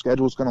exactly the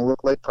schedule is going to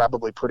look like.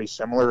 Probably pretty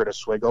similar at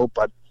Oswego,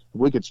 but if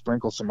we could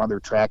sprinkle some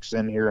other tracks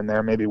in here and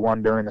there, maybe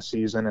one during the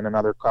season and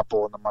another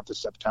couple in the month of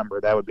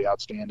September, that would be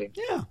outstanding.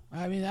 Yeah,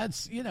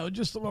 that's,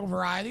 just a little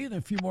variety and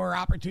a few more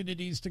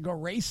opportunities to go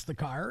race the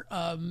car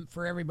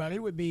for everybody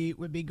would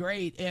be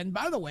great. And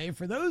by the way,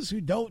 for those who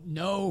don't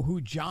know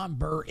who John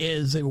Burr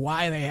is and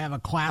why they have a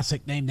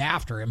classic named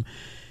after him,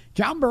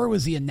 John Burr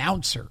was the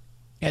announcer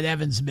at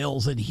Evans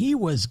Mills, and he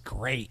was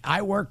great.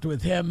 I worked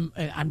with him,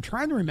 and I'm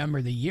trying to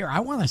remember the year. I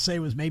want to say it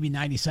was maybe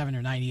 97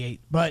 or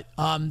 98. But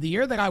the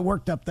year that I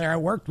worked up there, I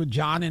worked with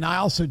John, and I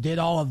also did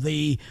all of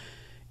the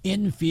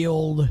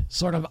infield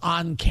sort of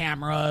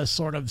on-camera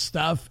sort of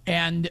stuff,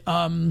 and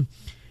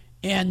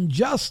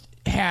just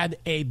had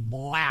a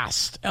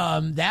blast.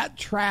 That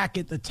track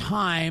at the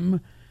time,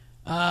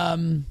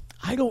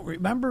 I don't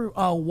remember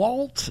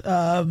Walt.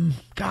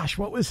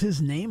 What was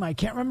his name? I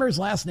can't remember his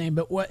last name,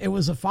 but it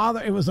was a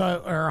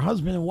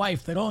husband and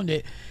wife that owned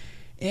it,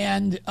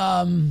 and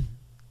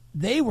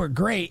they were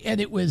great,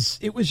 and it was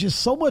just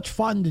so much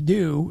fun to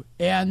do,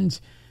 and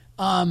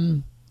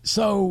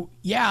so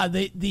yeah,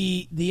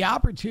 the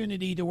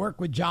opportunity to work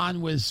with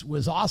John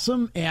was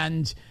awesome,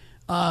 and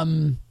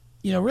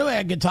really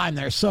had a good time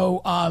there.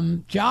 So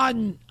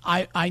John,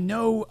 I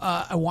know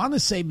I want to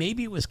say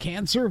maybe it was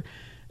cancer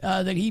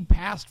that he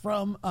passed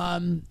from,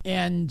 but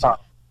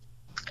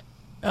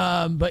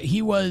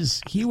he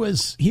was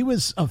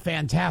a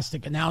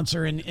fantastic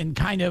announcer and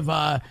kind of,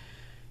 I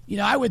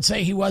would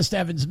say he was to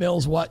Evans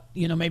Mills what,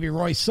 maybe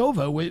Roy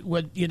Silva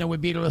would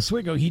be to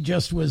Oswego. He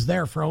just was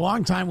there for a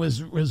long time,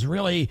 was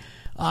really,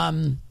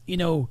 part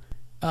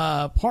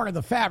of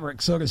the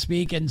fabric, so to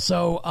speak. And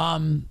so,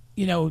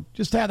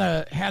 just had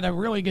a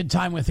really good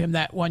time with him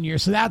that one year.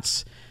 So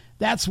that's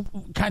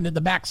kind of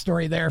the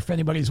backstory there. If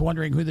anybody's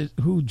wondering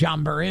who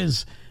John Burr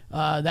is,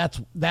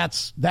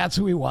 that's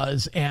who he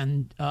was,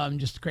 and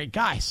just a great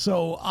guy.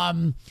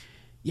 So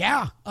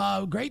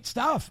great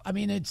stuff. I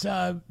mean, it's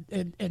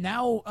and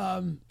now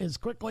as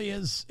quickly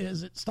as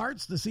it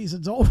starts, the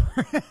season's over.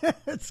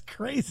 It's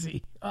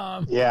crazy.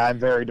 I'm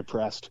very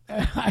depressed.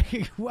 I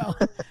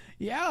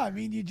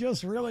mean, you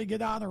just really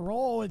get on a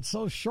roll. It's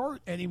so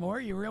short anymore.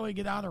 You really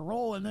get on a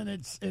roll, and then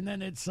it's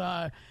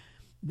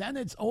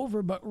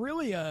over. But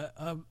really,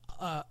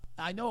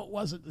 I know it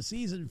wasn't the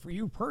season for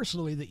you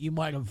personally that you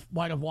might have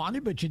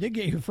wanted, but you did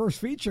get your first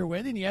feature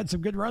win, and you had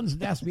some good runs in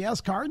the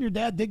SBS car, and your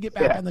dad did get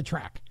back on the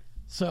track.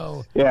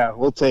 So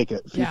we'll take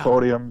it. A few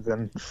podiums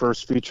and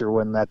first feature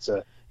win. That's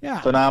a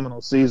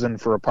phenomenal season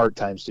for a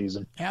part-time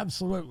season.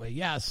 Absolutely,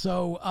 yeah.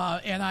 So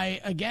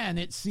and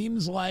it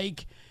seems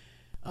like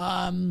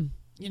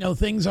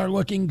things are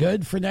looking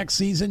good for next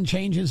season.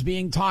 Changes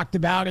being talked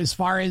about as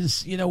far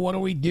as what do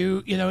we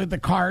do, the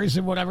cars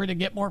and whatever to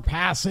get more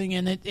passing,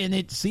 and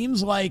it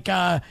seems like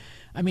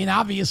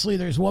obviously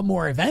there's one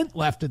more event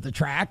left at the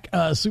track,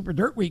 Super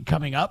Dirt Week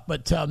coming up,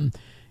 but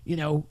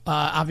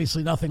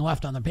obviously nothing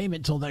left on the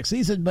pavement until next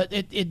season, but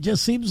it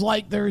just seems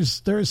like there's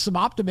some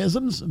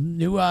optimisms.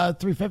 New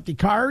 350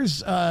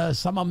 cars,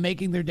 some of them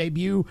making their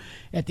debut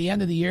at the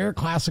end of the year,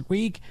 Classic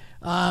Week,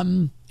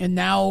 and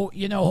now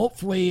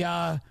hopefully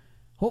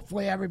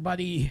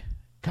everybody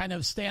kind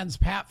of stands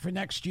pat for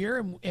next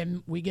year,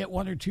 and we get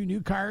one or two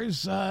new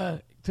cars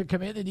to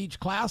come in each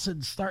class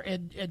and start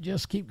and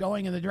just keep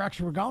going in the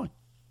direction we're going.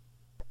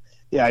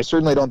 Yeah, I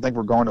certainly don't think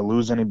we're going to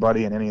lose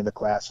anybody in any of the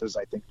classes.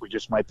 I think we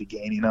just might be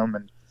gaining them,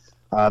 and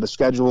the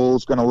schedule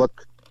is going to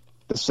look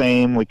the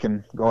same. We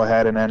can go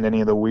ahead and end any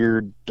of the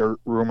weird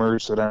dirt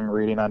rumors that I'm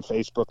reading on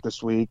Facebook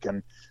this week,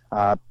 and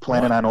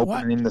planning on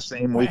opening the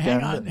same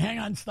weekend. Hang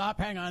on.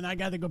 I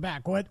got to go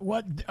back. What?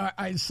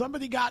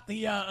 Somebody got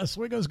the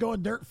Oswego's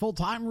going dirt full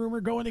time rumor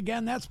going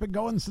again? That's been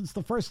going since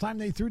the first time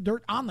they threw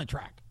dirt on the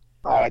track.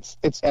 Oh, it's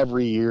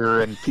every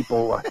year, and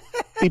people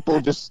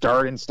just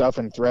starting stuff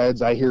in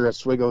threads. I hear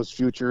Oswego's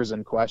futures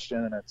in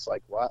question, and it's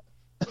like, what?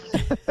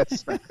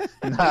 That's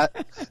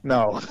not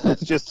no.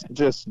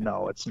 Just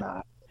no, it's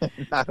not.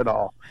 Not at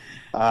all.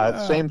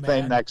 Same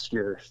thing next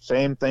year.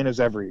 Same thing as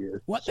every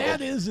year. What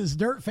that is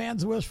dirt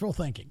fans' wishful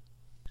thinking.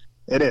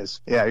 It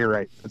is. Yeah, you're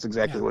right. That's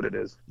exactly what it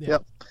is. Yeah.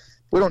 Yep.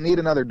 We don't need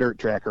another dirt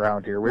track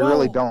around here. We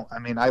really don't. I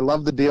mean, I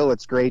love the deal.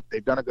 It's great.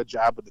 They've done a good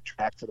job with the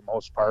track for the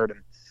most part, and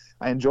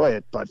I enjoy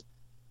it. But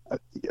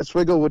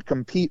Oswego would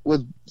compete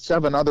with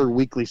 7 other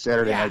weekly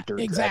Saturday night dirt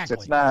tracks.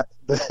 It's not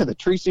the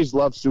Treacy's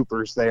love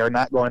supers. They are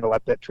not going to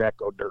let that track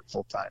go dirt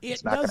full time.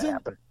 It's not going to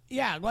happen.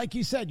 Yeah, like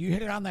you said, you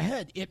hit it on the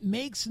head. It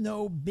makes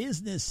no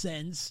business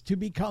sense to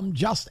become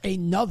just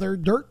another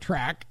dirt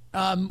track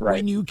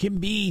when you can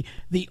be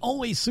the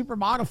only super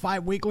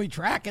modified weekly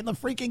track in the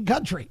freaking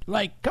country.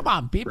 Like, come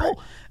on, people.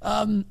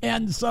 Right.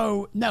 And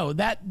so, no,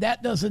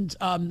 that doesn't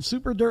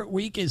Super Dirt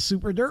Week is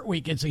Super Dirt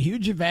Week. It's a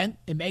huge event.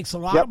 It makes a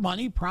lot of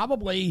money,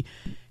 probably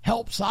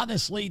helps,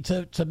 honestly,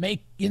 to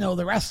make,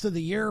 the rest of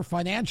the year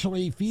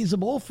financially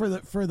feasible for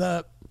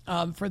the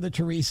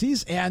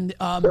Teresis. And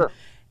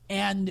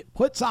and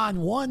puts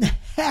on one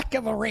heck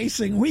of a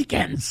racing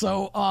weekend.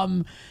 So,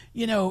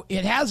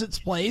 it has its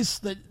place.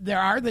 That there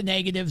are the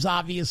negatives,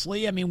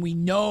 obviously. I mean, we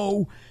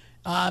know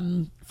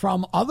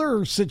from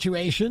other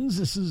situations,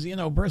 this is,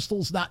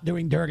 Bristol's not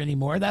doing dirt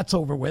anymore. That's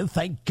over with,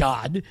 thank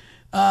God.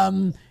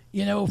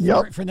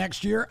 For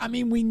next year. I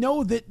mean, we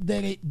know that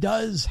it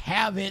does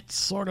have its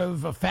sort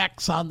of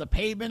effects on the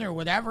pavement or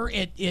whatever.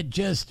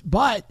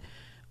 But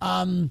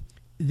in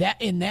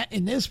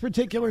this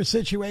particular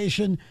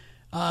situation,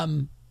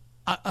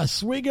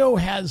 Oswego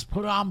has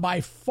put on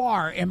by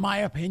far, in my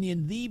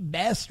opinion, the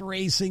best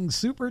racing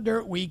Super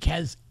Dirt Week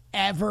has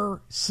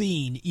ever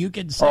seen. You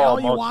can say all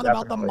you want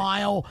about the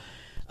mile,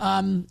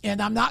 and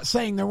I'm not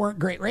saying there weren't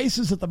great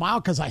races at the mile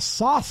because I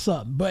saw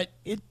some, but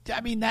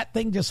that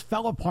thing just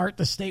fell apart.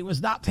 The state was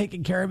not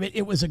taking care of it.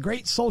 It was a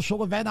great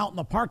social event out in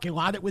the parking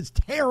lot. It was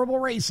terrible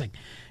racing,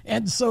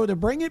 and so to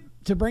bring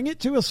it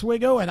to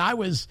Oswego, and I'll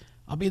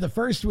be the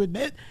first to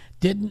admit,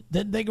 didn't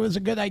think it was a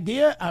good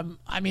idea.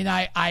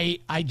 I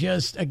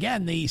just,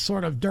 again, the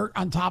sort of dirt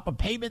on top of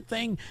pavement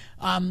thing.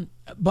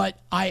 But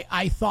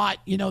I thought,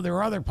 there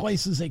were other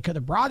places they could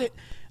have brought it.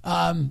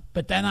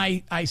 But then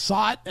I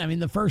saw it. I mean,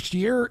 the first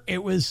year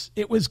it was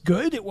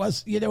good. It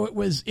was,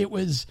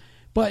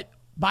 but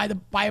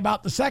by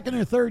about the second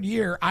or third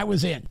year, I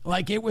was in.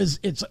 Like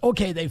it's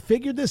okay. They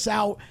figured this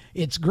out.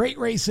 It's great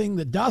racing.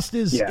 The dust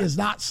is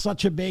not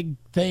such a big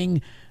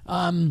thing.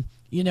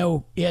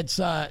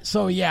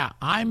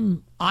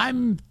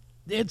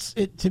 It's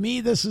to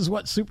me, this is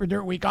what Super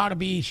Dirt Week ought to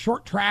be.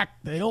 Short track.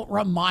 They don't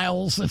run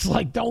miles. It's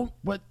like, don't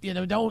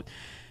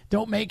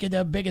make it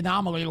a big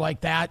anomaly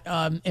like that,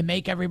 and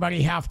make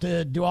everybody have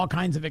to do all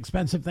kinds of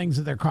expensive things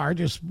with their car.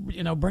 Just,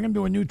 bring them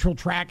to a neutral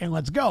track and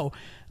let's go.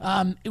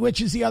 Which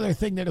is the other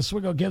thing that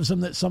Oswego gives them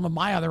that some of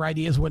my other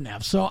ideas wouldn't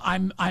have. So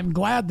I'm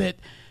glad that,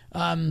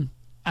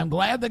 I'm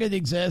glad that it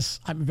exists.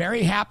 I'm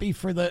very happy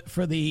for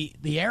the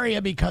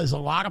area because a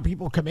lot of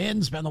people come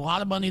in, spend a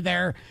lot of money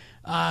there,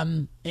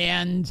 and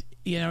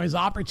there's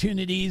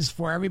opportunities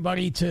for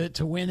everybody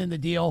to win in the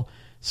deal.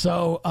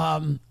 So,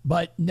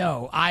 but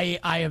no, I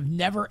have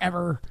never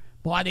ever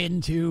bought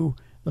into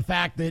the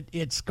fact that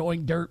it's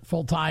going dirt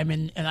full time,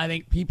 and I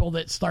think people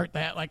that start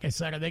that, like I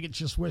said, I think it's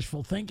just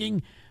wishful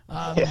thinking,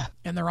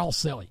 and they're all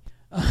silly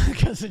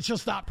because it's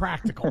just not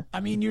practical. I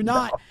mean, you're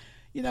not.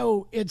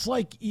 It's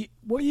like,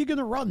 what are you going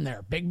to run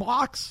there? Big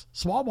blocks?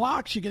 Small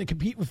blocks? You're going to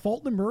compete with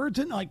Fulton and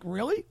Brewerton? Like,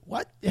 really?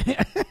 What?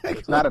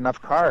 There's not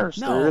enough cars.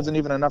 No. There isn't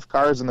even enough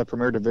cars in the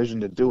Premier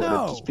Division to do it.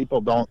 It's just people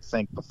don't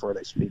think before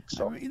they speak.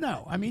 So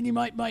I mean, you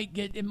might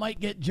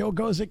get Joe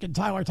Gozick and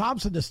Tyler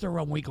Thompson to still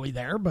run weekly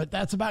there, but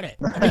that's about it.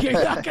 I mean,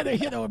 you're not going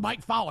to,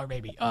 Mike Fowler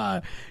maybe.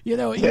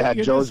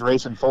 Joe's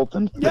racing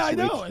Fulton. Yeah, I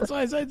know.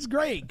 It's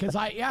great because we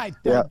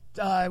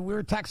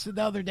were texting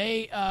the other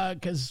day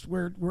because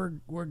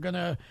we're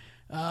gonna.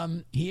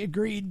 He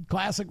agreed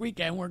classic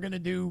weekend.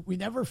 We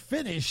never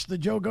finished the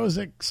Joe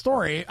Gozick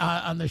story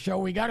on the show.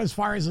 We got as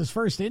far as his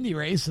first Indy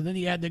race, and then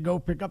he had to go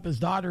pick up his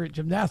daughter at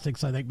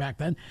gymnastics, I think, back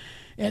then.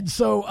 And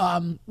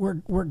so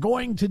we're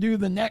going to do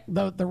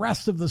the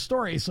rest of the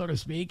story, so to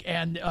speak,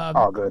 and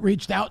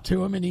reached out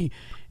to him, and he's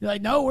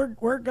like, no,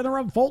 we're going to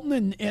run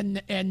Fulton,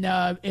 and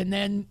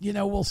then,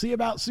 we'll see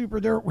about Super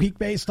Dirt Week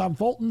based on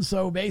Fulton.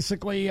 So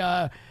basically,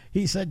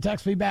 he said,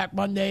 text me back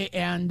Monday,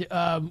 and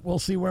we'll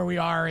see where we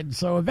are. And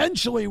so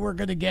eventually we're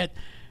going to get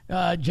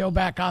Joe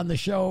back on the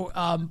show.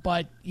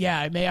 But, yeah,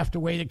 I may have to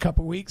wait a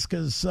couple weeks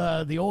because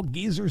the old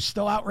geezer's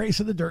still out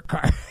racing the dirt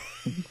car.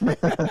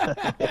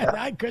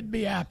 I couldn't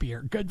be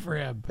happier. Good for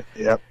him.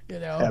 Yep,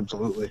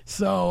 absolutely.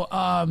 So,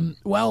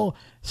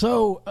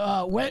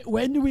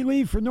 when do we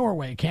leave for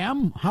Norway,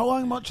 Cam?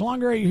 Much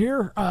longer are you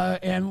here?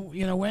 And,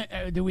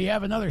 when do we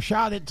have another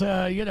shot at,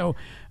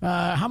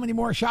 how many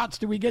more shots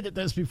do we get at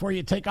this before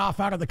you take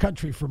off out of the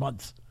country for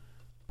months?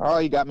 Oh,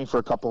 you got me for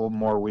a couple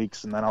more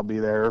weeks, and then I'll be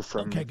there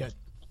from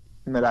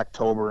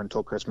mid-October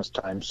until Christmas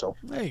time. So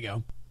there you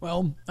go.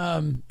 Well,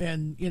 I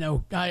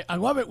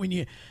love it when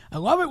you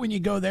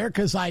go there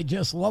because I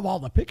just love all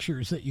the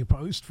pictures that you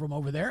post from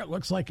over there. It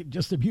looks like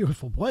just a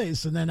beautiful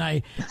place, and then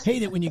I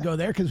hate it when you go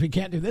there because we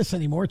can't do this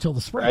anymore till the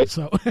spring. Right.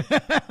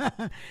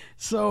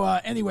 So,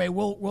 anyway,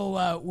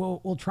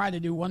 we'll try to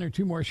do one or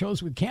two more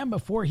shows with Cam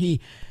before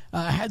he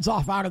heads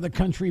off out of the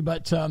country,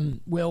 but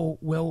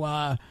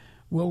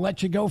we'll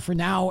let you go for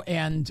now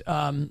and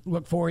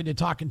look forward to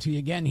talking to you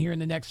again here in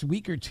the next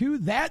week or two.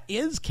 That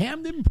is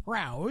Camden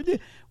Proud.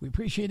 We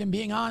appreciate him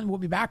being on. We'll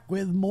be back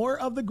with more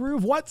of The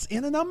Groove. What's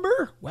in a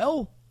number?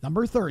 Well,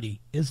 number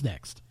 30 is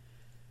next.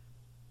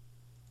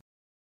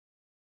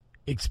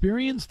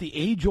 Experience the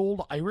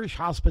age-old Irish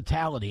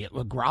hospitality at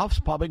LaGroff's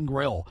Pub and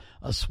Grill,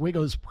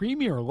 Oswego's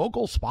premier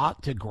local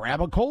spot to grab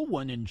a cold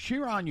one and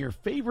cheer on your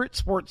favorite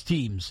sports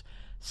teams.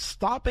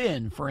 Stop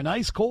in for an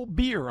ice cold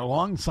beer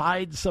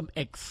alongside some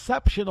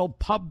exceptional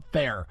pub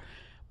fare.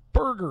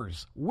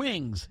 Burgers,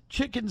 wings,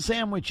 chicken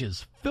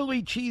sandwiches,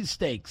 Philly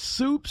cheesesteaks,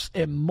 soups,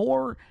 and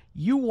more.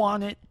 You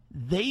want it,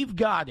 they've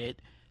got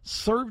it.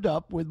 Served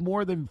up with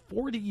more than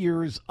 40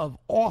 years of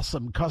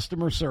awesome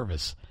customer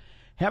service.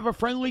 Have a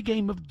friendly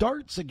game of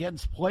darts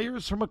against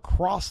players from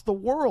across the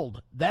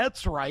world.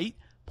 That's right,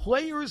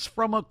 players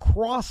from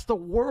across the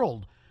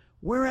world.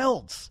 Where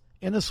else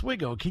in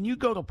Oswego can you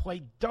go to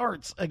play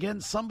darts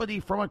against somebody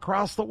from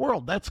across the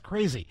world? That's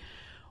crazy.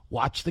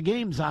 Watch the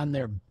games on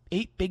their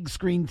 8 big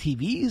screen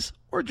TVs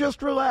or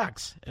just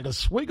relax at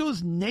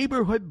Oswego's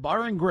Neighborhood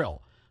Bar and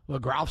Grill,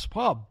 LaGroff's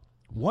Pub,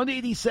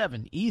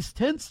 187 East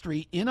 10th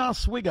Street in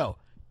Oswego.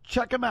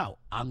 Check them out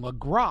on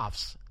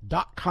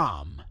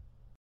lagroffs.com.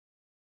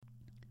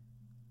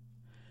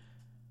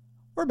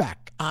 We're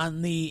back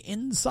on the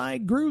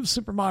Inside Groove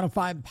Super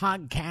Modified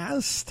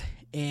podcast.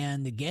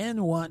 And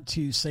again, want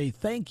to say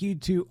thank you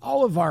to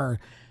all of our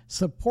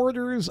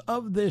supporters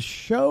of this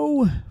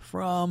show,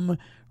 from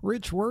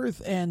Rich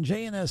Worth and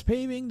J&S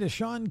Paving to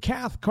Sean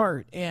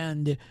Cathcart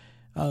and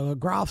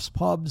Groff's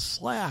Pub /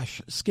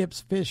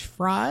 Skip's Fish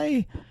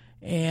Fry,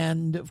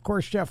 and of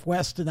course Jeff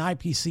West and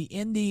IPC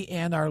Indy.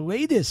 And our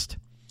latest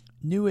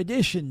new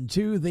addition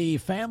to the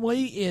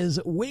family is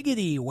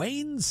Wiggity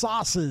Wayne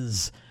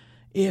Sauces.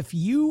 If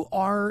you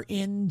are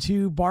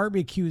into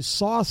barbecue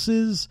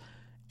sauces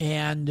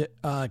and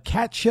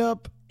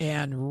ketchup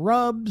and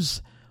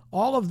rubs,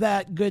 all of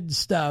that good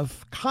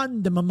stuff,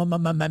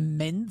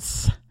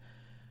 condiments,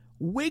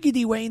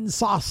 Wiggity Wayne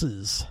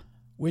Sauces,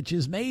 which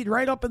is made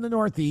right up in the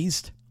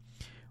Northeast.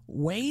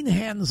 Wayne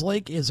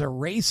Hanslick is a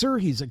racer.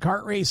 He's a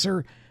kart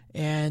racer,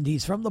 and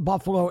he's from the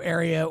Buffalo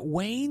area.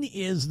 Wayne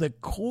is the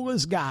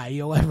coolest guy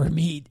you'll ever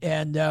meet,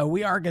 and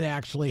we are going to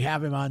actually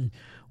have him on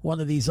one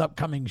of these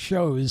upcoming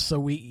shows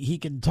so he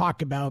can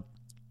talk about,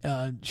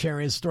 share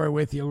his story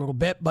with you a little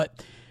bit.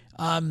 But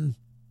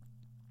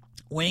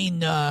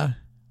Wayne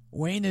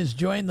has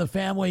joined the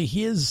family.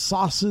 His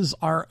sauces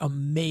are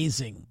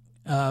amazing.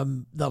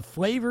 The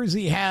flavors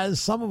he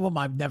has, some of them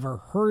I've never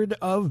heard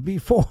of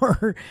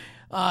before.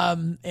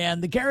 And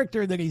the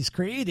character that he's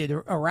created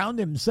around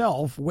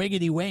himself,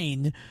 Wiggity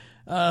Wayne,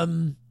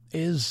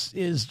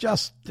 is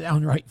just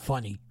downright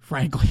funny,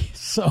 frankly.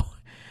 So,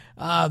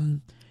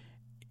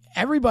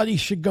 everybody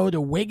should go to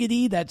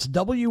Wiggity. That's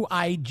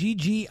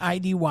WIGGIDY.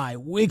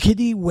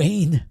 Wiggity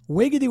Wayne.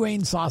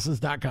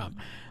 WiggityWayneSauces.com.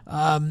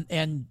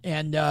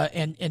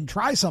 And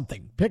try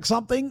something. Pick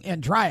something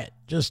and try it.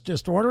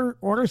 Just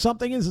order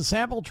something as a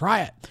sample.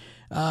 Try it.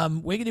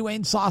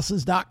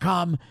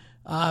 WiggityWayneSauces.com.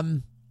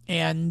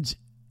 And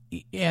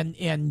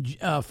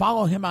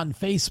follow him on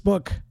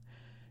Facebook.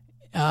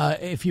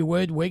 If you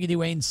would, Wiggity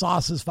Wayne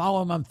Sauces.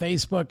 Follow him on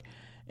Facebook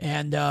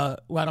and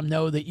let him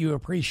know that you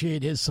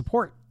appreciate his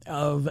support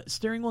of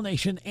Steering Wheel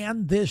Nation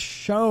and this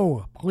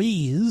show,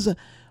 please.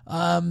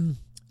 And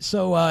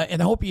I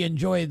hope you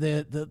enjoy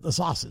the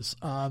sauces.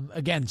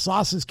 Again,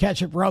 sauces,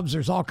 ketchup, rubs,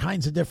 there's all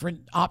kinds of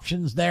different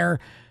options there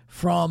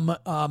from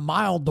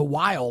mild to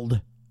wild,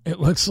 it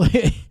looks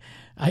like.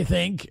 I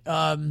think,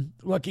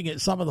 looking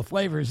at some of the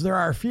flavors, there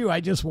are a few I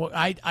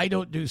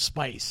don't do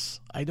spice.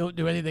 I don't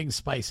do anything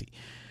spicy.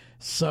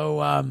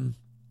 So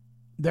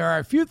there are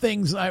a few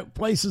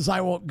places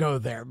I won't go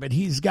there, but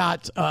he's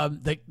got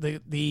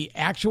the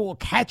actual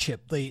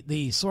ketchup,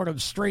 the sort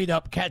of straight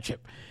up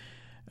ketchup.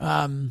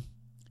 And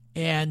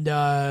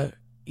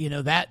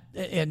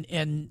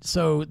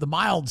so the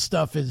mild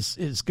stuff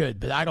is good,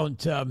 but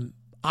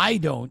I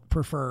don't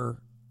prefer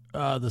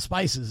the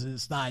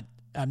spices.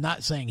 I'm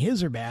not saying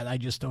his are bad. I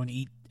just don't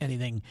eat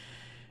anything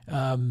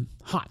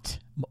hot.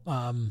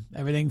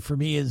 Everything for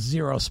me is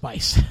zero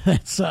spice.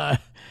 That's I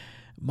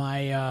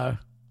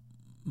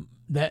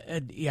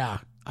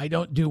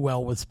don't do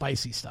well with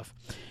spicy stuff.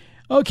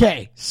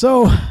 Okay,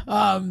 so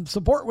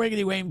support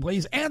Wiggity Wayne,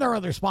 please, and our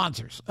other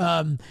sponsors.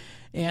 I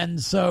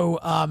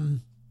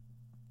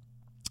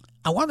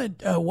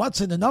wanted What's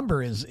in the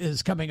Number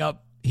is coming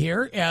up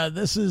here.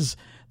 This is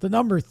the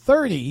number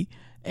 30,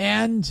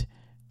 and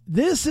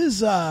this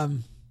is a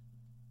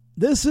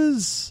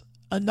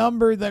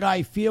number that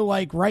I feel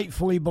like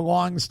rightfully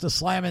belongs to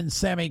Slammin'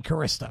 Sammy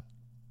Carista.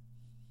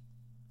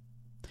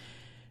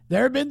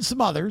 There have been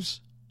some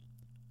others,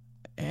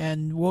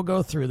 and we'll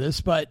go through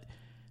this, but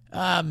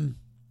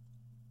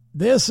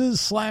this is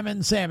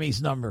Slammin'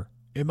 Sammy's number,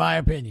 in my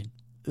opinion.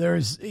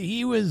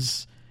 He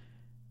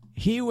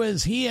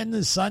and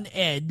his son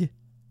Ed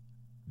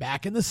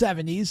back in the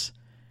 70s,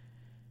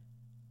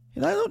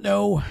 and I don't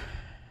know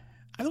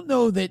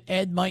that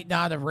Ed might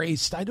not have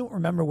raced. I don't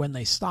remember when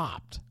they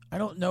stopped. I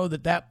don't know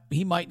that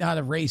he might not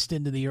have raced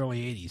into the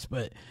early 80s,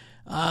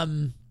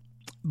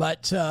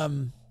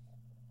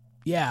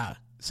 yeah,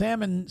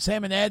 Sam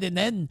and Ed, and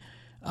then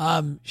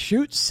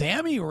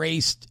Sammy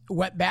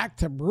went back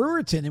to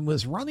Brewerton and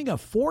was running a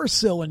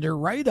 4-cylinder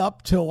right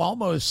up till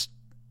almost.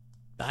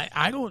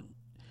 I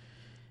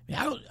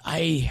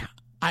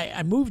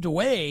moved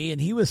away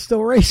and he was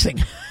still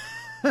racing.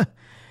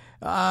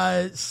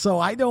 So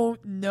I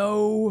don't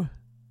know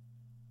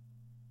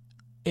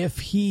if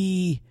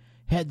he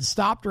had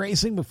stopped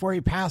racing before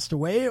he passed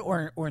away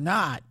or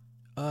not.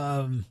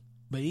 But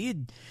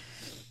he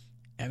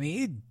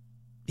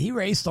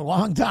raced a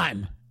long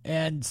time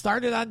and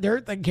started on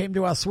dirt, then came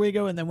to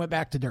Oswego and then went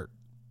back to dirt.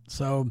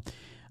 So,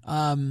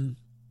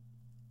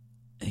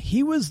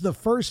 he was the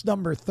first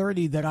number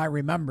 30 that I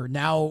remember.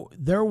 Now,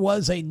 there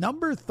was a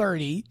number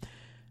 30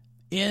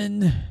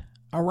 in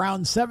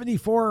around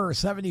 74 or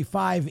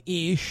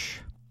 75-ish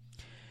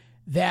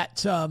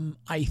that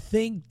I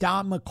think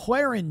Don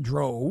McLaren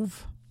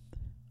drove.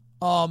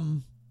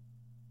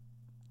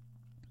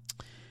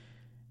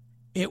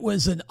 It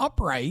was an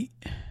upright,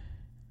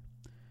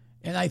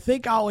 and I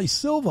think Ollie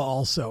Silva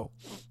also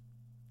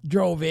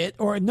drove it.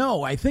 Or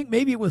no, I think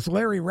maybe it was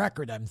Larry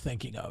Record I'm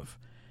thinking of.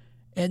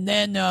 And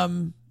then,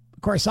 of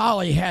course,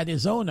 Ollie had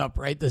his own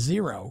upright, the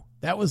Zero.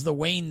 That was the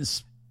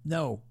Wayne's,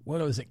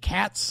 what was it,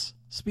 Cat's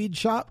Speed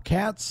Shop?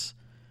 Cat's,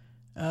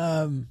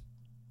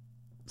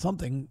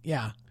 something,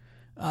 yeah.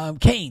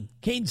 Kane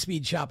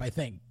Speed Shop, I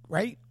think,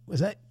 right? Was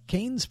that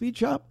Kane Speed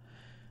Shop?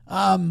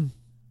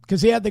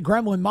 Because he had the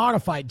Gremlin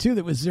modified, too,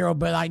 that was Zero.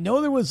 But I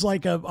know there was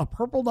like a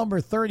purple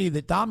number 30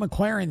 that Don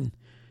McLaren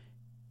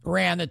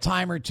ran a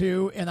time or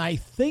two, and I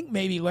think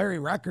maybe Larry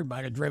Record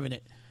might have driven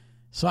it.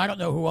 So I don't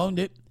know who owned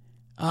it.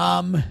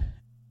 And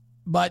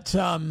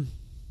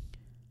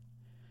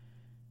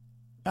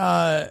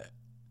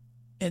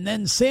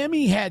then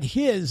Sammy had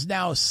his.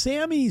 Now,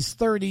 Sammy's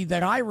 30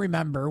 that I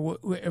remember,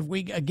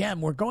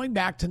 we're going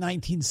back to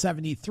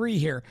 1973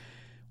 here.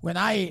 When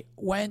I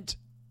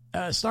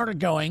started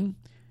going,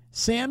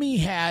 Sammy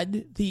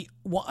had he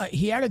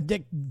had a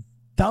Dick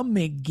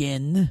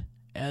Dummigan,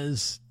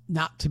 as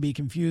not to be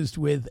confused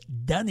with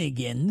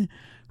Dunnigan,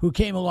 who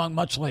came along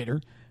much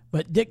later.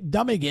 But Dick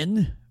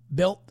Dummigan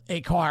built a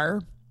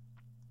car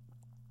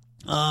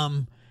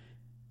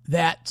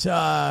that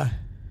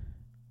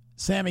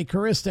Sammy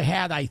Carista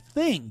had, I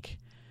think,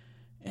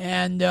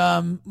 and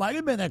might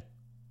have been a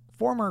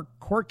former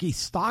Corky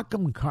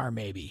Stockham car,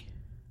 maybe.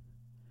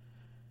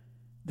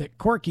 that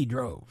Corky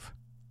drove.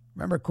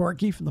 Remember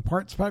Corky from the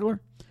Parts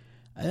Peddler?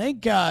 I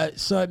think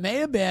so. It may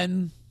have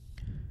been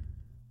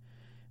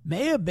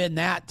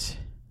that.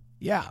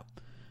 Yeah,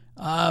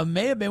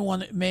 may have been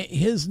one.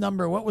 His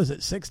number. What was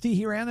it? 60.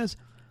 He ran as.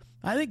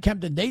 I think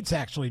Kempton Dates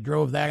actually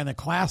drove that in a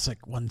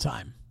classic one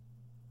time.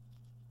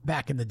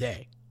 Back in the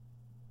day,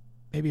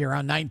 maybe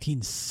around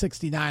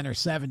 1969 or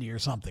 70 or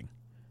something,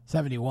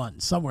 71,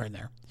 somewhere in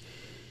there.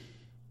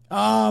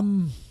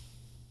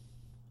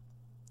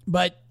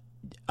 But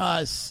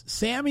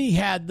Sammy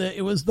had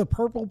it was the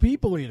purple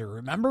People Eater,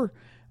 remember?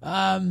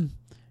 And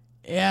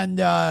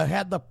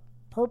had the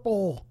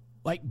purple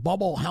like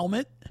bubble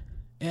helmet,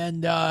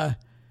 and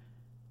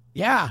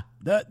yeah,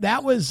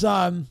 that was.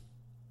 And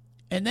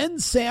then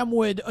Sam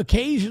would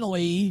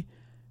occasionally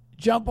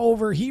jump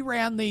over. He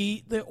ran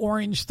the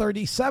orange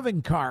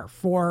 37 car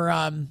for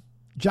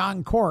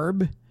John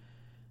Korb,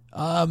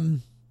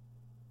 and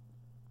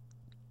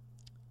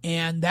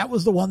that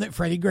was the one that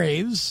Freddie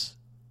Graves,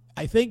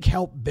 I think,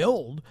 helped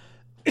build.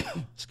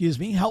 Excuse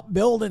me, helped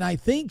build, and I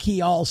think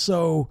he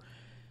also.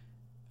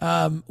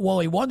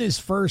 He won his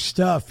first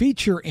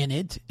feature in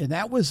it, and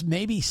that was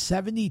maybe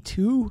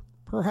 72,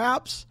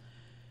 perhaps.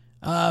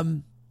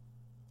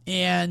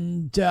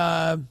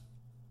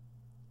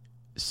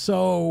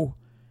 So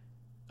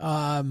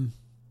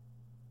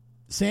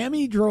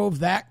Sammy drove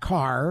that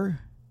car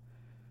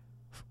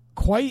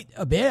quite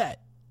a bit,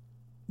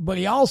 but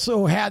he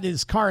also had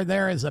his car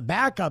there as a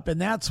backup, and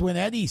that's when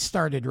Eddie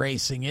started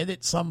racing it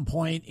at some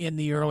point in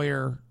the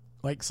earlier,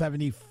 like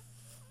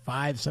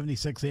 75,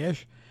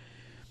 76-ish.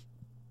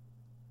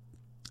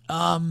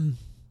 And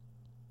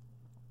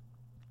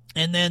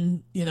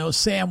then,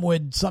 Sam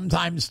would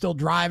sometimes still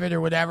drive it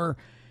or whatever.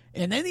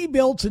 And then he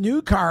built a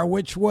new car,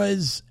 which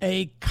was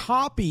a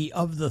copy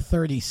of the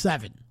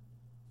 37.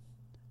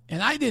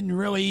 And I didn't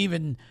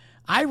really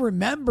I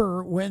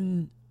remember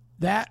when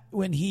that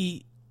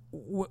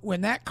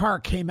car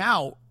came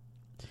out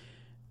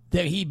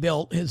that he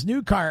built, his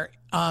new car,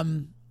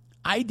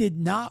 I did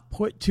not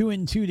put two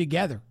and two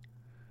together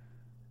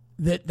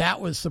that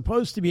was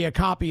supposed to be a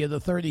copy of the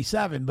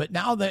 37. But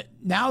now that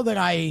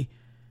I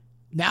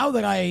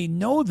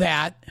know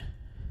that,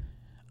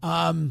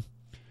 and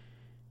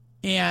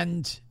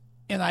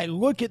I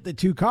look at the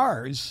two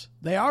cars,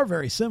 they are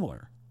very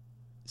similar.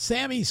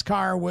 Sammy's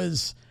car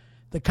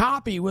the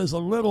copy was a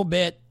little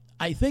bit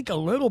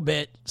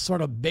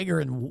sort of bigger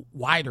and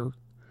wider,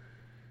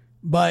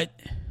 but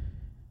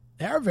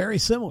they are very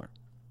similar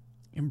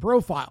in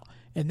profile.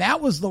 And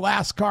that was the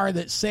last car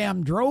that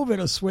Sam drove at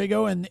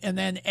Oswego, and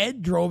then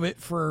Ed drove it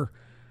for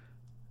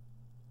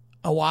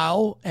a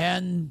while,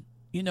 and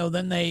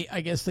then I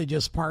guess they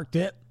just parked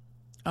it.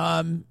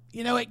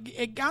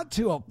 It got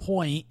to a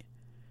point,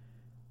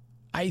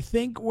 I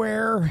think,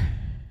 where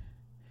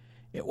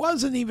it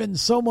wasn't even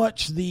so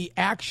much the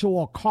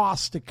actual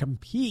cost to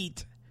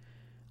compete.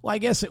 Well, I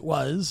guess it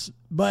was,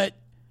 but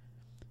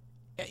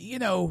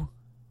when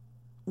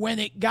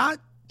it got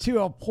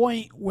to a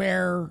point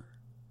where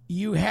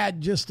you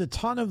had just a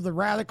ton of the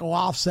radical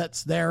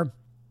offsets there,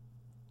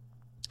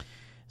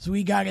 so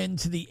we got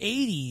into the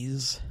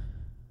 80s,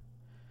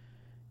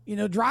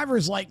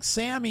 drivers like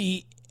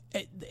Sammy,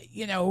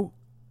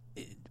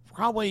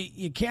 probably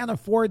you can't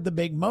afford the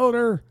big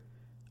motor,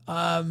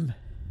 and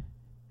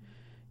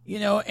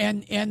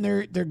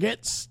there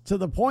gets to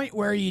the point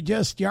where you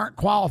aren't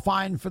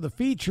qualifying for the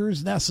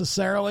features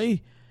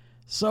necessarily,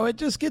 so it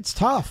just gets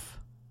tough.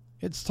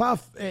 It's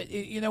tough.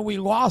 We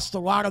lost a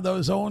lot of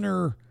those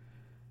owner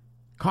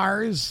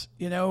cars,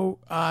 in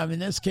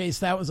this case,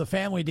 that was a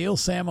family deal.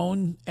 Sam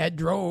owned, Ed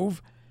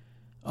drove.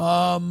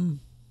 Those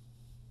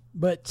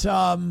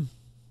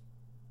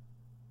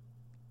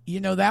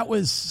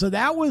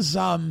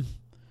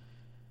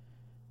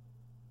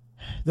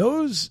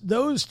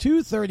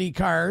two 30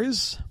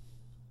 cars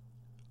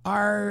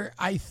are,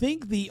 I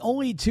think, the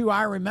only two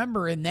I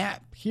remember in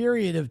that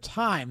period of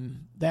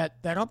time, that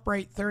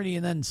upright 30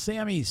 and then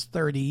Sammy's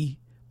 30,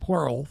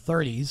 plural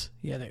 30s.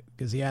 He had it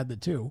because he had the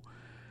two.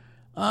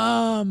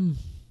 And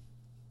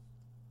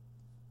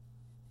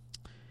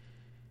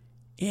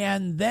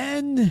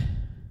then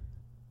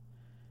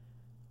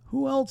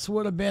who else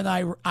would have been?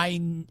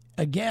 I'm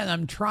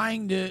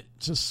trying to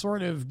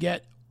sort of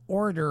get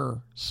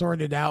order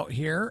sorted out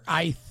here.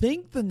 I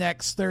think the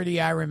next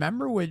 30 I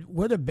remember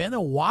would have been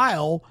a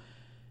while.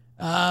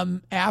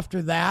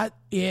 After that,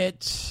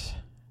 it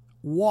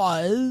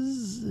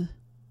was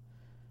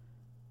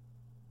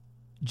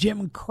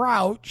Jim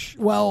Crouch.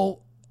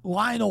 Well,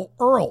 Lionel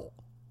Earl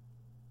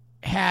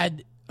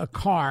had a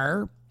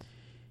car,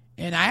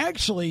 and I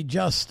actually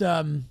just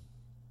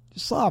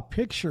saw a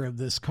picture of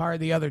this car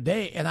the other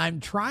day, and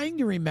I'm trying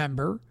to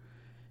remember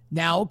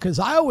now, because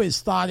I always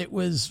thought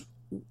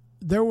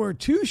there were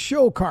two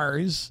show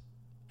cars,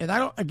 and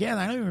I don't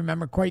even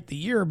remember quite the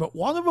year, but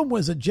one of them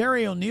was a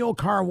Jerry O'Neill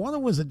car, one of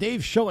them was a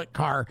Dave Schillett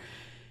car,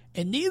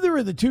 and neither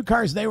of the two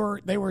cars, they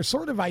were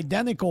sort of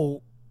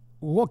identical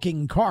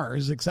looking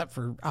cars, except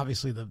for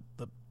obviously the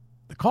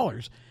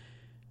colors.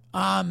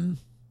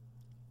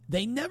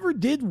 They never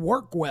did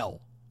work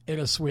well in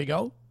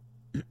Oswego.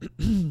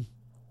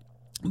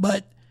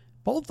 But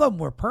both of them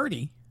were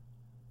pretty.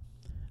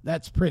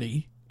 That's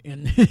pretty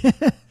in,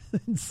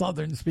 in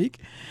Southern speak.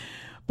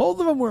 Both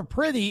of them were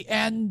pretty,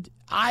 and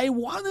I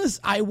want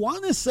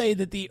to say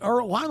that the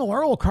Lionel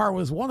Earl car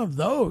was one of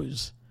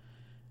those,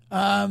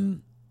 but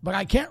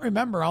I can't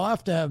remember. I'll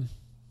have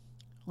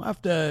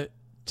to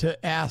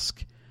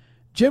ask.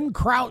 Jim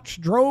Crouch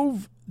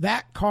drove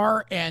that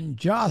car, and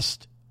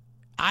just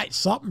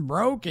something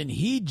broke, and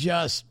he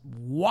just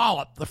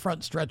walloped the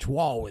front stretch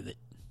wall with it.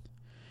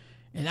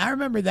 And I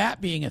remember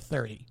that being a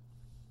 30.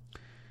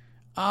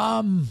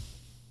 The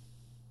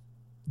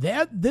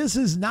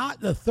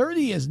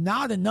 30 is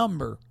not a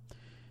number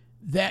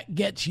that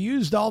gets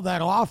used all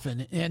that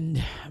often.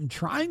 And I'm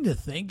trying to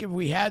think if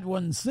we had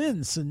one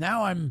since. And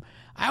now I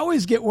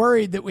always get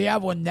worried that we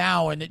have one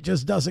now, and it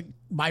just doesn't,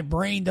 my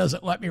brain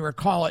doesn't let me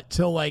recall it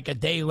till like a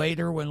day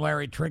later when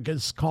Larry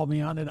Trinkas called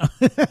me on it.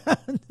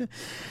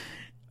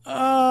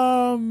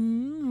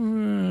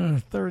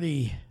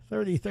 30.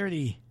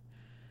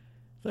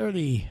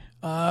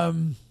 I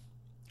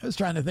was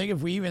trying to think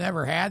if we even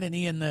ever had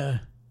any in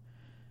the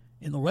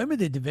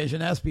limited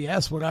division,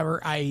 SBS,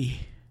 whatever.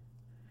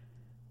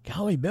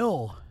 Golly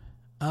Bill.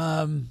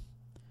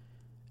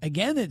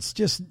 Again, it's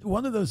just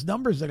one of those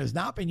numbers that has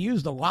not been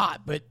used a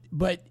lot, but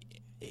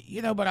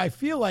I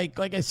feel like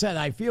I said,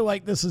 I feel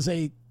like this is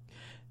a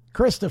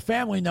Carista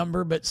family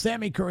number, but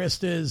Sammy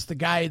Carista is the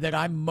guy that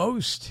I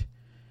most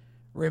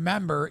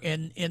remember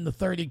in the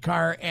 30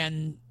 car.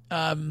 And,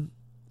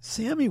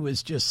 Sammy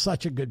was just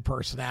such a good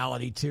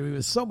personality too. He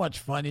was so much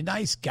fun, a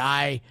nice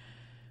guy.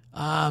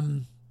 I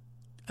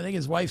think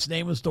his wife's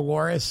name was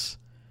Dolores.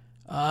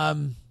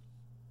 And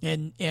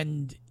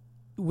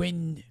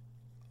when,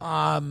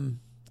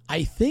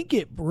 I think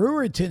at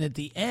Brewerton at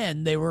the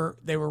end, they were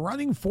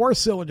running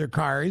 4-cylinder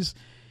cars,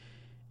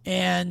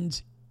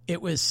 and it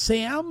was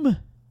Sam,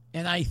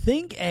 and I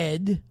think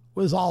Ed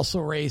was also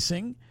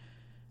racing.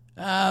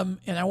 And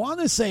I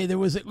want to say there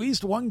was at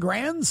least one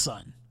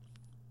grandson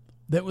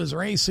that was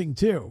racing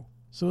too.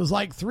 So it was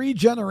like 3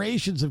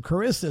 generations of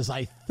Caristas,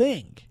 I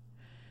think.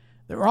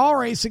 They were all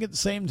racing at the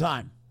same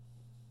time.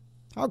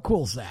 How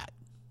cool is that?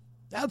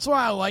 That's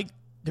why I like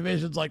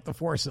divisions like the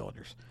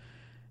 4-cylinders.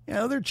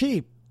 They're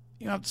cheap.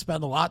 You don't have to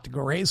spend a lot to go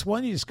race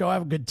one. You just go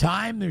have a good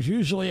time. There's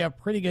usually a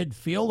pretty good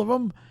field of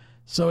them,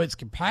 so it's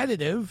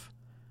competitive.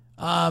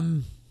 Yeah.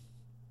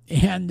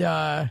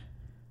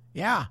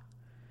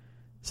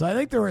 So I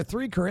think there were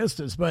 3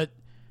 Caristas, but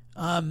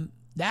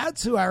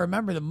that's who I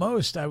remember the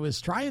most. I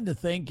was trying to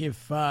think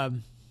if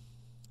Don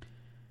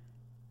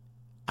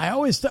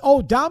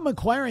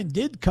McLaren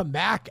did come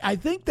back. I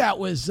think that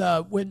was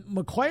when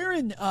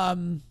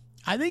McLaren,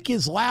 I think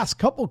his last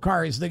couple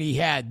cars that he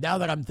had, now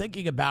that I'm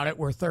thinking about it,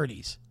 were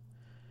 30s.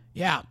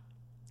 Yeah.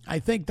 I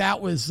think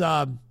that was,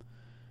 I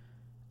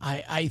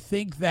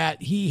think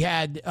that he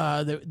had,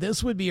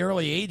 this would be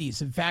early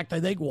 80s. In fact,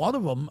 I think one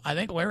of them,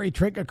 Larry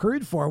Trick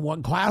accrued for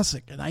one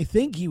classic, and I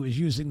think he was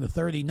using the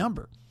 30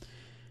 number.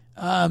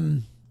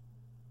 And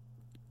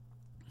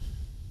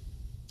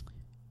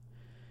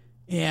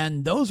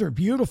those are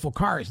beautiful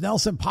cars,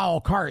 Nelson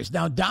Powell cars.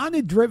 Now, Don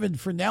had driven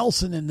for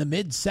Nelson in the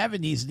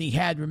mid-70s, and he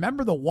had,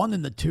 remember the 1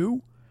 and the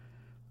 2?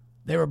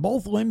 They were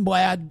both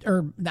Lindblad,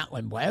 or not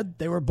Lindblad.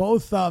 They were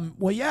both, because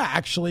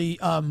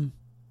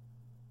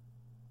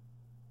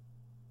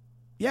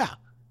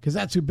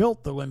that's who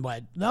built the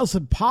Lindblad.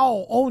 Nelson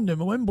Powell owned them.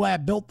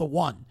 Lindblad built the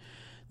 1.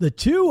 The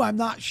 2, I'm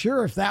not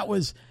sure if that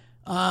was,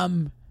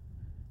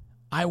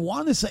 I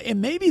want to say,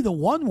 and maybe the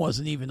 1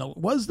 wasn't even,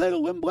 was that a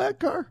Lindblad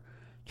car?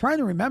 Trying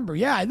to remember.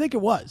 Yeah, I think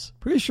it was.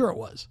 Pretty sure it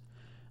was.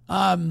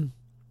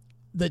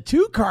 The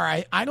 2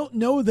 car, I don't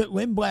know that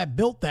Lindblad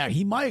built that.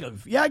 He might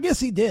have. Yeah, I guess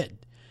he did.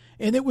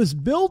 And it was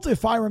built,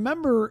 if I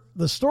remember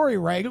the story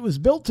right, it was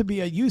built to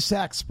be a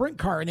USAC sprint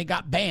car, and it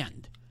got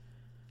banned.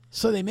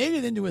 So they made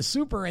it into a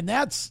super, and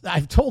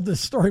I've told this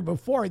story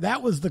before.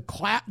 That was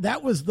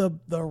the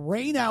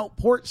rain out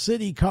Port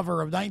City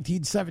cover of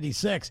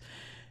 1976.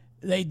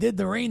 They did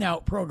the rain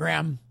out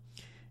program,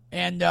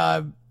 and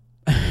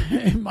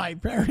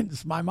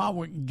my mom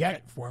wouldn't get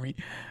it for me. It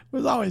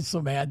was always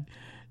so mad.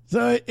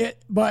 So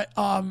it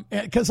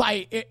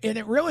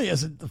really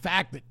isn't the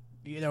fact that,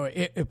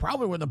 it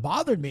probably wouldn't have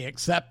bothered me,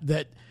 except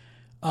that,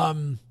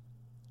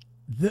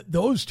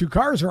 those 2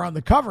 cars are on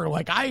the cover.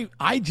 Like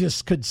I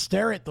just could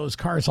stare at those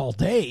cars all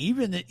day,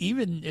 even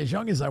as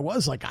young as I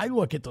was. Like I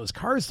look at those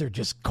cars, they're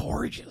just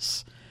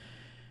gorgeous.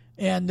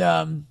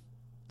 And,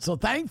 so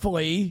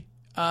thankfully,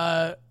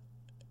 Larry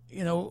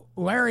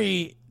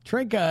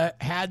Trinka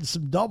had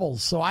some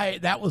doubles. So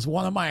that was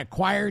one of my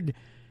acquired,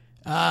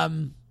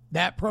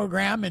 that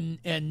program. And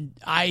in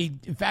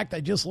fact, I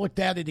just looked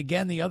at it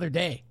again the other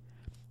day.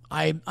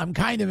 I'm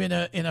kind of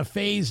in a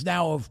phase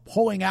now of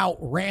pulling out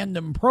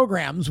random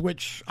programs,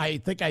 which I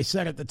think I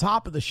said at the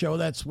top of the show.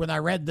 That's when I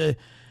read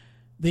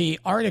the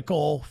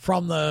article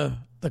from the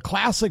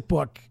classic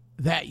book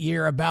that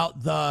year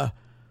about the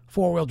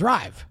 4-wheel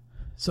drive.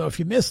 So if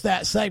you missed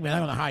that segment, I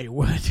don't know how you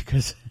would,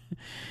 because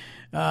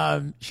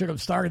Should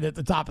have started at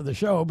the top of the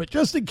show. But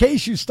just in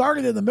case you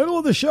started in the middle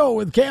of the show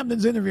with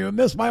Camden's interview and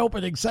missed my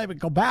opening segment,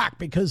 go back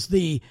because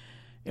it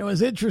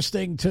was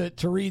interesting to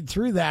read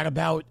through that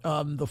about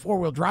the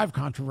four-wheel drive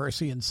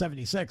controversy in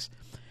 76. It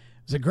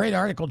was a great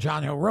article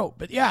John Hill wrote.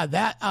 But yeah,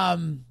 that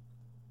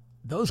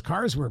those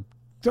cars are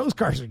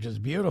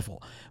just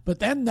beautiful. But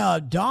then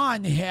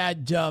Don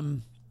had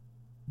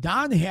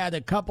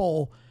a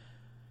couple,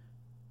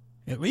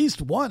 at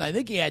least one, I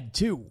think he had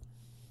two,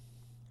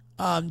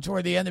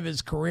 toward the end of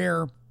his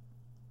career,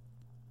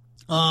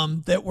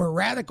 that were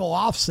radical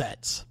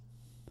offsets.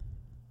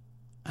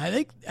 I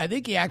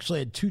think he actually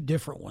had two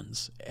different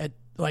ones at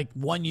like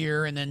 1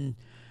 year and then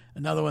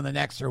another one the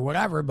next or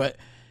whatever. But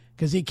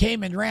because he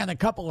came and ran a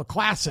couple of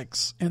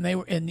classics and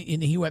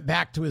he went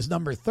back to his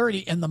number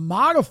 30, and the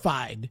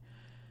modified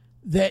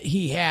that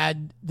he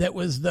had, that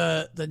was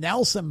the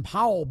Nelson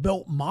Powell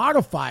built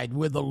modified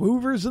with the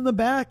louvers in the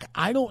back.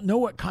 I don't know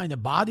what kind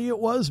of body it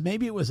was.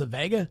 Maybe it was a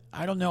Vega.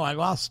 I don't know. I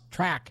lost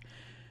track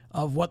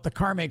of what the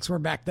car makes were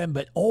back then.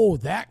 But,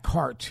 that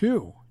car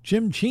too.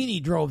 Jim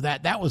Cheney drove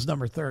that. That was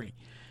number 30.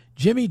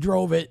 Jimmy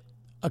drove it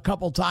a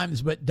couple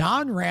times, but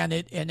Don ran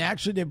it and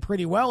actually did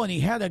pretty well. And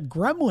he had a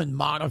Gremlin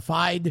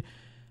modified,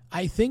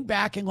 I think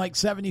back in like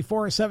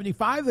 74 or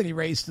 75 that he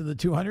raced to the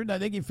 200. I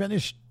think he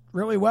finished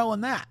really well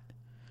in that.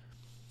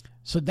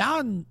 So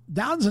Don's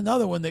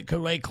another one that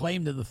could lay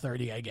claim to the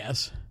 30, I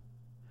guess.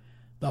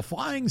 The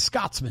Flying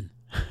Scotsman,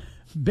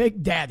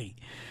 Big Daddy.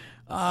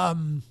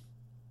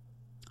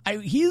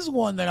 He's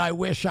one that I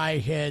wish I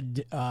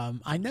had.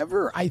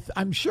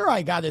 I'm sure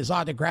I got his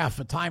autograph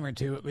a time or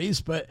two at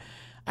least, but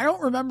I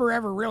don't remember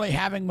ever really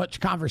having much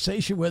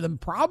conversation with him.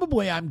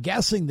 Probably, I'm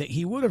guessing that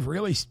he would have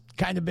really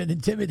kind of been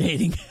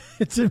intimidating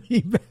to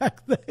me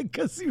back then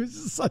because he was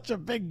just such a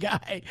big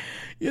guy,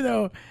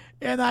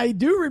 And I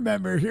do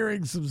remember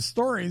hearing some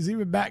stories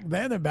even back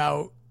then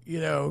about,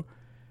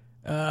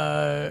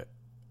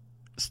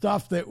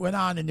 stuff that went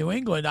on in New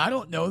England. I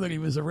don't know that he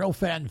was a real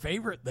fan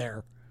favorite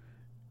there,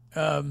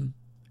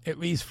 at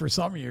least for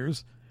some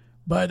years.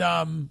 But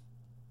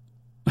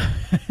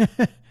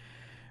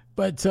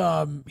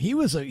he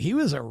was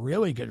a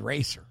really good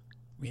racer.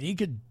 I mean, he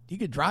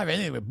could drive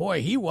anything. But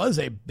boy, he was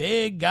a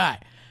big guy.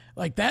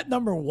 Like that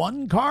number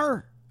 1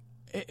 car,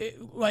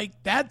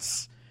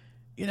 that's,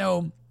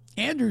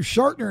 Andrew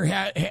Schartner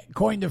had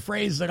coined a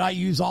phrase that I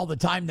use all the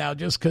time now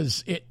just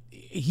because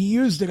he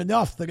used it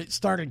enough that it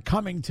started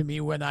coming to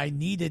me when I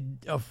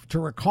needed to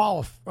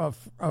recall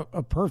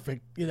a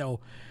perfect,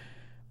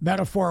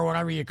 metaphor or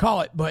whatever you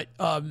call it. But,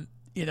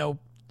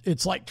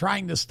 it's like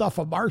trying to stuff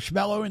a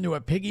marshmallow into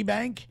a piggy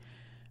bank.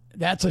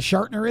 That's a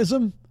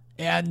Schartnerism.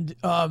 And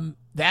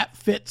that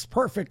fits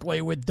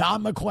perfectly with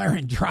Don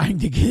McLaren trying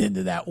to get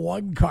into that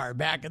 1 car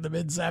back in the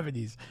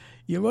mid-70s.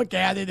 You look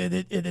at it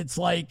and it's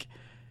like,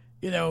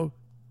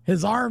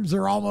 his arms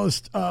are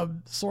almost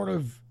sort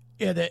of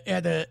at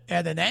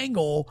an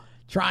angle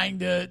trying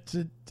to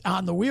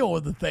on the wheel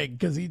with the thing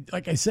because he,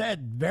 like I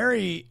said,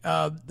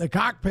 the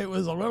cockpit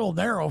was a little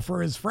narrow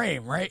for his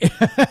frame, right?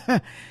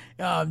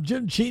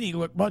 Jim Cheney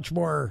looked much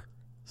more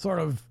sort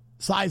of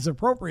size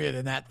appropriate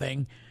in that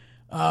thing.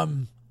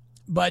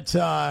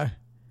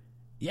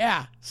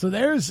 Yeah, so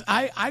there's,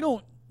 I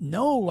don't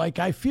know, like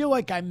I feel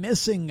like I'm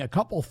missing a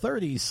couple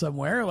 30s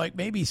somewhere, like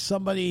maybe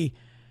somebody,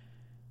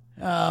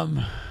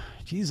 I'm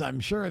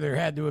sure there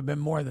had to have been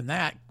more than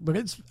that,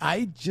 but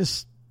I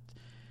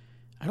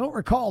don't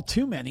recall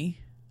too many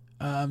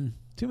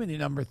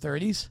number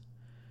 30s,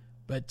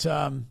 but,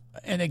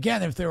 and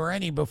again, if there were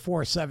any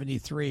before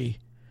 73,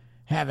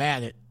 have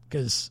at it,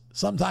 because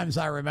sometimes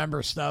I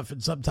remember stuff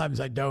and sometimes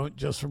I don't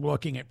just from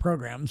looking at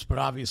programs, but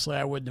obviously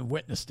I wouldn't have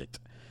witnessed it.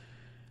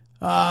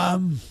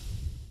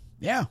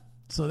 Yeah,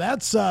 so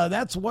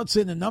that's what's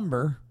in a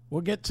number.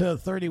 We'll get to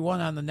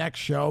 31 on the next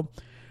show.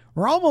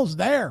 We're almost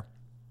there.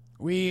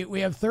 We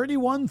have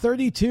 31,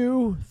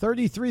 32,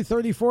 33,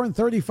 34, and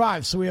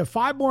 35. So we have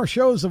 5 more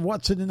shows of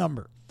what's in the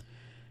number.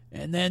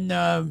 And then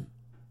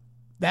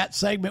that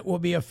segment will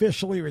be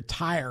officially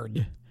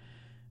retired.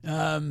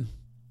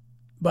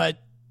 But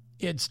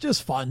it's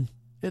just fun.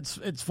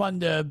 It's fun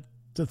to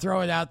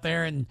throw it out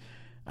there, and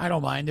I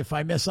don't mind. If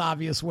I miss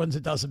obvious ones,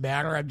 it doesn't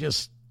matter. I'm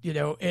just,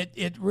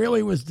 it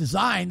really was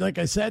designed, like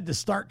I said, to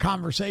start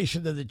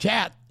conversation in the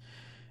chat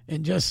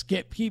and just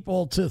get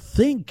people to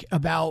think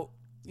about,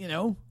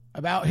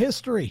 about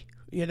history.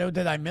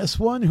 Did I miss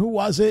one? Who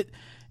was it?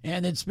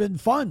 And it's been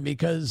fun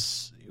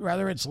because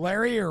whether it's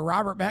Larry or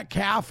Robert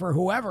Metcalf or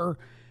whoever,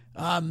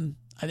 I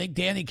think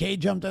Danny Kaye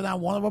jumped in on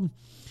one of them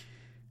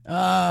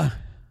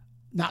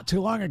not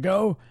too long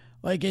ago.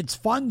 Like, it's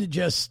fun to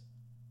just,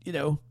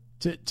 to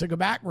go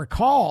back,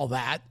 recall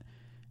that.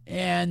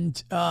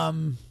 And,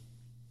 and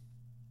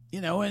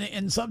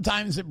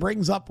sometimes it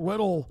brings up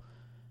little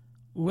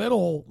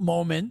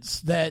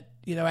moments that,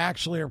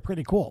 actually are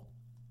pretty cool.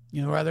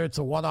 Whether it's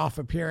a one-off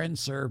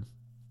appearance or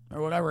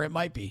whatever it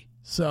might be.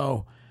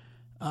 So,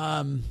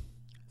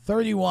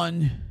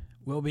 31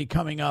 will be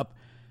coming up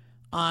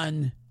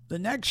on the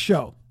next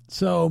show.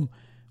 So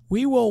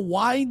we will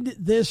wind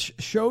this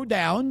show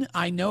down.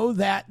 I know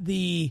that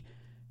the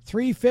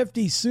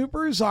 350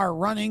 Supers are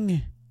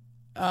running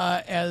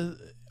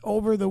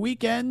over the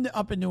weekend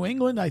up in New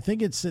England. I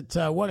think it's at,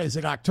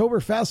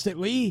 Oktoberfest at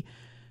Lee.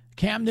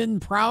 Camden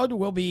Proud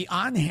will be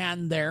on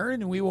hand there,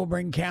 and we will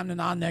bring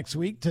Camden on next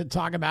week to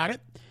talk about it.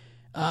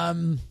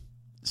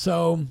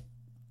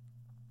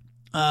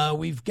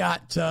 We've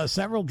got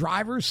several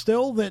drivers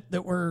still that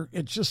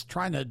it's just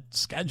trying to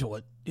schedule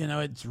it.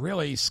 It's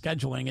really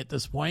scheduling at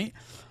this point.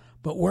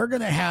 But we're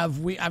going to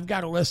I've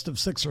got a list of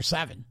 6 or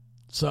 7.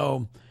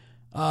 So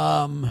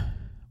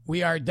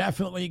we are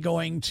definitely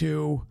going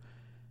to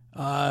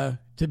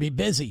be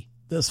busy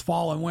this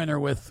fall and winter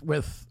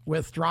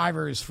with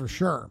drivers for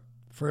sure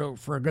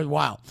for a good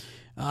while.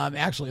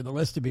 Actually, the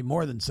list would be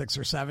more than 6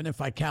 or 7 if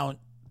I count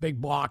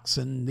big blocks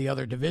and the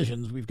other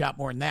divisions. We've got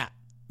more than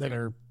that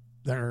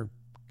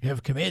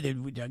have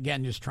committed.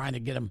 Again, just trying to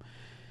get them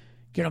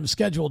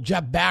scheduled.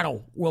 Jeff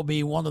Battle will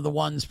be one of the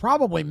ones,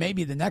 probably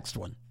maybe the next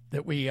one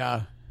that we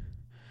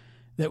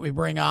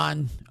bring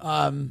on.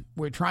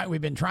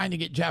 We've been trying to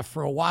get Jeff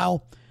for a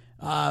while.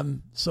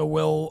 So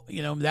we'll,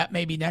 that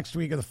may be next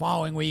week or the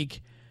following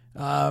week.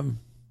 But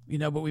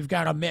we've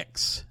got a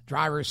mix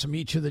drivers from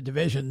each of the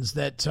divisions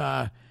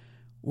that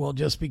we'll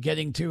just be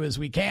getting to as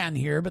we can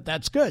here, but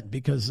that's good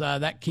because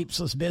that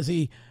keeps us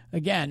busy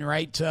again,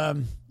 right?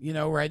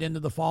 Right into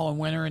the fall and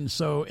winter. And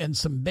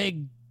some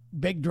big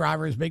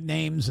drivers, big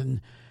names. And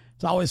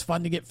it's always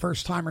fun to get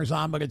first timers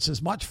on, but it's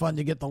as much fun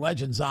to get the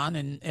legends on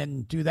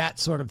and do that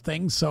sort of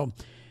thing. So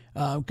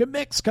good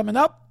mix coming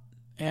up.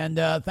 And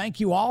thank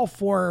you all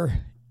for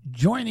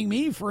joining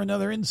me for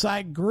another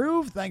Inside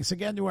Groove. Thanks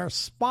again to our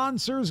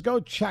sponsors. Go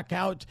check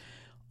out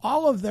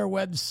all of their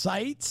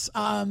websites.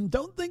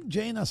 Don't think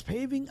J&S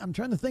Paving. I'm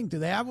trying to think, do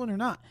they have one or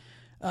not?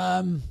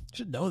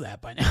 Should know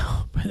that by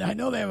now, but I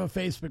know they have a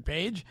Facebook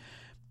page.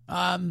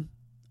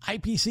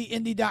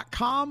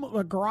 IPCindy.com,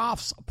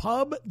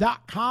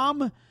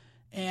 LaGroffspub.com,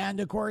 and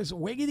of course,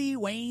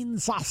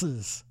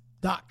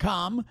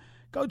 WiggityWayneSauces.com.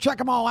 Go check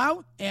them all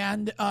out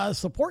and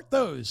support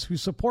those who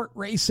support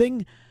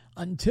racing.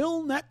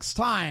 Until next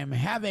time,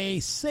 have a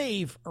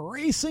safe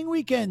racing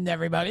weekend,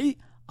 everybody.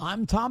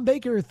 I'm Tom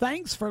Baker.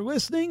 Thanks for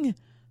listening.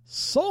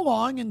 So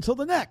long until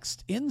the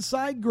next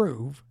Inside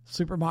Groove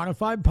Super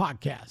Modified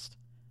podcast.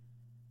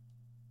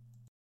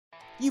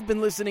 You've been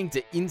listening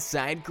to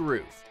Inside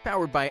Groove,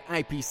 powered by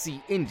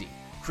IPC Indy,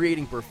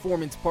 creating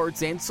performance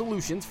parts and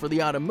solutions for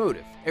the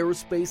automotive,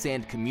 aerospace,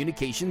 and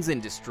communications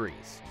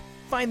industries.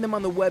 Find them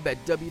on the web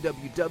at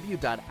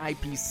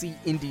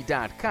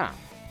www.ipcindy.com.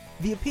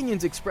 The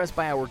opinions expressed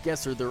by our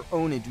guests are their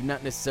own and do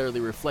not necessarily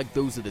reflect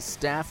those of the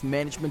staff,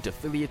 management,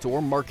 affiliates,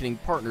 or marketing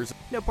partners.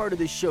 No part of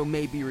this show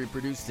may be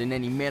reproduced in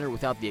any manner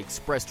without the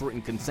expressed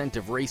written consent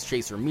of Race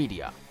Chaser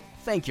Media.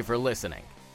 Thank you for listening.